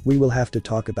 We will have to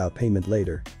talk about payment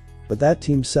later. But that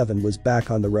Team 7 was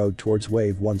back on the road towards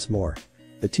Wave once more.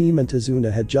 The team and Tazuna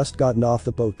had just gotten off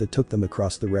the boat that took them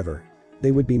across the river.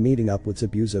 They would be meeting up with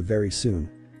Zabuza very soon.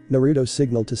 Naruto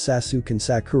signaled to Sasuke and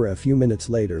Sakura a few minutes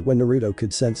later when Naruto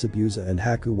could sense Zabuza and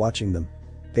Haku watching them.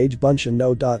 Page Bunshin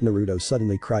no. Naruto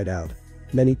suddenly cried out.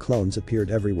 Many clones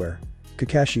appeared everywhere.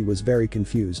 Kakashi was very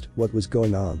confused, what was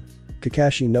going on?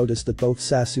 Kakashi noticed that both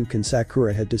Sasuke and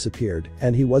Sakura had disappeared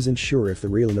and he wasn't sure if the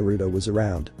real Naruto was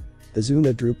around.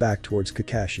 Azuna drew back towards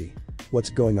Kakashi. What's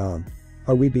going on?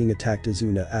 Are we being attacked?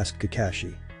 Azuna asked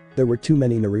Kakashi. There were too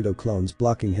many Naruto clones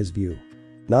blocking his view.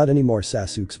 Not anymore,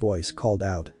 Sasuke's voice called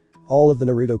out. All of the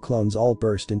Naruto clones all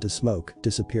burst into smoke,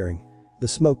 disappearing. The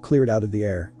smoke cleared out of the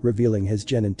air, revealing his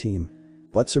genin team.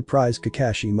 What surprised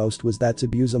Kakashi most was that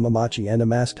Zabuza, Momochi and a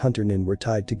masked hunter nin were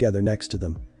tied together next to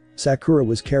them. Sakura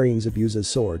was carrying Zabuza's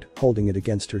sword, holding it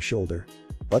against her shoulder.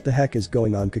 What the heck is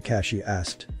going on? Kakashi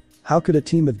asked. How could a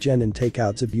team of genin take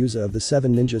out Zabuza of the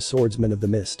 7 ninja swordsmen of the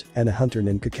mist and a hunter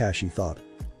nin? Kakashi thought.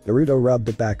 Naruto rubbed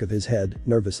the back of his head,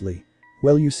 nervously.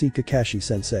 Well, you see,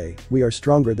 Kakashi-sensei, we are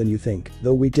stronger than you think,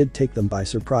 though we did take them by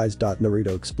surprise.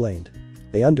 Naruto explained.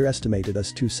 They underestimated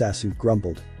us too, Sasuke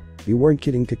grumbled. You weren't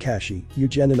kidding, Kakashi, you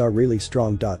genin are really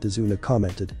strong. Azuna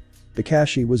commented.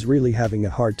 Kakashi was really having a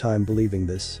hard time believing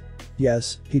this.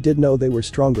 Yes, he did know they were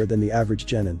stronger than the average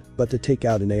genin, but to take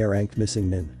out an A-ranked missing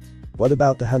nin. What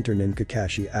about the hunter nin?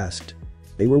 Kakashi asked.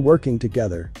 They were working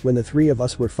together, when the 3 of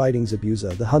us were fighting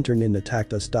Zabuza, the hunter nin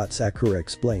attacked us. Sakura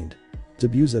explained.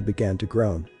 Zabuza began to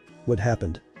groan. What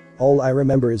happened? All I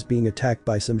remember is being attacked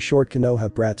by some short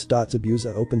Konoha brats.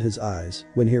 Zabuza opened his eyes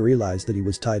when he realized that he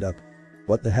was tied up.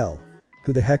 What the hell?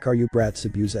 Who the heck are you brats?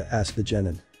 Zabuza asked the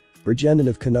genin. We're genin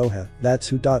of Konoha, that's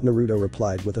who. Naruto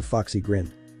replied with a foxy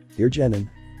grin. You're genin?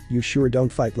 You sure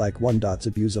don't fight like one.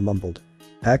 Zabuza mumbled.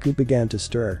 Haku began to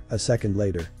stir, a second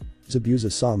later.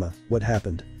 Zabuza-sama, what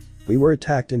happened? We were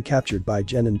attacked and captured by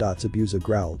genin. Zabuza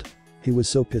growled. He was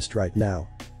so pissed right now.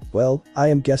 Well, I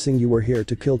am guessing you were here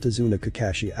to kill Tazuna?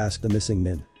 Kakashi asked the missing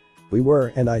nin. We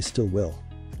were and I still will.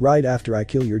 Right after I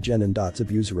kill your genin.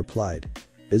 Zabuza replied.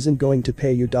 Isn't going to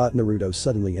pay you. Naruto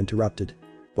suddenly interrupted.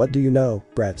 What do you know,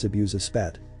 brat? Zabuza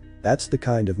spat. That's the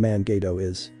kind of man Gato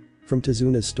is. From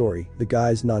Tazuna's story, the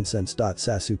guy's nonsense.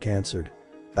 Sasuke answered.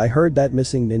 I heard that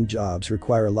missing nin jobs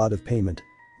require a lot of payment.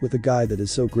 With a guy that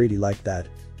is so greedy like that,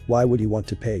 why would he want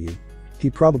to pay you? He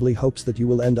probably hopes that you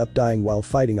will end up dying while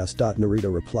fighting us.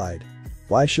 Naruto replied.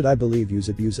 Why should I believe you?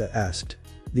 Zabuza asked.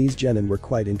 These genin were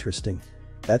quite interesting.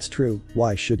 That's true,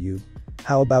 why should you?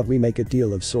 How about we make a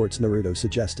deal of sorts? Naruto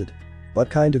suggested.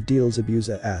 What kind of deal?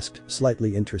 Zabuza asked,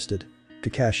 slightly interested.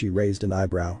 Kakashi raised an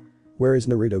eyebrow. Where is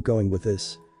Naruto going with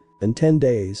this? In 10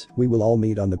 days, we will all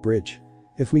meet on the bridge.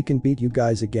 If we can beat you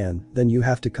guys again, then you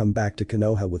have to come back to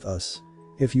Konoha with us.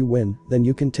 If you win, then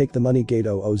you can take the money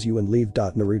Gato owes you and leave.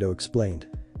 Naruto explained.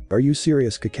 Are you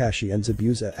serious? Kakashi and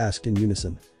Zabuza asked in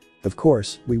unison. Of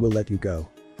course, we will let you go.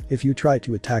 If you try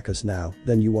to attack us now,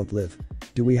 then you won't live.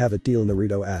 Do we have a deal?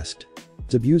 Naruto asked.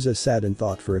 Zabuza sat and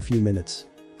thought for a few minutes.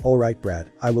 Alright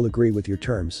Brad, I will agree with your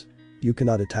terms. You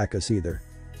cannot attack us either.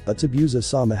 But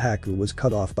Zabuza-sama. Haku was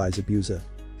cut off by Zabuza.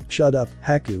 Shut up,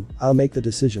 Haku, I'll make the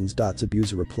decisions.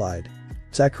 Zabuza replied.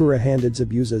 Sakura handed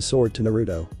Zabuza's sword to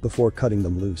Naruto before cutting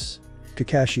them loose.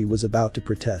 Kakashi was about to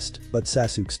protest, but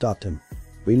Sasuke stopped him.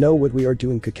 We know what we are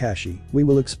doing, Kakashi, we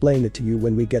will explain it to you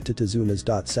when we get to Tazuna's.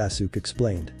 Sasuke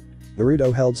explained.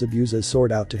 Naruto held Zabuza's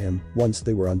sword out to him once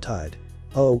they were untied.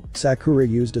 Oh, Sakura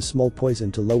used a small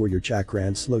poison to lower your chakra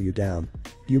and slow you down.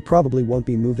 You probably won't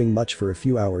be moving much for a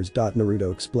few hours.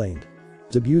 Naruto explained.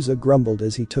 Zabuza grumbled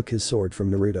as he took his sword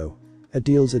from Naruto. A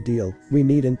deal's a deal, we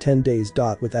meet in 10 days.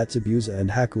 With that, Zabuza and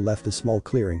Haku left the small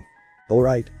clearing.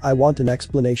 Alright, I want an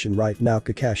explanation right now,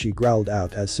 Kakashi growled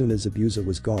out as soon as Zabuza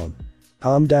was gone.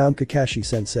 Calm down,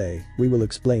 Kakashi-sensei, we will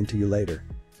explain to you later.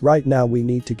 Right now we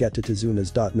need to get to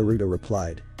Tazuna's. Naruto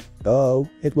replied. Oh,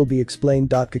 it will be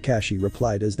explained. Kakashi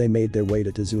replied as they made their way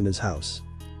to Tazuna's house.